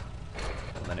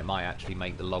 and then it might actually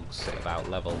make the logs sit about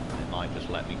level, and it might just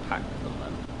let me pack them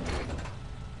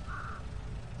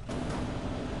then.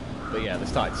 But yeah, they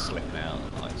started slipping out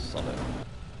and like sod it.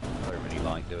 I don't really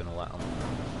like doing all that on.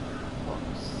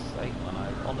 Fuck's sake, man,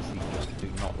 I honestly just do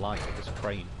not like this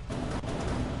crane.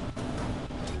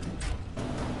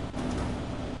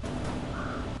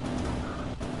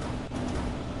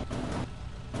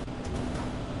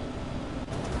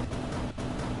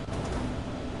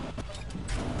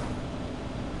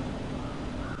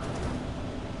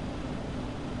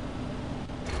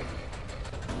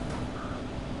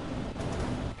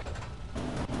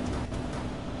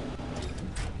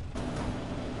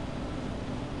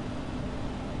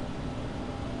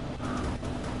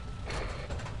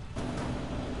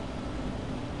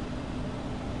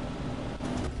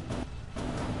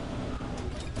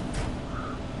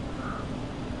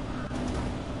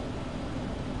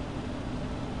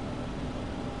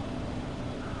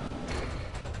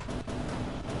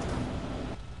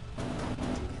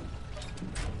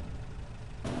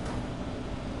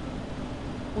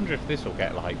 wonder if this will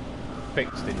get like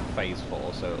fixed in phase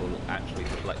 4, so it will actually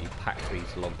just let you pack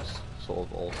these logs sort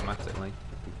of automatically.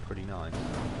 It'd be pretty nice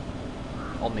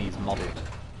on these modded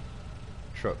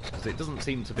trucks, because it doesn't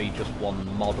seem to be just one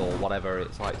mod or whatever.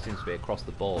 It's like it seems to be across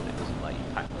the board. It doesn't let you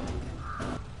pack them.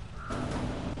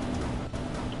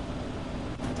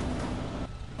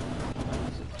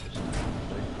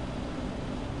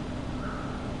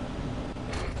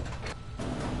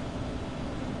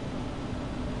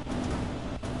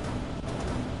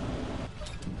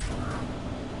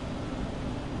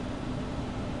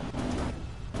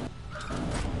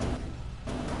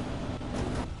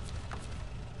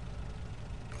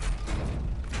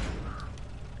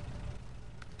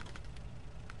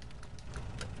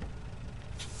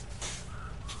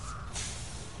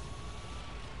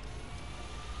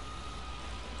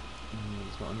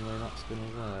 Anyway, that's going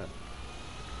to work.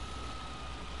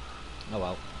 Oh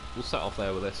well, we'll set off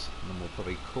there with this, and then we'll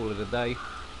probably call it a day.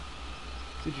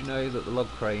 Did you know that the log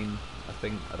crane,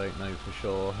 I don't know for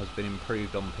sure, has been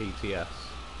improved on PTS?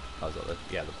 That's like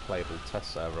the playable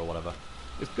test server or whatever.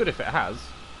 It's good if it has.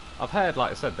 I've heard,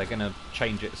 like I said, they're going to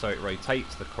change it so it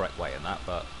rotates the correct way and that,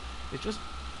 but it's just,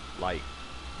 like,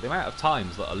 the amount of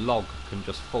times that a log can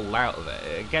just fall out of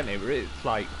it. Again, it's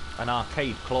like an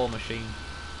arcade claw machine.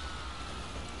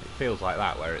 Feels like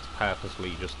that, where it's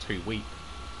purposely just too weak.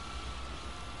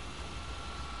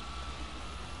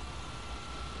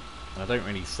 And I don't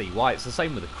really see why. It's the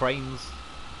same with the cranes.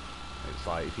 It's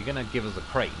like, if you're going to give us a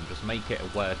crane, just make it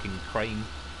a working crane.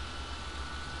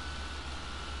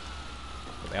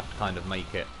 But they have to kind of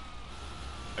make it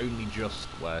only just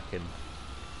working.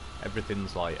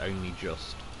 Everything's like only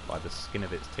just by the skin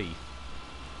of its teeth.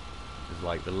 It's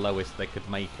like the lowest they could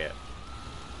make it,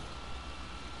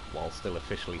 while still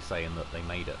officially saying that they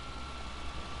made it.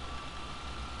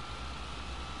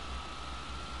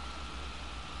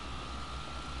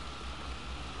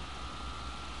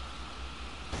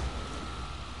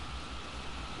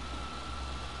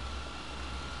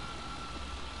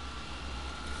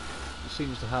 It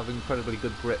seems to have incredibly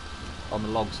good grip on the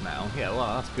logs now. Yeah,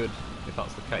 well, that's good if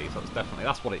that's the case.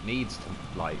 That's what it needs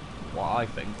to, like, what I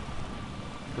think.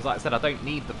 Because like I said, I don't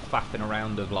need the faffing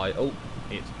around of like, oh,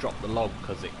 it's dropped the log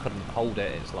because it couldn't hold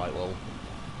it. It's like, well,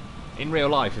 in real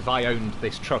life, if I owned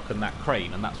this truck and that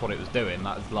crane and that's what it was doing,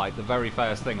 that's like the very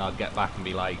first thing I'd get back and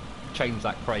be like, change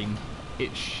that crane,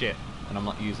 it's shit, and I'm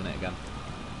not using it again.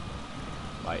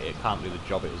 Like, it can't do the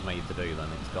job it was made to do, then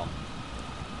it's gone.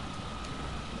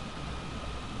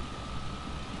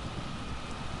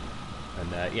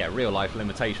 And yeah, real life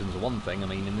limitations are one thing. I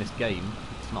mean, in this game,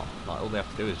 it's not like all they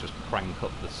have to do is just crank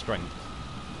up the strength.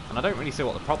 And I don't really see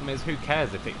what the problem is. Who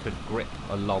cares if it could grip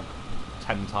a log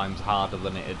 10 times harder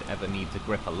than it'd ever need to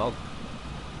grip a log?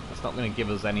 It's not going to give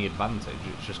us any advantage.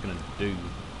 It's just going to do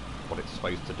what it's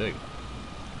supposed to do.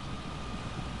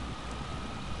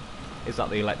 Is that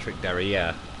the electric derry?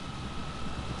 Yeah.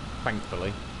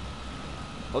 Thankfully.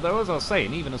 Although, as I was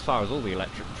saying, even as far as all the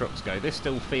electric trucks go, this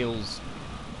still feels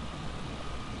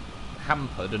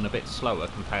hampered and a bit slower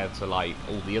compared to like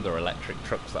all the other electric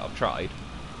trucks that I've tried.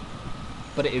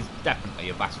 But it is definitely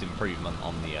a vast improvement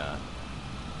on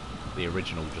the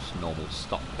original, just normal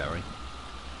stock derry.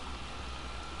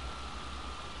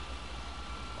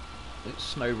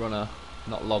 It's SnowRunner,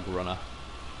 not Log Runner.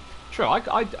 Sure, I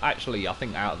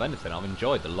think out of anything, I've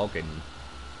enjoyed the logging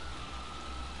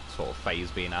sort of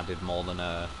phase being added more than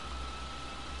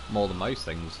most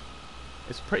things.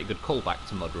 It's a pretty good callback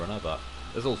to Mud Runner, but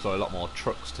there's also a lot more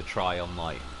trucks to try on.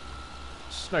 Like,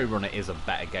 SnowRunner is a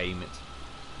better game. It's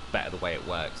better the way it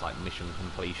works, like mission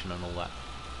completion and all that.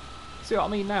 See what I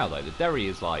mean now, though? The derry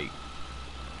is like...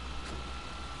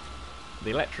 The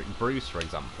electric Bruce, for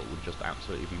example, would just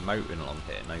absolutely be motoring along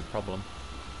here, no problem.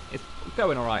 It's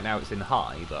going alright now, it's in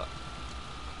high, but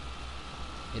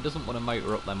it doesn't want to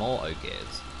motor up them auto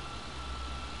gears.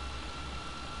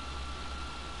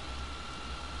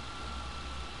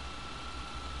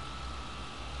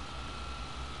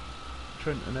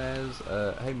 Trenton Ayres,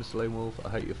 hey Mr. Lone Wolf, I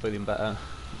hope you're feeling better.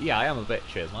 Yeah, I am a bit,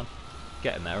 cheers man.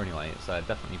 Getting there anyway, it's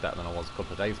definitely better than I was a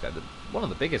couple of days ago. One of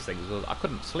the biggest things was I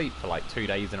couldn't sleep for like 2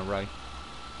 days in a row.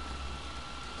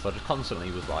 So I just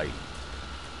constantly was like,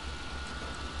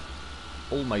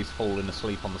 almost falling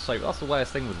asleep on the sofa. That's the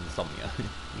worst thing with insomnia.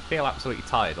 You feel absolutely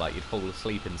tired, like you'd fall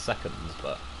asleep in seconds,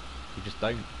 but you just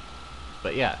don't.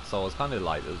 But yeah, so I was kind of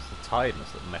like, it was the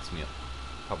tiredness that messed me up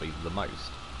probably the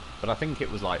most. But I think it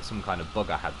was like some kind of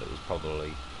bug I had that was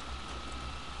probably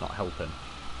not helping.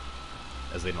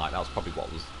 As in, like, that was probably what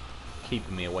was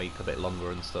keeping me awake a bit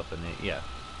longer and stuff, and yeah.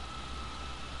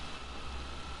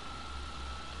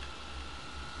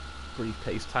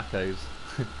 Briefcase tacos.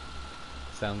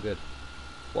 sound good.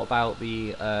 What about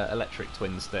the electric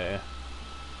twin steer?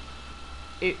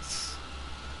 It's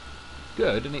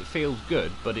good and it feels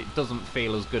good, but it doesn't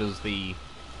feel as good as the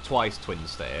twice twin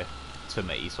steer to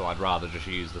me, so I'd rather just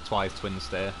use the twice twin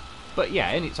steer. But yeah,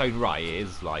 in its own right, it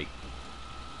is like,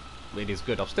 it is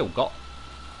good. I've still got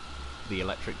the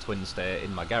electric twin steer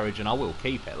in my garage and I will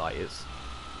keep it. Like, it's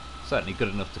certainly good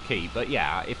enough to keep. But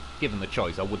yeah, if given the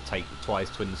choice, I would take the twice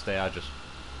twin steer. I just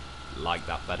like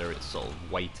that better. It's sort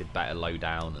of weighted better low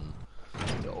down and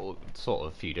sort of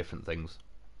a few different things.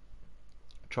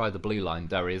 Try the blue line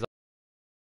Derry. Is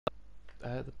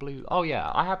that, the blue? Oh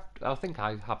yeah, I think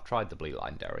I have tried the blue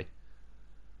line Derry,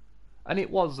 and it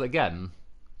was again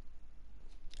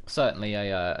certainly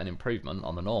an improvement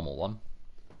on the normal one.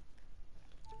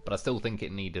 But I still think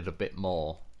it needed a bit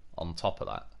more on top of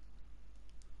that.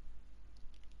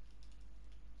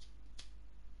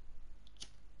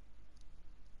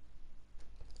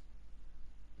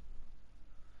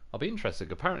 I'll be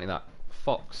interested. Apparently that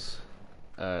Fox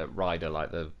rider,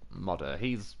 like the modder,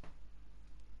 he's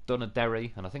done a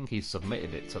Derry, and I think he's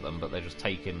submitted it to them, but they're just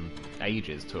taking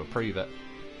ages to approve it.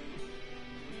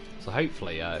 So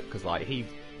hopefully, because like he's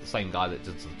the same guy that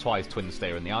does the twice twin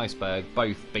steer and the iceberg,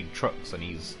 both big trucks, and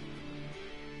he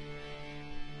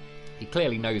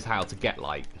clearly knows how to get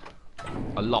like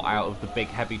a lot out of the big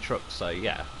heavy trucks. So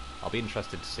yeah, I'll be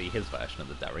interested to see his version of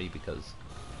the Derry, because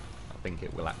I think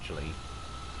it will actually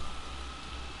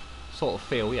sort of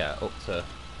feel, yeah, up to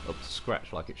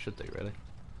scratch like it should do, really.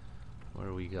 Where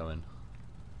are we going?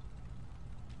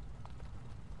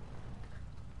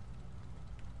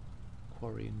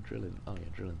 Quarry and drilling. Oh yeah,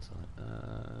 drilling site.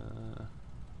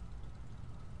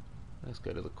 Let's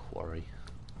go to the quarry.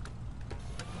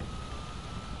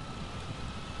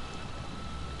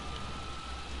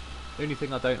 The only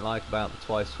thing I don't like about the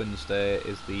twice twin steer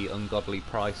is the ungodly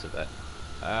price of it.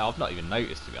 I've not even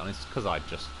noticed, to be honest, because I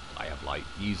have like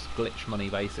used glitch money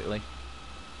basically.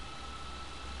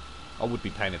 I would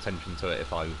be paying attention to it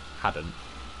if I hadn't.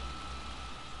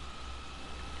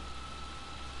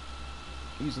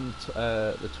 Using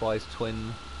the twice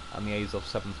twin and the Azov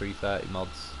 7330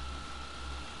 mods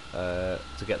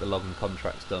to get the logging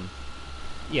contracts done.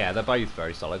 Yeah, they're both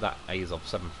very solid. That Azov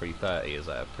 7330 is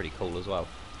pretty cool as well.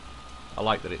 I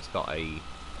like that it's got a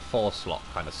 4-slot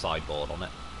kind of sideboard on it.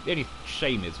 The only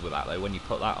shame is with that though, when you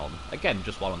put that on, again,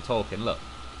 just while I'm talking, look,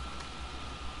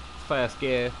 first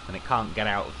gear and it can't get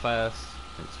out of first.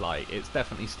 It's like, it's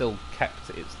definitely still kept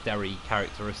its Derry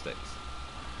characteristics.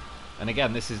 And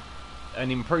again, this is an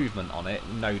improvement on it,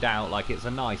 no doubt. Like, it's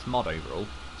a nice mod overall,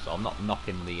 so I'm not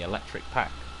knocking the electric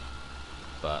pack,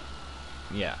 but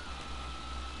yeah,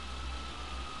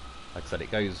 like I said,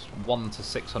 it goes 1 to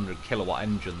 600 kilowatt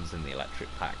engines in the electric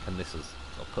pack, and this is,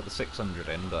 I'll put the 600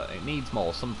 in, but it needs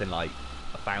more, something like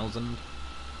 1,000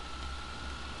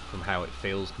 from how it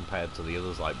feels compared to the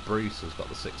others. Like Bruce has got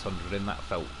the 600 in, that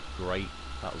felt great.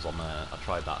 That was on I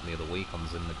tried that the other week on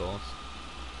Zimnagors.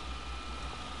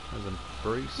 There's a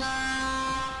Bruce.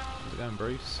 How's it going,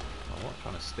 Bruce? Oh, what?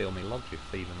 Trying to steal me logs, you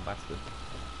thieving bastard.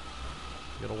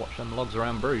 You gotta watch them logs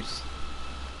around Bruce.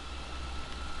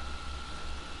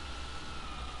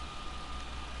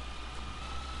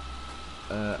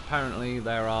 Apparently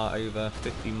there are over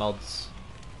 50 mods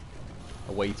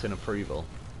awaiting approval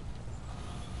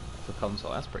for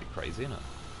console. That's pretty crazy, isn't it?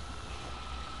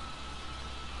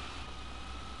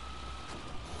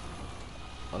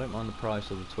 I don't mind the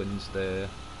price of the twin steer.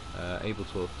 Able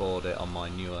to afford it on my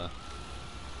newer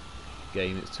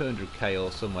game. It's 200k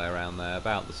or somewhere around there,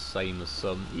 about the same as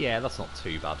some. Yeah, that's not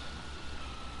too bad.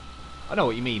 I know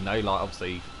what you mean though, like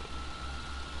obviously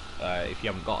if you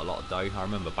haven't got a lot of dough. I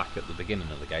remember back at the beginning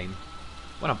of the game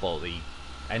when I bought the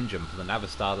engine for the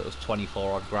Navistar that was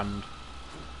 24 odd grand.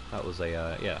 That was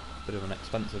a yeah, bit of an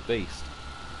expensive beast.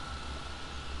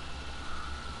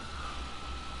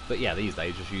 But yeah, these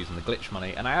days just using the glitch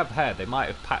money, and I have heard they might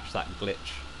have patched that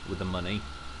glitch with the money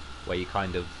where you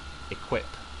kind of equip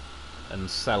and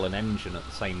sell an engine at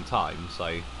the same time.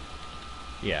 So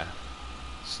yeah,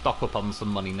 stock up on some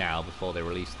money now before they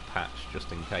release the patch,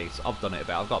 just in case. I've done it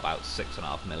about, I've got about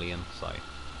 6.5 million, so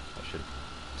that should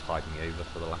tide me over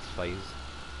for the last phase.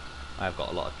 I have got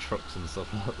a lot of trucks and stuff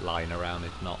lying around,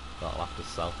 if not, that I'll have to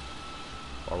sell,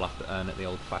 or I'll have to earn it the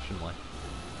old-fashioned way.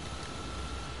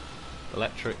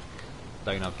 Electric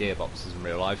don't have gearboxes in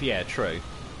real life. Yeah, true.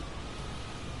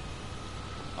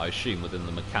 I assume within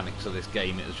the mechanics of this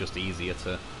game it was just easier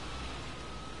to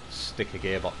stick a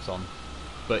gearbox on.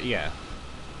 But yeah.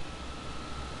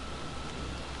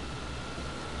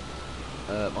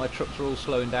 My trucks are all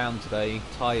slowing down today,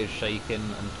 tyres shaking,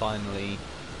 and finally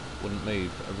wouldn't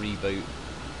move. A reboot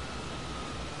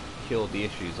cured the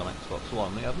issues on Xbox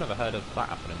One. I've never heard of that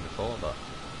happening before, but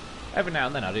every now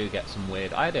and then I do get some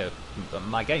weird...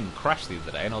 my game crashed the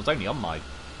other day, and I was only on my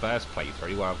first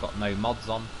playthrough where I've got no mods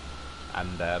on,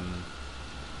 and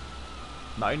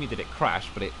not only did it crash,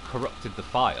 but it corrupted the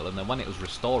file, and then when it was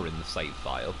restoring the save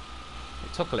file,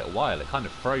 it took a little while. It kind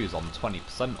of froze on 20%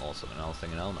 or something, and I was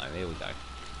thinking, oh no, here we go.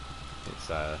 It's,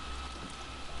 I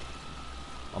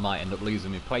might end up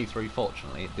losing my playthrough.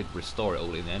 Fortunately, it did restore it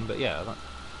all in the end, but yeah,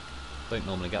 don't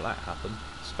normally get that happen,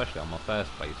 especially on my first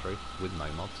playthrough with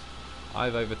no mods. I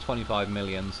have over 25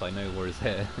 million, so no worries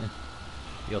here.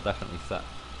 You're definitely set.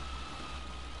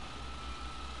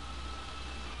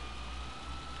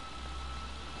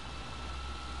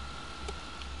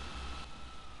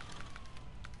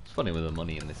 It's funny with the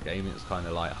money in this game, it's kind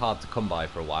of like hard to come by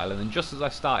for a while, and then just as I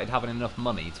started having enough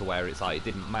money to where it's like it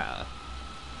didn't matter,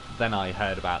 then I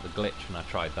heard about the glitch and I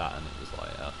tried that, and it was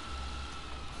like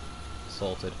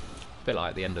sorted. A bit like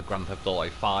at the end of Grand Theft Auto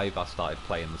 5, I started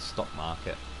playing the stock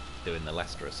market, doing the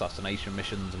Lester assassination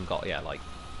missions, and got, yeah, like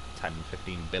 10,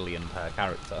 15 billion per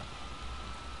character.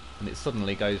 And it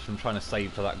suddenly goes from trying to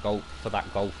save to that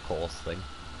golf course thing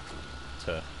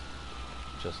to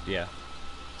just, yeah,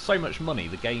 so much money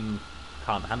the game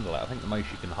can't handle it. I think the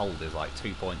most you can hold is like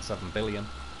 2.7 billion.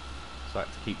 So I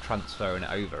have to keep transferring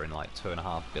it over in like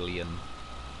 2.5 billion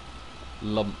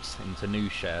lumps into new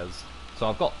shares. So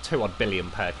I've got 2 odd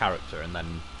billion per character, and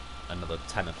then another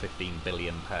 10 or 15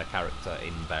 billion per character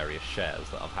in various shares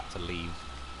that I've had to leave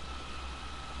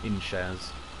in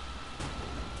shares.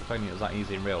 If only it was that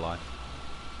easy in real life.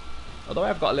 Although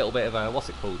I've got a little bit of a, what's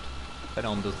it called? If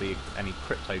anyone does any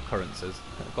cryptocurrencies,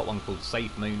 I've got one called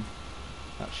SafeMoon.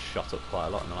 That's shot up quite a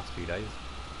lot in the last few days.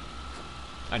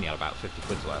 Only had about 50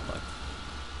 quid's worth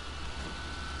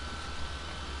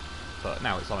though. But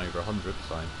now it's on over 100,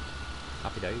 so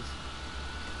happy days.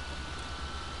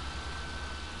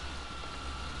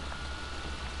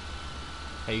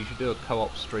 Hey, you should do a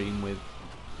co-op stream with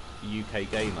UK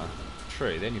Gamer.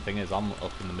 True, the only thing is I'm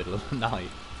up in the middle of the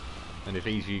night, and if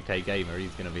he's UK Gamer,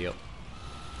 he's going to be up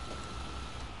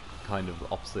kind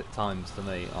of opposite times to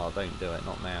me. Oh, don't do it,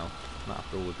 not now. Not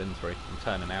after all we've been through. I'm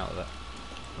turning out of it.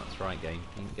 That's right, game.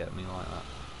 You can get me like that.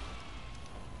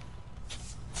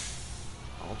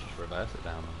 I'll just reverse it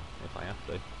down if I have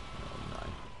to. Oh no.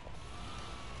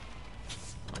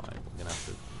 Alright,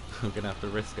 we're gonna have to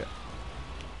risk it.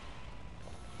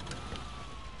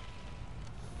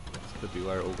 This could be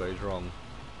where it all goes wrong.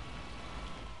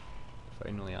 If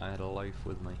only I had a loaf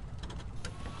with me.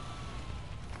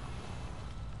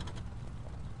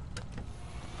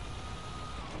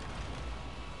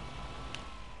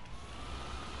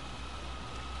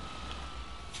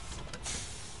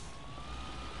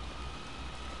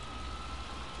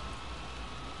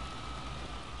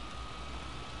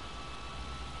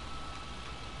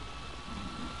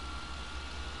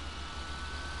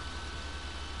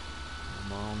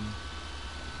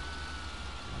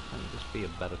 Be a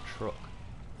better truck.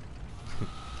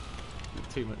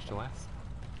 Too much to ask.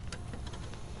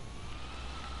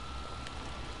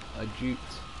 I duped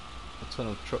a ton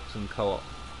of trucks and co-op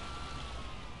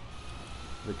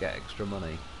to get extra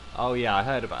money. Oh yeah, I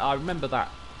heard about. I remember that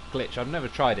glitch. I've never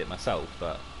tried it myself,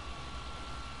 but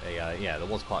yeah, there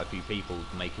was quite a few people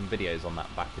making videos on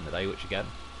that back in the day. Which again,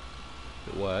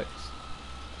 if it works,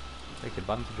 take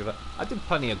advantage of it. I did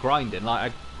plenty of grinding.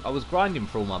 Like I was grinding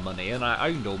for all my money, and I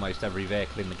owned almost every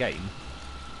vehicle in the game.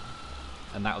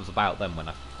 And that was about then when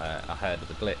I heard of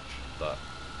the glitch. But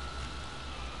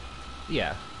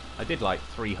yeah, I did like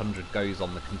 300 goes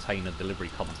on the container delivery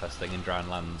contest thing in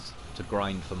Drownlands to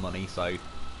grind for money. So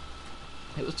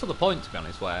it was to the point, to be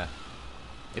honest, where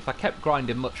if I kept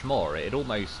grinding much more, it'd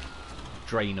almost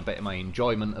drain a bit of my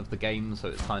enjoyment of the game. So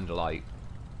it's kind of like,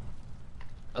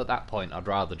 at that point, I'd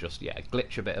rather just, yeah,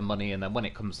 glitch a bit of money, and then when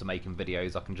it comes to making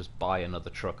videos, I can just buy another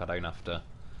truck. I don't have to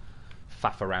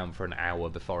faff around for an hour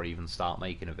before I even start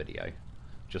making a video,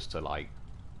 just to, like,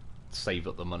 save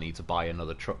up the money to buy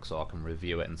another truck so I can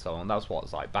review it and so on. That's what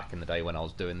it's like back in the day when I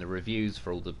was doing the reviews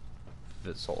for all the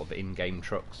sort of in-game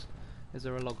trucks. Is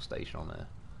there a log station on there?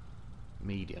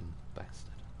 Medium,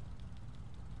 bastard.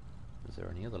 Is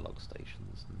there any other log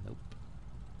stations? Nope.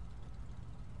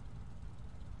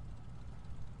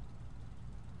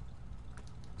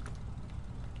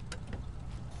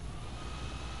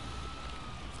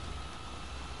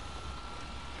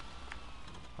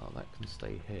 That can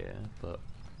stay here, but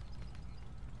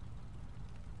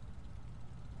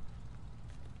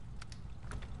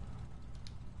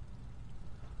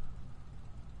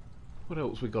what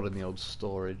else we got in the old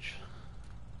storage?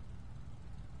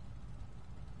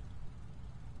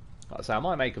 I say, I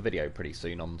might make a video pretty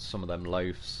soon on some of them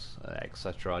loafs,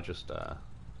 etc. I just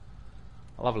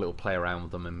I'll have a little play around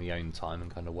with them in my own time and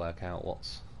kind of work out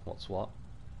what's what.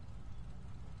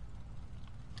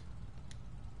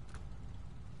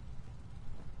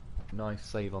 Nice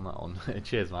save on that one.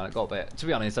 Cheers, man. It got a bit. To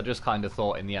be honest, I just kind of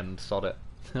thought in the end, sod it.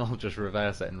 I'll just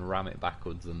reverse it and ram it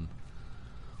backwards, and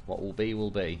what will be will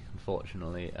be.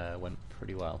 Unfortunately, it went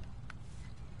pretty well.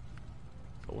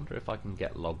 I wonder if I can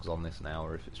get logs on this now,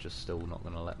 or if it's just still not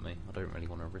going to let me. I don't really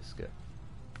want to risk it.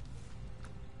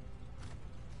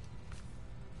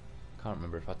 Can't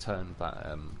remember if I turned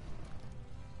that.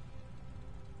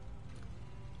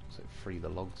 So free the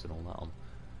logs and all that on.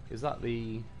 Is that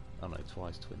the? Oh no,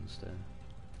 twice twin stair.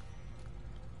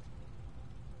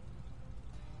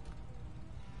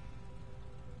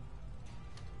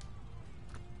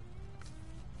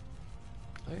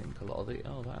 I think a lot of the.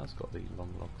 Oh, that has got the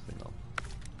long log thing on.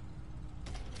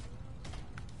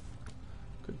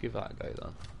 Could give that a go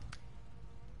then.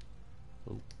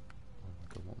 Oh, oh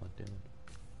my god, what am I doing?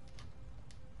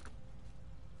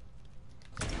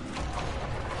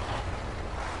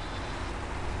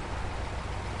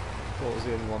 I was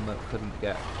the only one that couldn't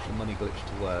get the money glitch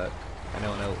to work.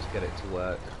 Anyone else get it to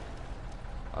work?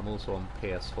 I'm also on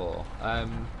PS4.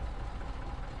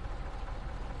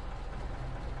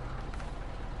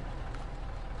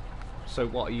 So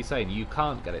what are you saying? You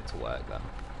can't get it to work then?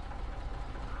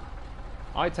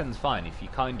 I10's fine if you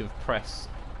kind of press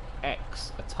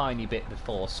X a tiny bit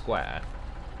before square.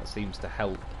 That seems to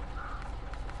help.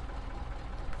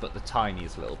 But the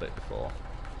tiniest little bit before.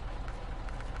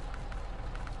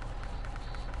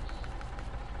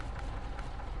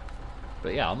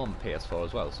 But yeah, I'm on PS4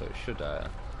 as well, so it should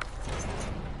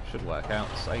work out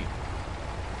the same.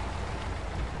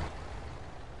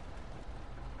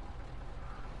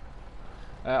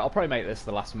 I'll probably make this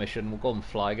the last mission. We'll go and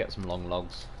fly, get some long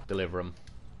logs, deliver them,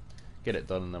 get it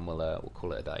done, and then we'll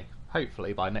call it a day.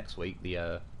 Hopefully by next week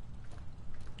the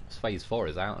Phase 4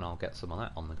 is out, and I'll get some of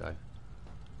that on the go.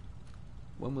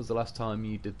 When was the last time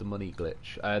you did the money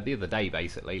glitch? The other day,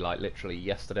 basically, like literally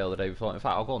yesterday or the day before. In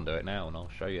fact, I'll go and do it now, and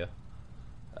I'll show you.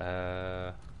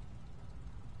 Yeah,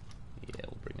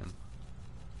 we'll bring him.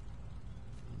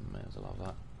 May as well have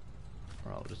that.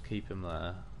 Right, I'll just keep him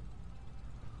there.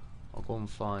 I'll go and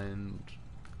find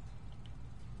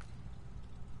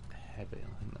Heavy.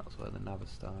 I think that's where the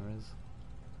Navistar is.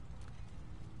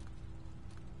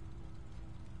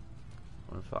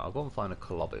 Or in fact, I'll go and find a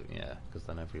collab. Yeah, because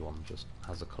then everyone just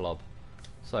has a collab.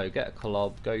 So get a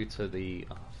collab. Go to the.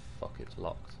 Oh fuck! It's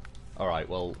locked. All right.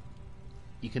 Well.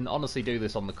 You can honestly do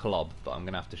this on the collab, but I'm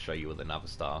going to have to show you with the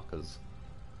Navistar, because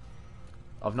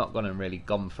I've not gone and really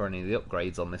gone for any of the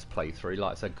upgrades on this playthrough.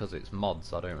 Like I said, because it's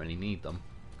mods, I don't really need them,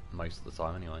 most of the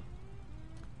time anyway.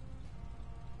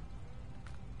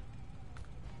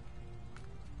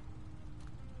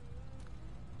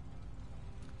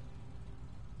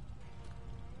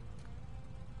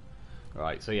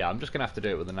 Right, so yeah, I'm just going to have to do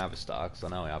it with the Navistar, because I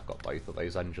know I've got both of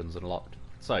those engines unlocked.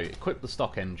 So, equip the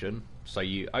stock engine, so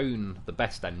you own the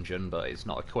best engine, but it's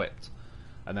not equipped.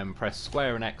 And then press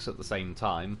square and X at the same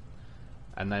time.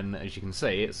 And then, as you can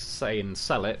see, it's saying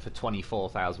sell it for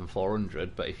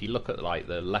 24,400, but if you look at like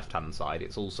the left-hand side,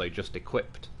 it's also just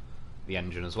equipped the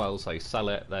engine as well. So sell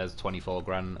it, there's 24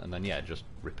 grand, and then yeah, just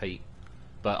repeat.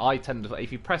 But I tend to,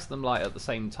 if you press them like at the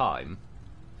same time,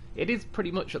 it is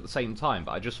pretty much at the same time,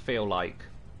 but I just feel like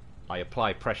I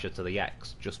apply pressure to the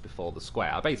X just before the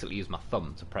square. I basically use my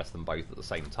thumb to press them both at the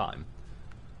same time.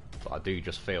 But I do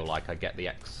just feel like I get the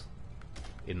X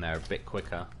in there a bit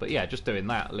quicker. But yeah, just doing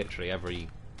that literally every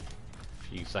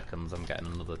few seconds I'm getting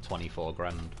another 24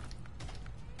 grand.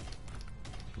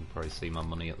 You can probably see my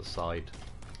money at the side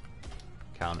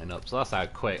counting up. So that's how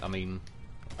quick. I mean,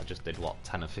 I just did what,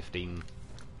 10 or 15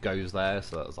 goes there,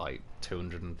 so that was like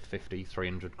 250,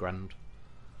 300 grand.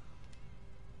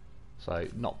 So,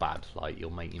 not bad, like, you'll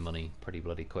make your money pretty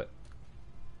bloody quick.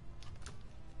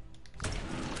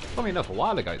 Funny enough, a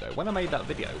while ago though, when I made that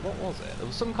video, what was it? There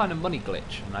was some kind of money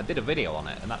glitch, and I did a video on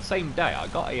it, and that same day I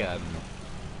got a,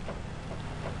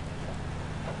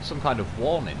 some kind of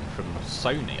warning from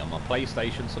Sony on my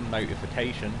PlayStation, some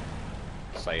notification,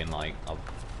 saying like, I've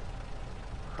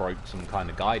broke some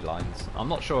kind of guidelines. I'm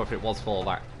not sure if it was for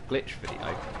that glitch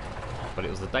video, but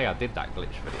it was the day I did that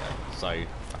glitch video, so I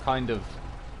kind of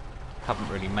haven't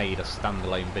really made a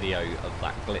standalone video of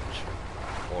that glitch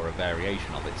or a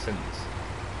variation of it since,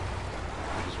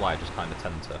 which is why I just kind of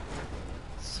tend to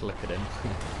slip it in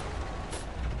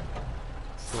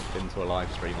slip it into a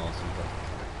live stream or something,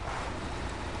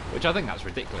 which I think that's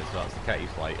ridiculous if that's the case.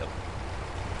 Like, a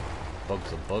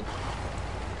bug's a bug.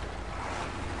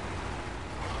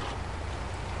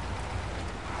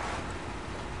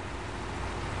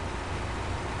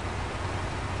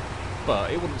 But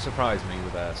it wouldn't surprise me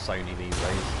with Sony these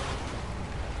days.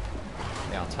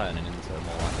 They are turning into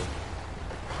more like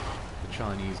the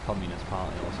Chinese Communist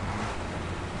Party or something.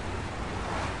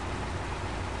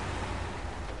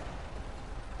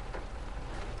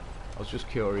 I was just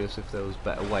curious if there was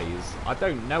better ways. I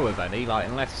don't know of any, like,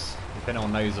 unless if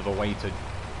anyone knows of a way to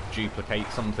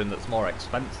duplicate something that's more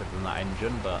expensive than that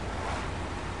engine, but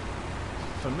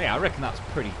for me, I reckon that's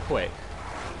pretty quick.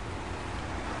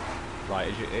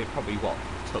 Like, it probably, what,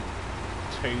 took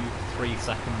 2-3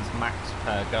 seconds max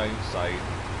per go, so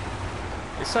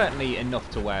it's certainly enough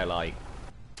to where, like,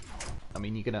 I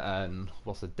mean, you're going to earn,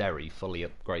 what's a Derry fully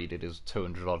upgraded is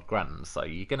 200 odd grand, so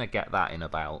you're going to get that in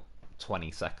about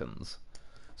 20 seconds.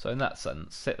 So in that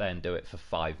sense, sit there and do it for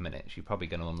 5 minutes, you're probably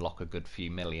going to unlock a good few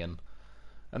million,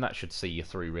 and that should see you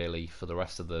through really for the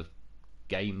rest of the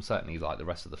game, certainly like the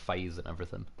rest of the phase and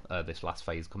everything, this last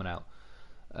phase coming out.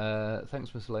 Thanks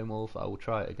SnowRunner, I will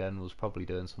try it again, was probably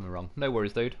doing something wrong. No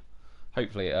worries dude,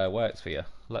 hopefully it works for you.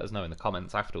 Let us know in the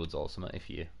comments afterwards or something if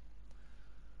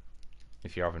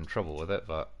you're having trouble with it,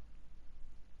 but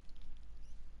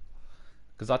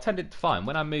because I tended to find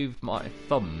when I moved my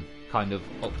thumb kind of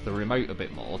up the remote a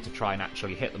bit more to try and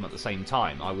actually hit them at the same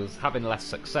time, I was having less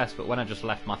success, but when I just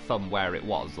left my thumb where it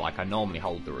was, like I normally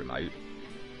hold the remote,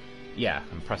 yeah,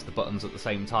 and press the buttons at the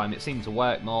same time, it seemed to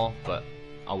work more, but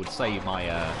I would say my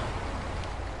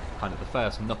kind of the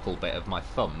first knuckle bit of my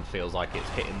thumb feels like it's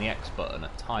hitting the X button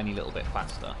a tiny little bit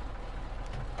faster.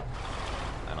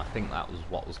 And I think that was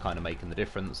what was kind of making the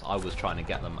difference. I was trying to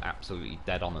get them absolutely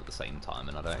dead on at the same time,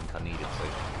 and I don't think I needed to.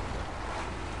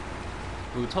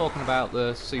 We were talking about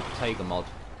the Super Tega mod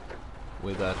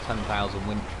with a 10,000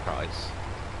 winch price.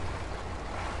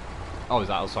 Oh, is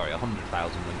that? Oh, sorry,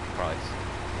 100,000 winch price.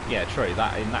 Yeah, true.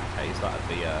 That in that case, that'd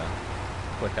be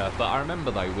quicker. But I remember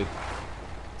though with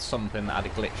something that had a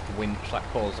glitched winch that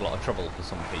caused a lot of trouble for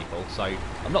some people. So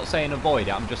I'm not saying avoid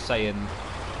it. I'm just saying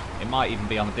it might even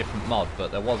be on a different mod.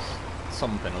 But there was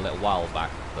something a little while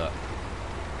back that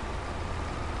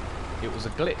it was a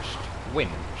glitched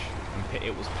winch. And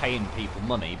it was paying people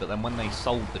money, but then when they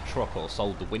sold the truck or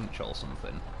sold the winch or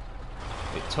something,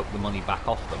 it took the money back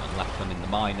off them and left them in the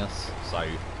minus. So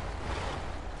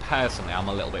personally, I'm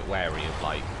a little bit wary of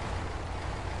like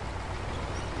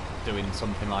doing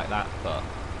something like that. But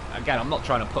again, I'm not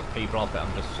trying to put people off it.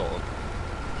 I'm just sort of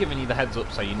giving you the heads up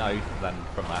so you know. Then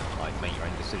from that, like make your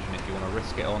own decision if you want to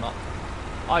risk it or not.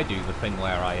 I do the thing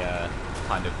where I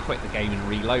kind of quit the game and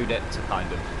reload it to kind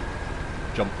of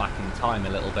jump back in time a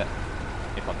little bit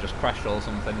if I've just crashed or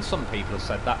something. Some people have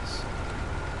said that's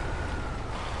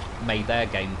made their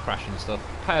game crash and stuff.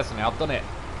 Personally, I've done it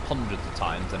hundreds of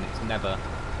times and it's never,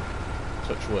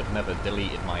 touch wood, never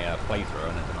deleted my playthrough or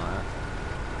anything like that.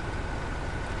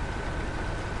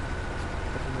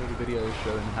 Videos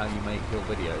showing how you make your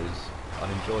videos. I'd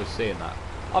enjoy seeing that.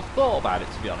 I've thought about it,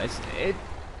 to be honest. It'd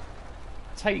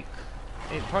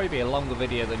probably be a longer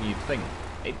video than you'd think.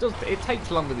 It takes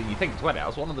longer than you think to edit.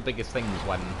 That's one of the biggest things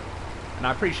when, and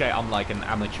I appreciate I'm like an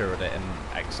amateur at it and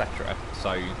etc. So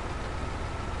I'm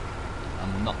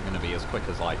not going to be as quick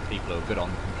as like people who are good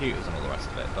on computers and all the rest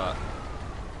of it. But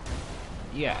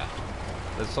yeah,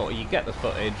 there's sort of, you get the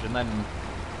footage, and then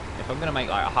if I'm going to make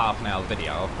like a half an hour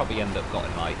video, I'll probably end up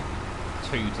getting like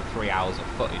 2 to 3 hours of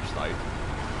footage though.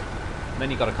 And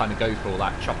then you've got to kind of go through all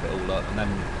that, chop it all up, and then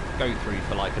go through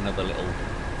for like another little,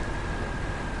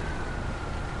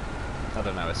 I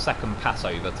don't know, a second pass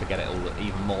over to get it all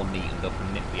even more neatened up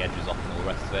and nip the edges off and all the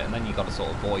rest of it. And then you've got to sort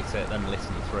of voice it, then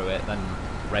listen through it, then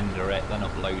render it, then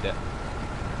upload it.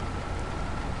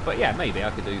 But yeah, maybe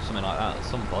I could do something like that at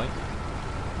some point.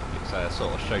 It's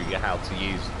sort of show you how to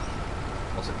use,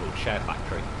 what's it called, Share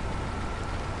Factory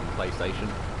on the PlayStation.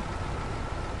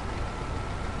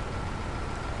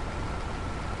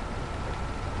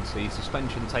 And see,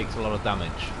 suspension takes a lot of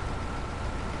damage.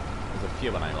 There's a few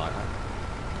I don't like that.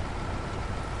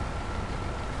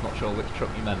 Not sure which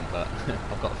truck you meant, but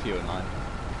I've got a few in mind.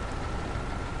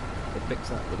 They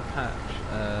fixed that with a patch.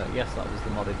 Yes, that was the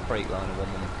modded Freightliner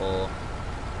 114.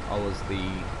 I was the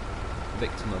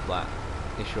victim of that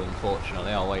issue,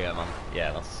 unfortunately. Oh, well, yeah, man.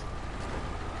 Yeah, that's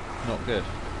not good.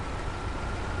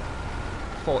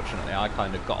 Fortunately, I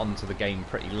kind of got onto the game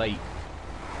pretty late,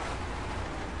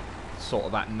 sort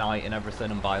of that night and everything,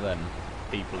 and by then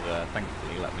people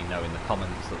thankfully let me know in the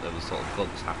comments that there was sort of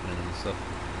bugs happening and stuff.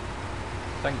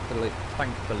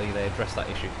 Thankfully they addressed that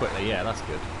issue quickly. Yeah, that's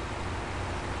good.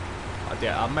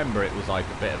 I remember it was like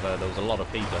a bit of a, there was a lot of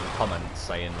people in the comments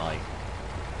saying like,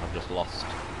 I've just lost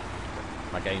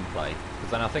my gameplay.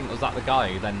 Because then I think, was that the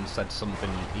guy who then said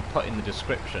something, he put in the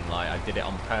description like I did it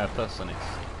on purpose, and it's,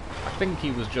 I think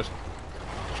he was just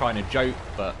trying to joke,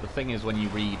 but the thing is when you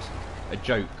read a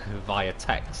joke via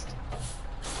text,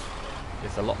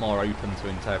 it's a lot more open to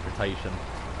interpretation.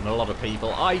 And a lot of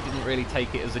people, I didn't really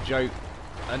take it as a joke,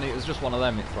 and it was just one of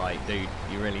them. It's like, dude,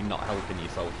 you're really not helping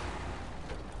yourself.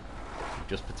 You've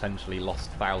just potentially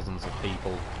lost thousands of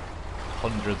people,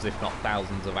 hundreds if not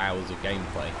thousands of hours of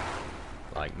gameplay.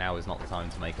 Like, now is not the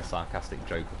time to make a sarcastic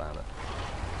joke about it.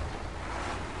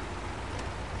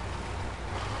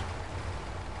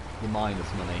 The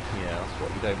minus money, yeah, that's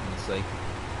what you don't want to see.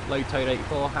 Low Toad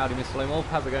 84, howdy Mr. Lone Wolf,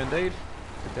 how's it going, dude?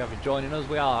 Good to have you joining us.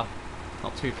 We are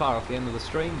not too far off the end of the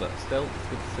stream, but still, it's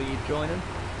good to see you joining.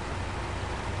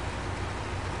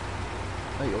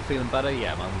 Oh, you're feeling better?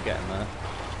 Yeah, man, we're getting there.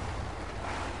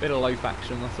 Bit of low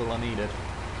faction, that's all I needed.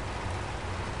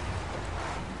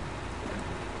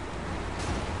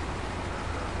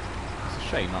 It's a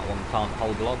shame that one can't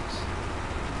hold logs.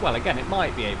 Well, again, it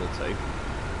might be able to.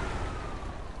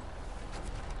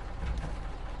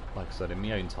 Like I said, in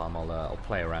my own time, I'll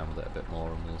play around with it a bit more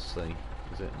and we'll see.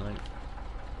 Is it? No.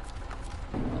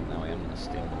 Well, now I am going to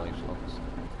steal the low logs.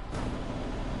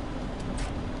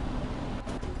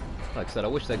 Like I said, I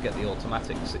wish they'd get the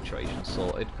automatic situation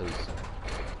sorted, because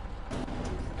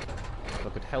if I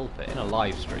could help it in a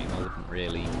live stream, I wouldn't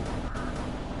really.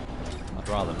 I'd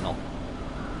rather not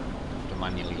have to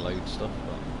manually load stuff.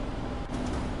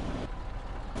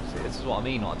 But see, this is what I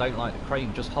mean. I don't like the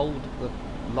crane. Just hold the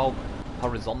log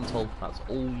horizontal. That's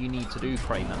all you need to do,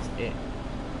 crane. That's it.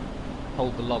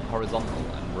 Hold the log horizontal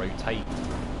and rotate.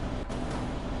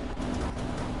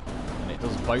 And it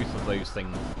does both of those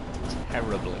things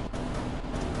terribly.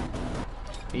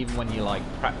 Even when you're like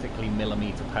practically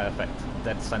millimeter perfect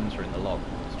dead center in the log,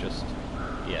 it's just,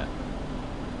 yeah,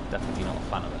 definitely not a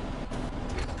fan of it.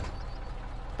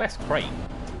 Best crane,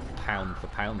 pound for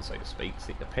pound so to speak,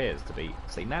 it appears to be.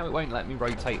 See, now it won't let me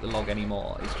rotate the log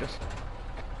anymore. It's just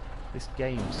this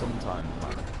game sometimes,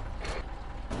 man.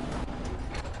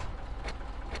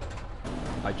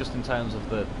 Like, just in terms of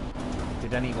the,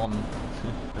 did anyone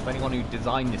who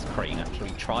designed this crane actually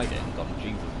tried it and gone,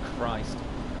 Jesus Christ,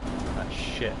 that's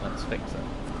shit, let's fix it?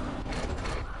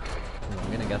 Well,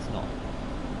 I'm gonna guess not.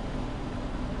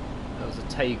 There was a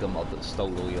Taiga mod that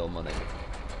stole all your money.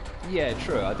 Yeah,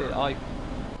 true,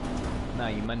 now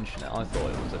you mention it, I thought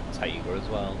it was a Taiga as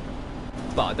well.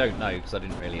 But I don't know, because I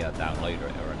didn't really download it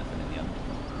or anything in the end.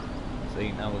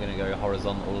 See, now we're going to go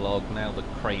horizontal log. Now the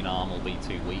crane arm will be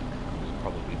too weak. We'll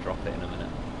probably drop it in a minute.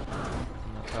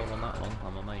 I'm not held on that long,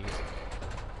 I'm amazed.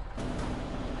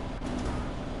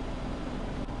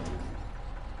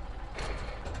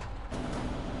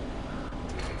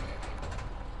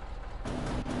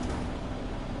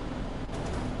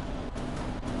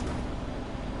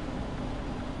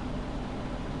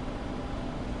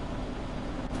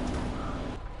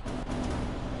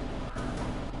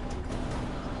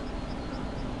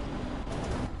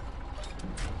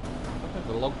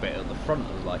 The log bit at the front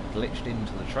was like glitched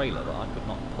into the trailer, but I could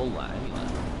not pull that anywhere.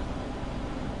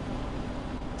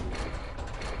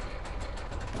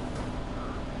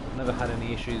 I've never had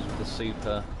any issues with the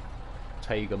Super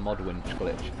Taiga mod winch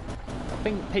glitch. I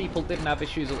think people didn't have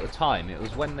issues at the time. It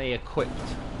was when they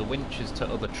equipped the winches to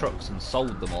other trucks and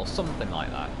sold them or something like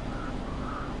that.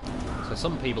 So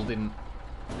some people didn't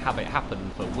have it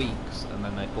happen for weeks and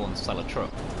then they'd go and sell a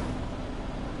truck.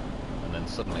 And then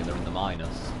suddenly they're in the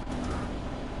minus.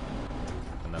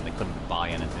 And then they couldn't buy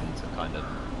anything to kind of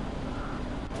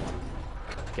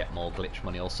get more glitch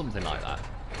money or something like that.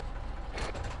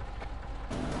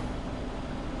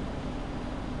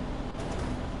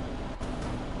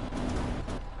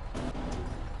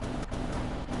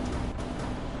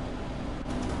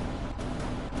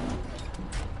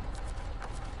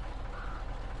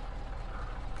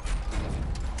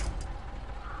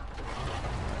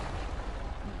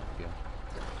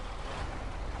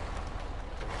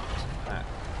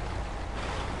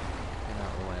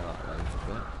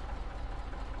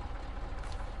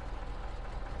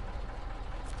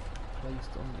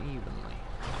 Placed unevenly.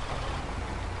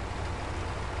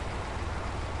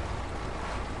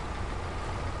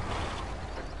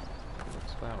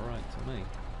 Looks about right to me.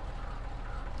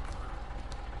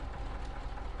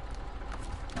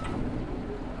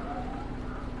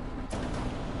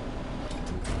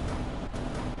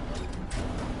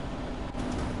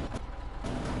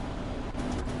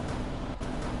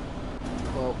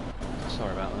 Well,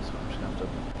 sorry about this, I'm just going to have to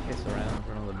piss around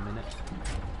for another minute.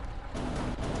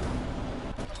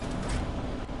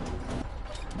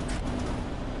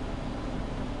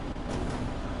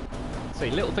 See,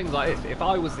 little things like this, if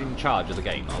I was in charge of the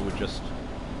game, I would just,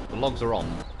 the logs are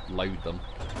on, load them.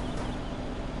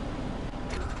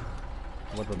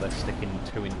 whether they're sticking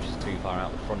 2 inches too far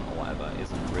out the front or whatever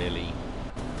isn't really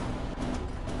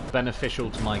beneficial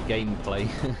to my gameplay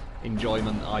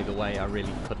enjoyment either way. I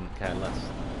really couldn't care less.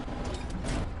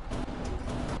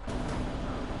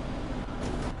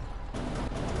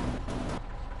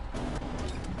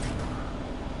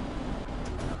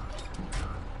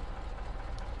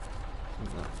 I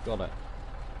think that's got it.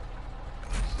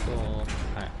 Store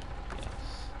pack, yes.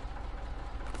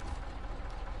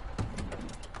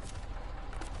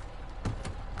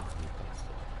 Oh, you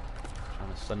bastard.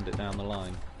 Trying to send it down the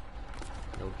line.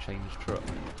 The old change truck.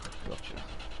 Gotcha.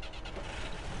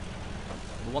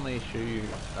 The one I issue,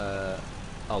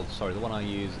 oh sorry, the one I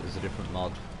use is a different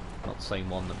mod, not the same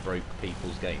one that broke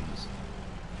people's games.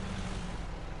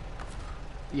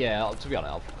 Yeah, to be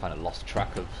honest, I've kind of lost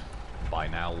track of, by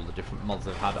now, all the different mods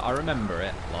I've had. I remember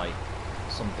it, like,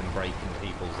 something breaking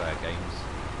people's games.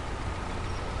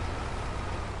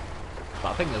 But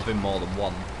I think there's been more than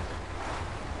one,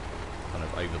 kind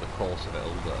of over the course of it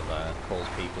all, that have caused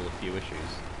people a few issues.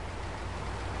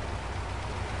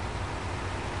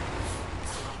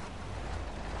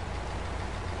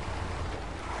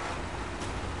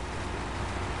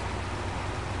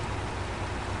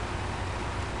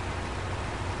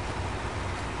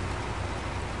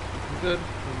 Good,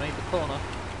 we made the corner,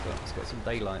 but let's get some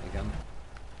daylight again.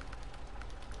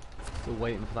 Still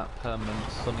waiting for that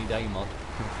permanent sunny day mod.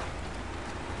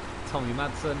 Tommy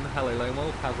Madsen, hello Lone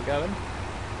Wolf, how's it going?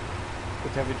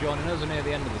 Good to have you joining us. We're near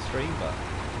the end of the stream, but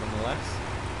nonetheless,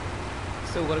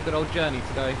 still got a good old journey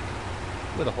today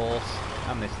with a horse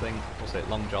and this thing. What's it?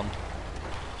 Long John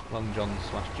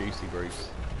 / Juicy Bruce.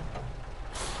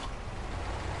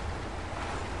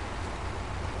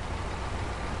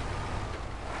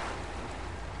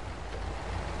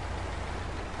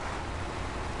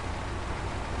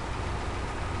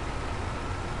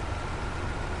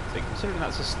 Considering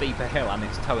that's a steeper hill and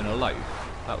it's towing a loaf,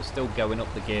 that was still going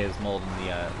up the gears more than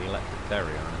the electric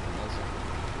derriere or anything, was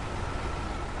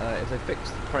it? If they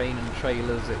fix the crane and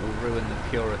trailers, it will ruin the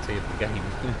purity of the game.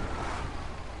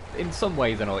 In some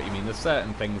ways I know what you mean. There's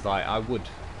certain things I would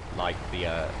like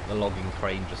the logging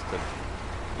crane just to,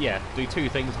 yeah, do two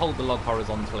things: hold the log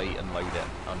horizontally and load it,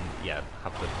 and yeah,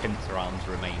 have the pincer arms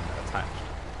remain attached.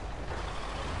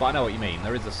 But I know what you mean.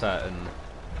 There is a certain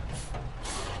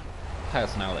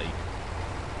personality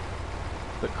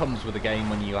that comes with a game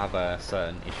when you have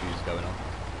certain issues going on.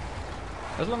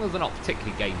 As long as they're not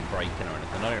particularly game breaking or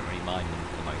anything, I don't really mind them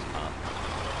for the most part.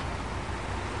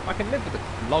 I can live with the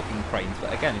logging cranes,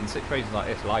 but again, in situations like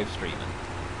this, live streaming,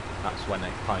 that's when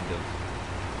it kind of,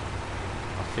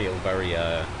 I feel very,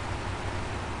 I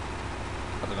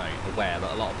don't know, aware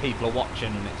that a lot of people are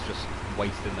watching and it's just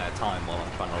wasting their time while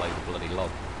I'm trying to load a bloody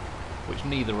log, which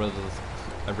neither of us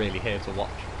are really here to watch.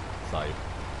 So,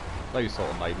 those sort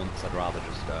of moments, I'd rather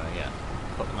just, yeah,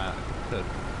 cut them out if I could.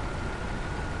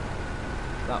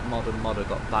 That modder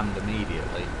got banned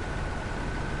immediately.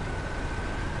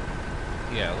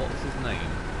 Yeah, what was his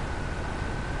name?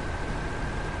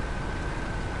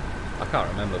 I can't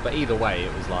remember, but either way,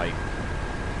 it was like,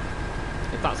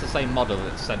 if that's the same modder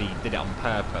that said he did it on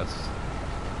purpose,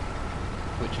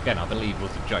 which again I believe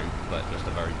was a joke, but just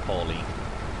a very poorly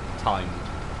timed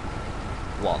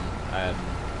one,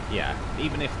 yeah,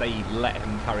 even if they let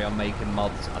him carry on making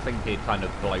mods, I think he'd kind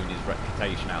of blown his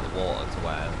reputation out of the water to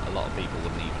where a lot of people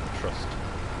wouldn't even trust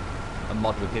a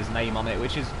mod with his name on it,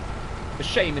 which is a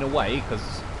shame in a way,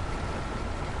 because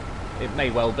it may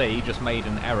well be he just made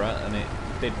an error and it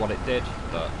did what it did,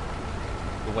 but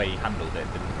the way he handled it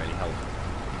didn't really help.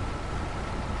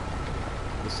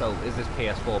 So, is this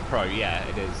PS4 Pro? Yeah,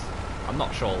 it is. I'm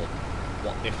not sure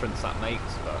what difference that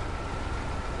makes, but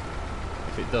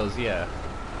if it does, yeah.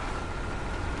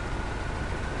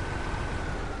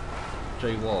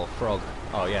 J War, Frog.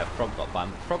 Oh yeah, Frog got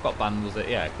banned. Frog got banned, was it?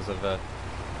 Yeah, because of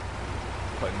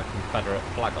putting the Confederate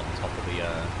flag on top of the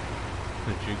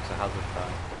Dukes of Hazzard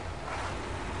car.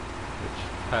 Which,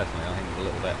 personally, I think is a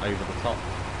little bit over the top.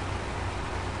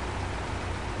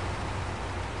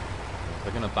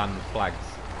 They're going to ban flags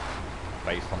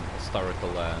based on historical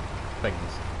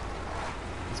things.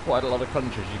 There's quite a lot of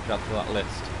countries you could add to that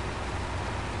list.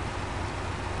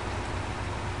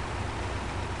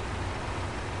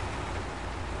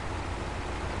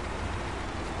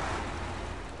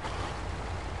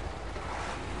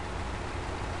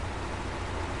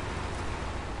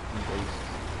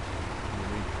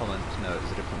 No, it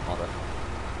was a different modder.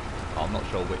 Oh, I'm not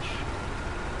sure which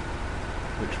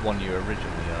one you were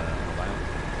originally on about.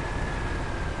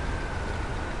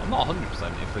 I'm not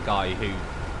 100% if the guy who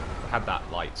had that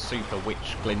like super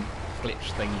witch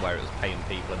glitch thing where it was paying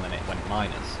people and then it went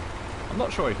minus, I'm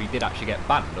not sure if he did actually get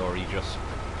banned or he just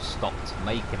stopped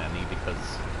making any,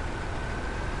 because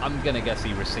I'm gonna guess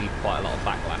he received quite a lot of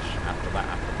backlash after that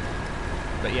happened.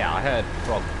 But yeah, I heard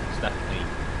Frog's definitely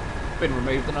been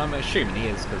removed, and I'm assuming he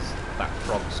is, because that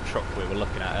Frog's truck we were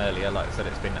looking at earlier, like I said,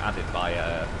 it's been added by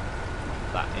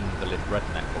that invalid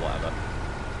redneck or whatever.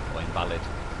 Or invalid.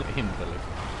 Invalid.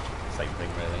 Same thing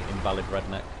really. Invalid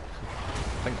redneck.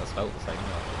 I think that's spelled the same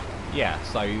way. Yeah,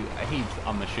 so he,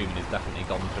 I'm assuming, is definitely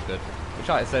gone for good. Which,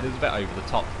 like I said, is a bit over the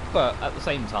top, but at the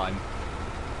same time,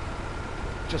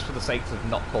 just for the sake of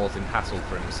not causing hassle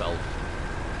for himself,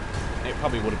 it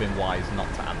probably would have been wise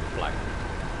not to add the flag.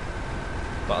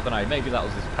 But I don't know, maybe that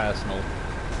was his personal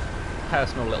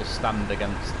little stand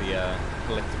against the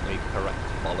politically correct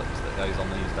bollocks that goes on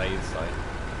these days, so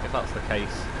if that's the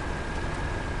case,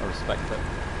 I respect it.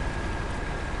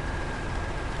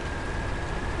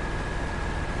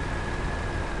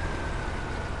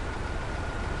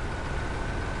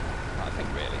 I think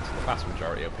really, to the vast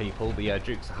majority of people, the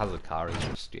Dukes of Hazzard car is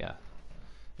just, yeah,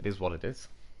 it is what it is.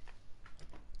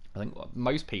 I think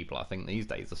most people, I think these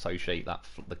days, associate that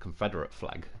the Confederate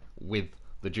flag with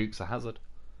the Dukes of Hazzard.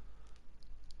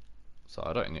 So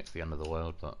I don't think it's the end of the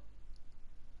world, but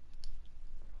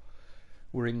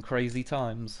we're in crazy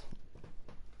times.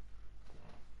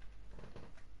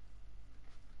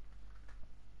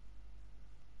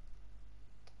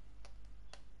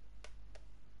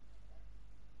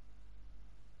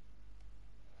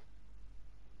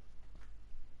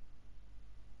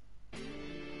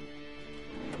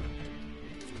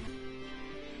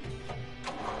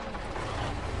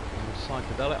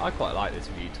 Psychedelic. I quite like this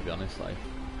view, to be honest, though.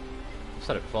 I've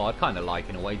said it before, I'd kind of like,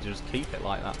 in a way, to just keep it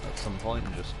like that at some point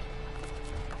and just...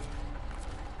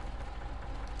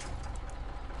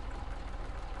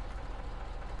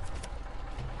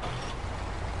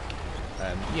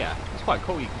 yeah, it's quite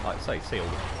cool. You can, like say, see all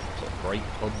the sort of brake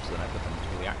hubs and everything,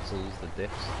 all the axles, the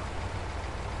diffs.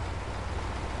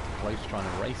 Close trying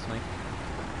to race me.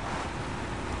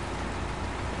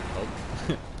 Oh.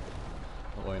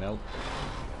 Oh, you know.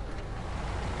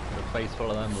 A face full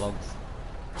of them logs.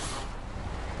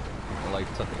 The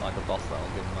Loaf took it like a boss, that'll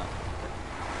give him that.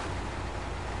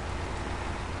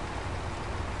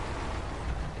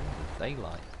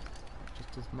 Daylight. It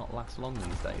just does not last long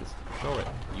these days. I'm sure it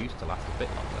used to last a bit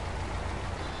longer.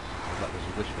 That was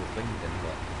wishful thinking,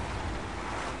 but...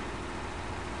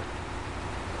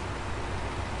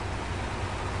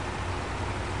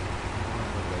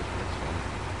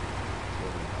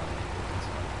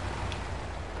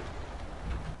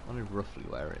 I know roughly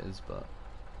where it is, but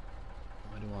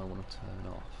where do I want to turn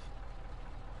off?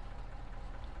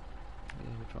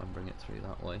 Yeah, we'll try and bring it through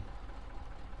that way.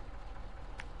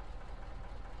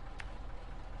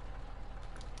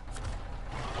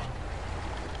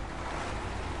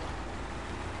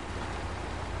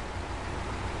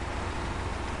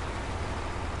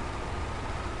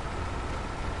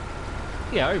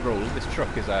 Yeah, overall this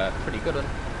truck is a pretty good one.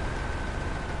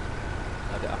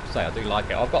 I have to say, I do like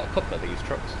it. I've got a couple of these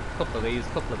trucks. A couple of these, a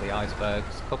couple of the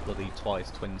icebergs, a couple of the twice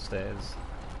twin stairs.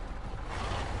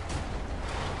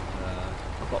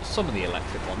 I've got some of the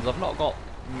electric ones. I've not got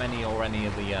many or any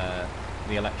of the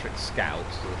electric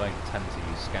scouts, so I don't tend to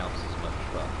use scouts as much,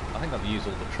 but I think I've used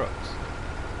all the trucks.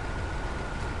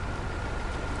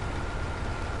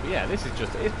 But yeah, this is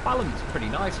just, it's balanced pretty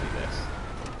nicely, this.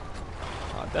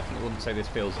 I definitely wouldn't say this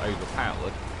feels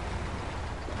overpowered.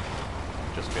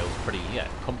 It just feels pretty, yeah,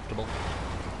 comfortable.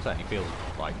 Certainly feels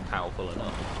like powerful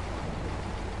enough.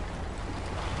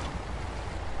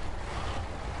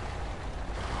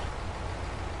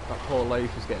 That poor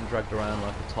Loaf is getting dragged around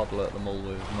like a toddler at the mall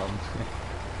with his mum.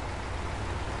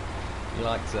 He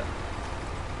likes it.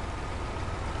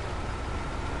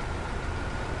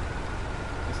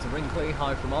 Mr. Wrinkly,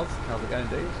 hi from Oz. How's it going,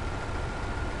 dude?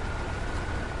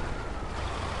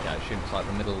 Yeah, I assume it's like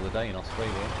the middle of the day in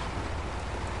Australia.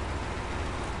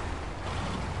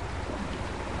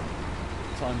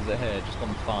 What time is it here? Just on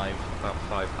 5, about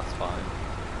 5:05.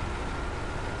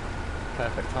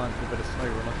 Perfect time for a bit of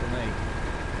SnowRunner for me.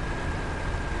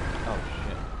 Oh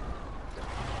shit.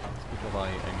 It's because I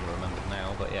only remembered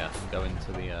now, but yeah, I'm going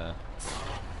to the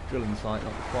drilling site,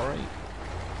 not the quarry.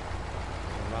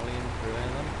 Rallying through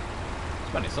here then. It's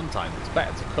funny, sometimes it's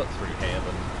better to cut through here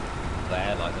than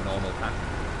there, like the normal path.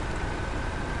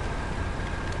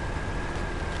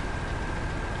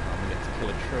 I'm gonna get to kill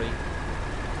a tree.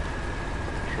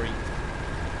 Treat.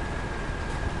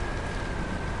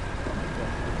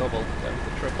 The double, go with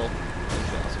the triple.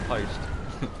 That's a post.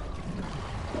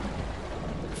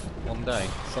 One day,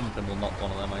 something will knock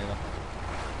one of them over.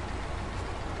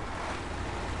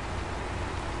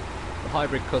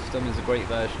 Hybrid Custom is a great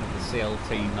version of the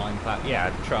CLT 9 pack.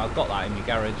 Yeah, true, I've got that in your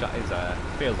garage. That is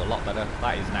feels a lot better.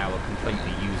 That is now a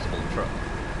completely usable truck.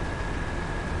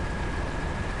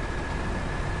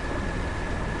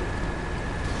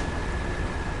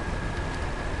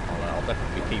 I'll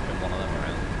definitely be keeping one of them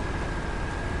around.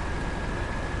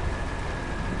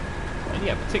 And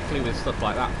yeah, particularly with stuff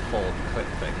like that Ford clip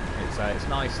thing, it's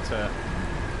nice to,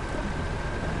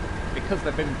 because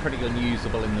they've been pretty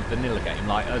unusable in the vanilla game.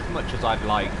 Like, as much as I'd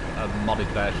like a modded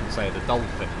version, say, of the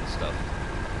Dolphin and stuff,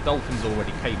 Dolphin's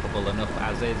already capable enough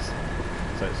as is.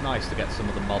 So it's nice to get some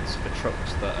of the mods for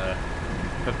trucks that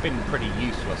have been pretty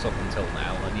useless up until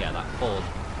now. And yeah, that Ford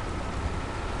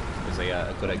is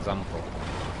a good example.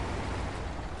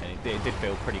 And it did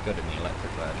feel pretty good in the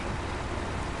electric version.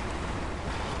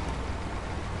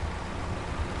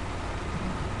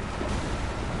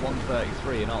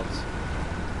 $133 in odds.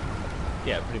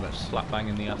 Yeah, pretty much slap bang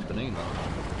in the afternoon though.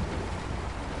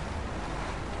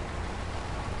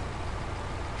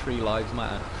 Tree lives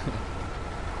matter.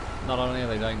 Not on here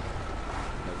they don't.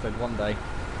 They said one day,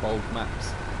 bold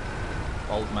maps.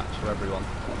 Bold maps for everyone.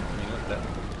 I mean, look at it.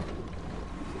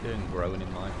 What's it doing growing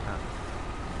in my path?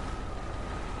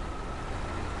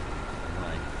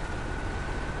 Right.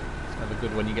 It's never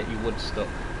good when you get your wood stuck.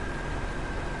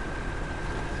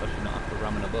 Especially not after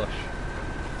ramming a bush.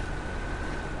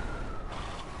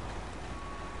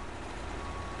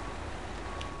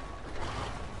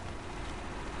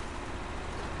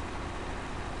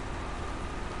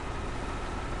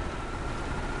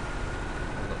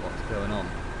 Look what's going on.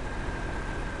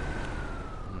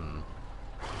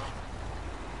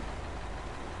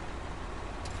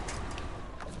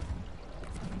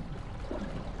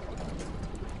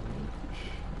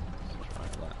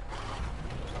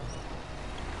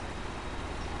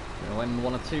 In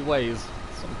one or two ways,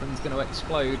 something's going to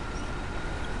explode,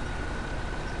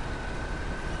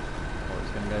 or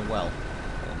it's going to go well,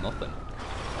 or nothing.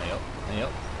 Hey up, hey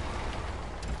up.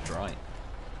 That's right.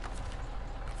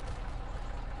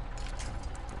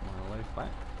 Put my loaf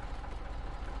back.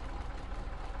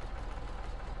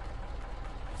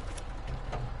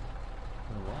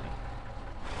 Away.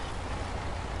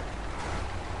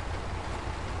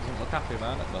 Doesn't look happy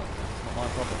about it, but it's not my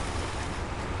problem.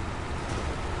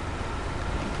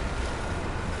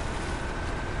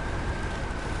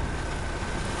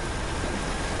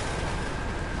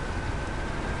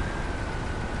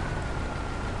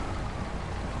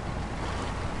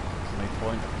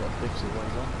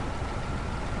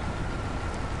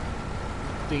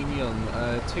 Dean Young,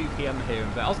 2 PM here,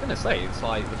 but I was going to say, it's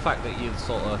like the fact that you're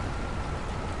sort of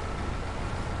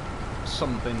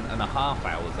something and a half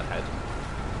hours ahead.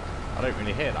 I don't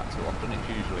really hear that too often. It's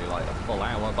usually like a full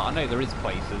hour, but I know there is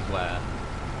places where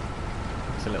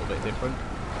it's a little bit different.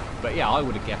 But yeah, I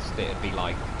would have guessed it'd be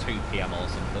like 2 PM or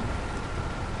something.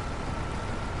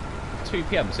 2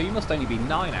 PM, so you must only be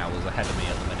 9 hours ahead of me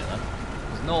at the minute then.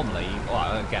 Because normally,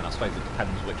 well, again, I suppose it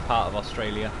depends which part of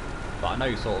Australia, but I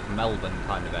know sort of Melbourne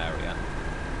kind of area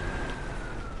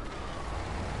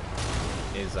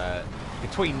is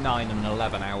between 9 and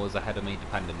 11 hours ahead of me,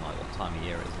 depending like what time of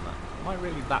year it is and that. Am I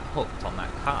really that hooked on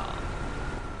that car?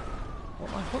 What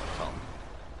am I hooked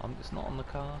on? It's not on the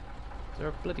car. Is there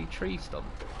a bloody tree stump?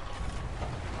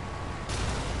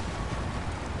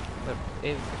 There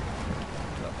is.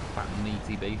 That fat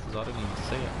meaty beast, I don't even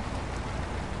see it.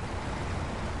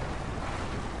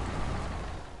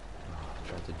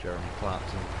 Tried to Jeremy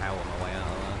Clarkson power my way out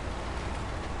of there.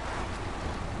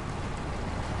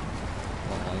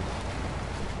 One loaf.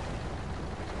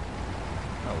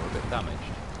 Oh, we're a bit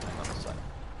damaged. Hang on a sec.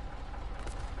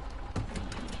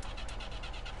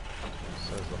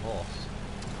 So's the horse.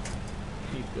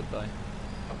 He's good though.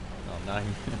 Oh no.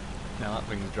 Now that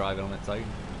thing's driving on its own.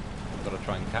 I've got to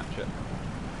try and catch it.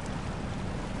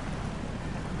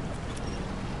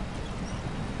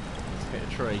 Let's hit a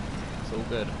tree. It's all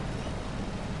good.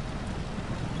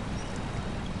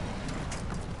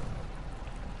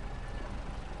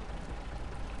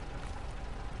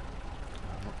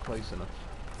 Not close enough.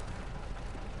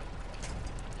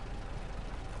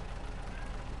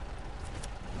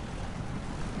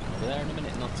 I'll be there in a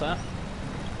minute, nutter.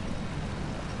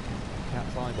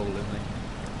 Cat's eyeballing me.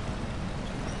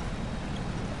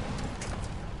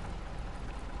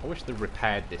 I wish the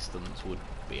repair distance would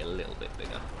be a little bit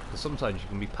bigger, because sometimes you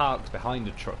can be parked behind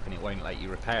a truck and it won't let you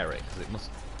repair it because it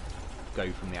must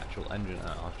go from the actual engine.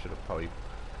 I should have probably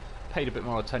paid a bit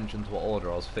more attention to what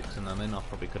order I was fixing them in. I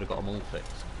probably could have got them all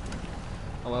fixed.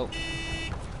 Oh well,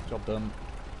 job done.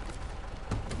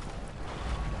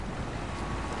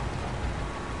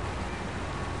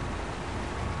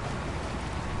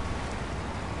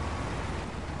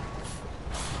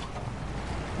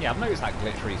 Yeah, I've noticed that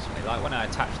glitch recently. Like when I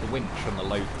attached the winch from the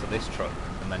load to this truck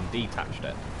and then detached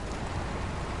it,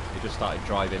 it just started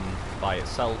driving by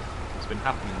itself. It's been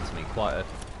happening to me quite a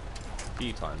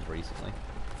few times recently.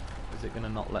 Is it going to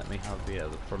not let me have the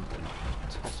front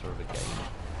tosser of a game?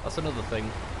 That's another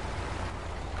thing.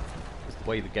 Is the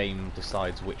way the game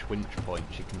decides which winch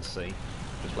points you can see.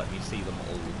 Just let me see them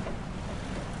all.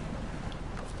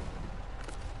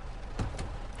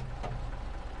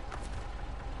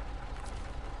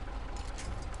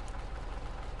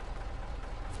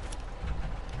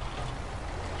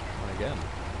 Try again.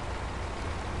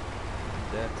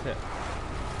 Their tip.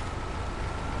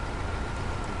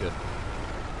 Good.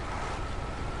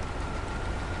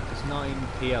 It's 9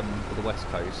 PM for the West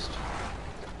Coast.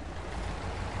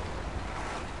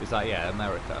 Is that, yeah,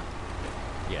 America?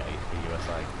 Yeah, the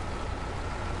USA.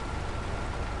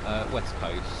 West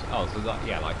Coast. Oh, so that,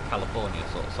 yeah, like California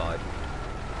sort of side.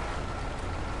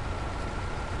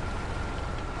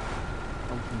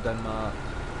 I'm from Denmark,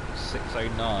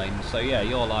 6:09. So yeah,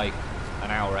 you're like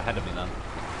an hour ahead of me then.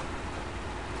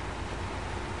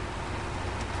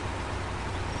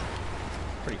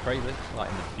 Pretty crazy, like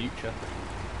in the future.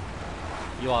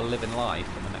 You are living life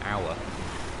in an hour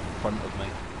in front of me,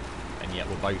 and yet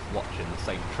we're both watching the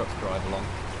same truck drive along.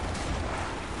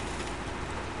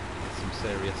 Some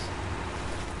serious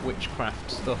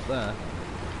witchcraft stuff there.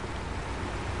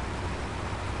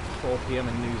 4 PM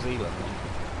in New Zealand.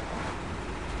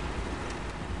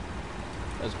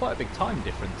 There's quite a big time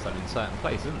difference then in certain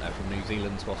places, isn't there, from New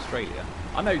Zealand to Australia?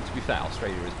 I know, to be fair,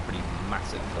 Australia is pretty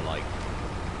massive for like,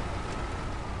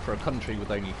 for a country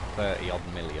with only 30 odd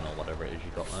million or whatever it is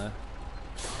you got there.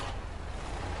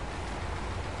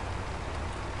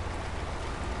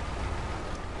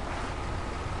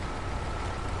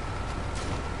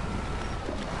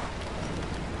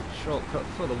 Shortcut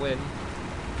for the win.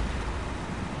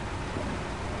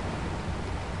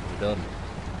 We're done.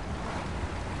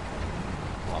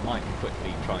 Well, I might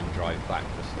quickly try and drive back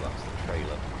just so that's the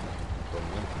trailer done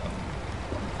with.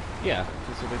 Yeah,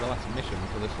 this will be the last mission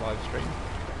for this live stream.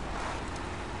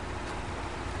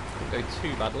 Didn't go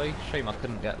too badly. Shame I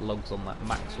couldn't get logs on that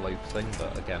max load thing,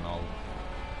 but again I'll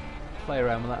play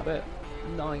around with that a bit.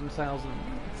 9,000,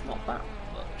 it's not that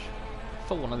much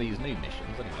for one of these new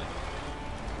missions anyway.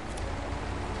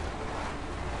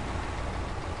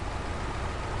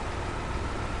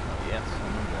 Oh yes, I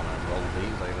remember when I rolled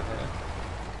these over here.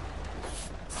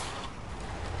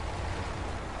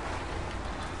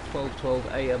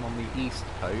 12:12 AM on the east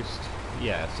coast.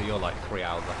 Yeah, so you're like 3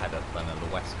 hours ahead of them on the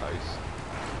west coast.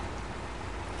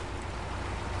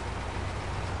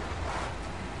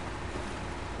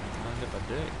 Mind if I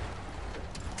do?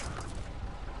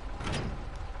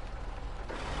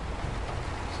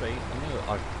 See, I knew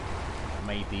I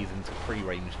made these into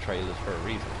free-range trailers for a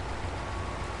reason.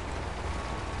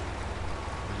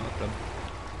 Look at them.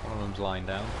 One of them's lying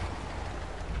down.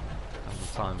 Having the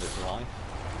time of its life.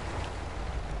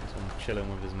 Chilling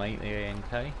with his mate, the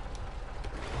ANK. And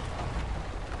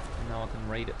now I can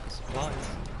raid it for supplies.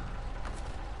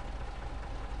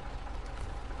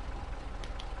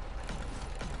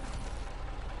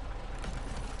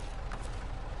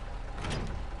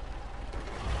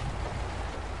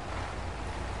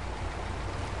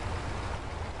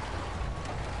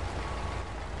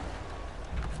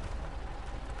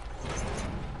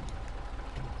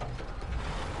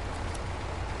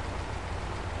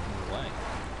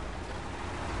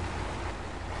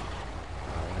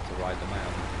 Ride them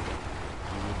out.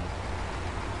 You wouldn't.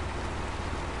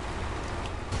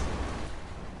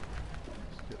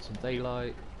 Let's get some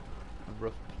daylight. A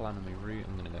rough plan of my route.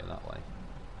 I'm going to go that way.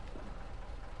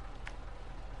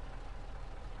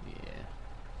 Yeah.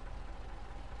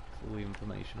 That's all the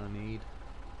information I need.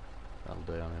 That'll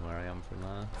do. I know where I am from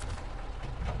there.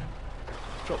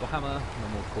 Let's drop the hammer and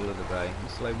then we'll call it a day.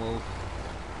 SnowRunner,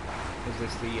 is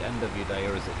this the end of your day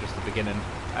or is it just the beginning?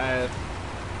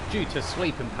 Due to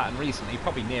sleeping pattern recently,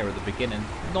 probably nearer the beginning.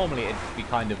 Normally it'd be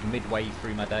kind of midway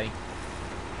through my day.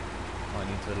 I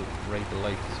need to raid the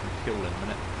load for some fuel in a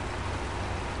minute.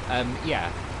 Yeah,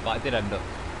 but I did end up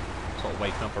sort of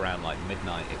waking up around like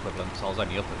midnight equivalent, so I was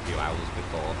only up a few hours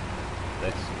before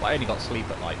this. I only got sleep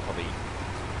at like probably,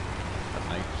 I don't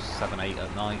know, 7, 8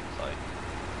 at night, so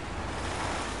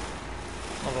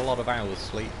not a lot of hours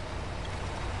sleep.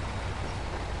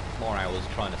 More hours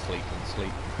trying to sleep than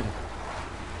sleep.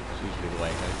 Usually the way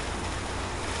it goes.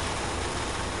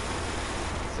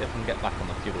 Let's see if I can get back on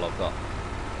the fuel I've got.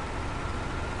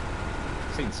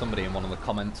 I've seen somebody in one of the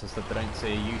comments has said they don't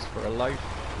see a use for a loaf.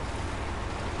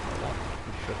 What?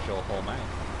 You shut your whole mouth.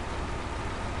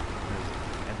 There's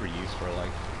every use for a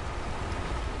loaf.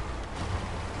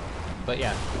 But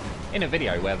yeah, in a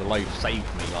video where the loaf saved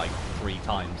me like 3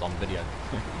 times on video.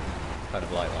 Kind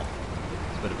of like that.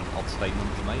 It's a bit of an odd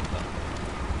statement to make, but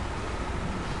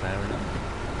fair enough.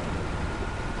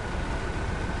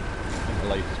 I think the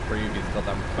loaf has proved he's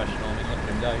goddamn professional. I mean, look at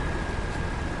him go.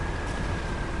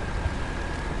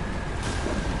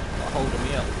 Not holding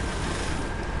me up.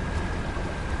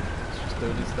 He's just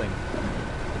doing his thing.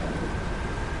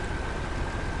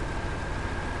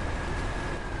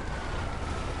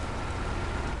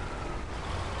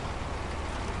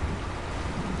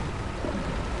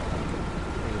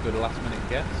 Good last minute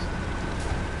guess.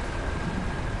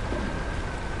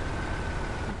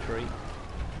 Good treat.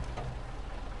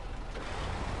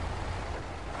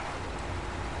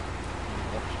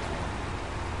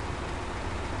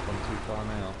 Gone too far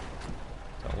now.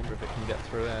 So I wonder if it can get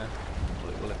through there.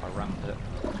 Well, it will if I ramp it.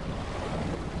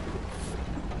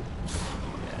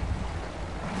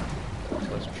 Yeah. So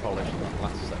let's trollish in that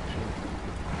last section.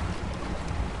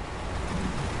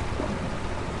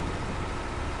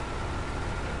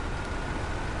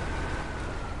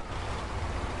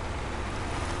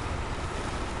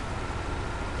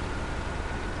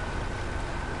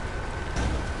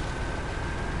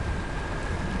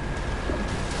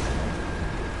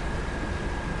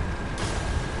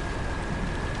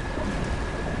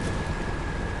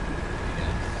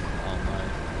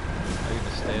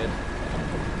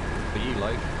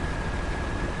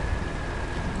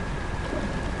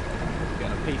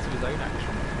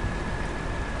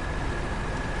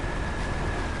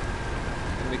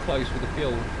 Close with the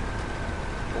fuel. I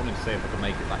wanted to see if I could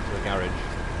make it back to the garage.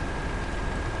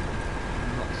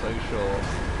 I'm not so sure.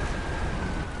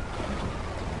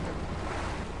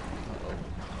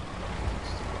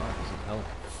 Uh-oh.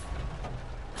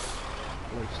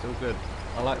 Looks still good.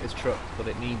 I like this truck, but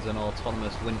it needs an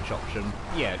autonomous winch option.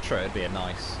 Yeah, true, it'd be a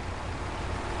nice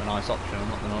option, I'm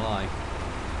not gonna lie.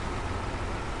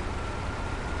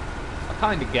 I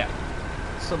kind of get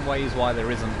some ways why there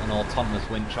isn't an autonomous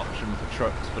winch option for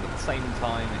trucks, but at the same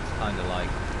time it's kind of like,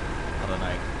 I don't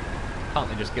know, can't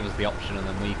they just give us the option and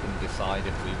then we can decide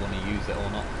if we want to use it or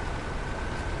not?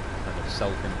 Kind of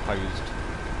self-imposed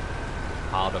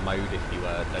harder mode if you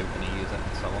don't want to use it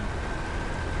and so on.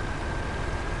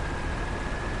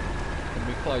 Can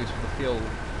we close for the fuel?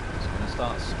 It's going to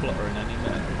start spluttering any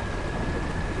minute.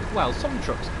 Well, some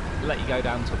trucks let you go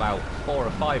down to about 4 or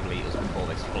 5 litres before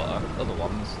they splutter, other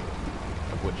ones,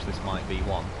 of which this might be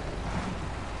one.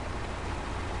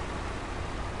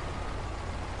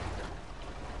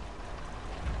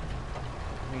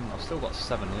 I mean, I've still got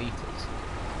 7 litres.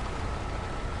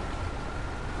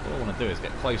 All I want to do is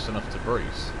get close enough to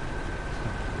Bruce,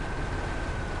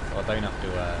 so I don't have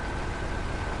to,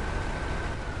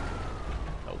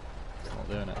 oh, it's not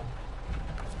doing it.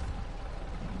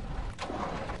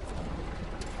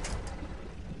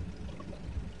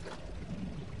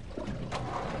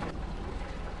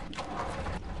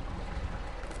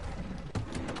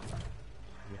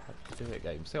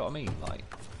 Game. See what I mean? Like,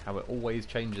 how it always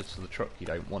changes to the truck you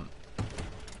don't want.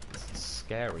 It's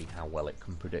scary how well it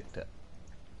can predict it.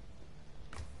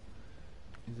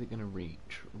 Is it going to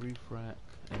reach? Roof rack,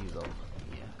 Azov.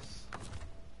 Yes.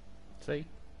 See?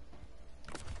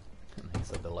 He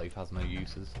said the loaf has no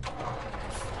uses.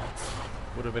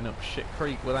 Would have been up shit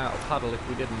creek without a paddle if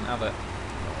we didn't have it.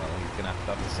 Oh well, he's going to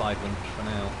have the side winch for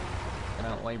now. Get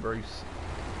out way, Bruce.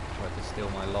 Tried to steal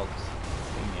my logs.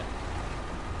 Seen ya.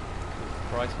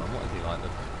 Christ, man, what is he like?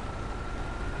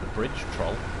 The bridge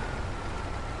troll?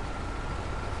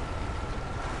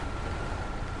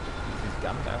 This is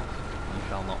Gandalf. You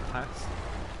shall not pass.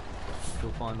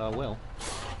 You'll find I will.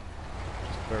 Just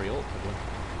very awkwardly.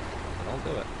 But I'll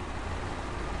do it.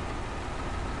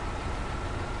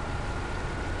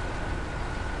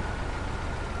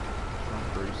 Right,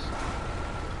 Bruce.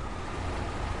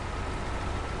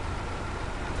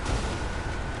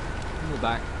 And we're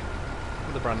back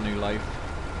with a brand new loaf.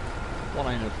 One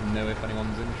owner from New if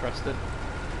anyone's interested.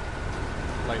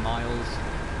 Low miles.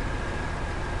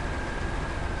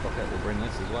 Rocket will bring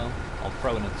this as well. I'll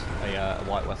throw in a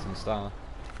white Western Star.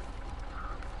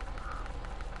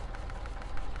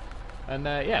 And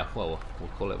yeah, well, we'll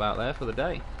call it about there for the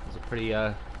day. It was a pretty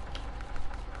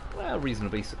well,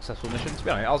 reasonably successful mission. To be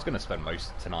honest, I was going to spend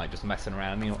most of tonight just messing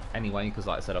around anyway, because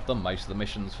like I said, I've done most of the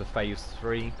missions for Phase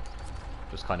 3.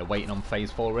 Just kind of waiting on Phase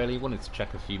 4 really. Wanted to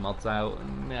check a few mods out,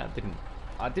 and yeah,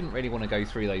 I didn't really want to go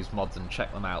through those mods and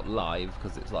check them out live,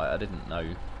 because it's like I didn't know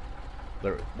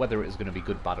whether it was going to be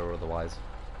good, bad or otherwise.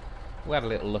 We had a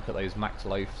little look at those max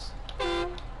loafs,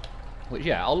 which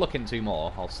yeah, I'll look into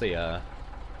more. I'll see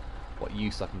what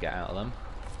use I can get out of them.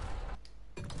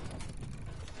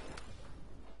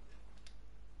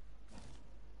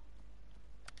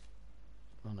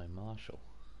 Marshall.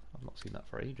 I've not seen that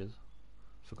for ages.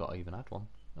 Forgot I even had one.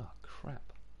 Oh crap.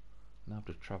 Now I've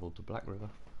just travelled to Black River.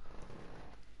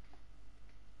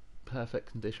 Perfect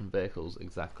condition vehicles,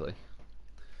 exactly.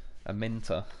 A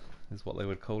minter is what they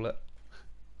would call it.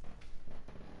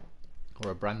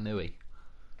 Or a brand newie.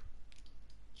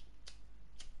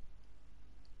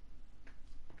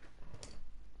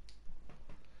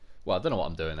 Well, I don't know what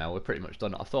I'm doing now. We're pretty much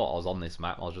done. I thought I was on this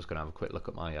map. I was just going to have a quick look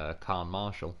at my Cairn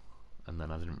Marshall. And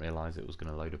then I didn't realise it was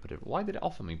going to load up a different... Why did it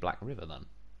offer me Black River then?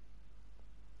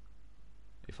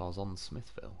 If I was on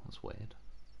Smithville. That's weird.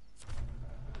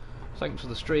 Thanks for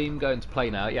the stream. Going to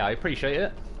play now. Yeah, I appreciate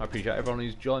it. I appreciate everyone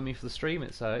who's joined me for the stream.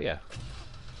 It's, yeah,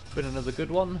 been another good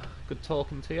one. Good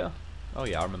talking to you. Oh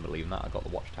yeah, I remember leaving that. I got the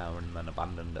watchtower and then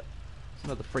abandoned it. It's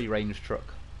another free range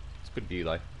truck. It's a good view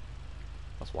though.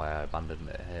 That's why I abandoned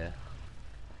it here.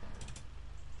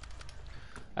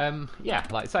 Yeah,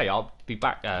 like I say, I'll be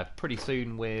back pretty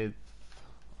soon with...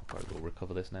 I'll probably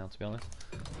recover this now, to be honest.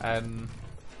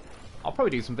 I'll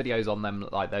probably do some videos on them,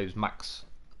 like those max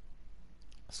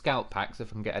scout packs, if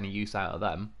I can get any use out of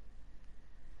them.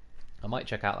 I might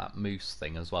check out that moose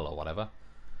thing as well, or whatever.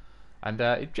 And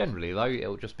generally, though,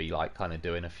 it'll just be like kind of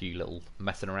doing a few little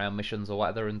messing around missions or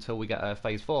whatever until we get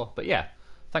phase 4. But yeah,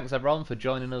 thanks everyone for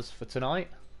joining us for tonight.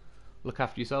 Look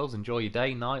after yourselves, enjoy your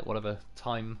day, night, whatever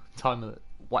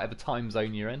whatever time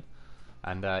zone you're in.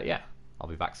 And yeah, I'll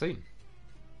be back soon.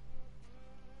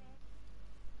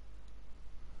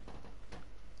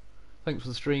 Thanks for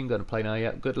the stream. Going to play now.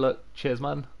 Yeah, good luck. Cheers,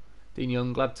 man. Dean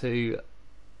Young, glad you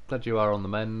are on the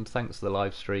mend. Thanks for the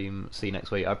live stream. See you next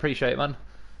week. I appreciate it, man.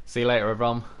 See you later,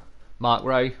 everyone. Mark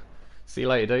Rowe. See you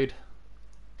later, dude.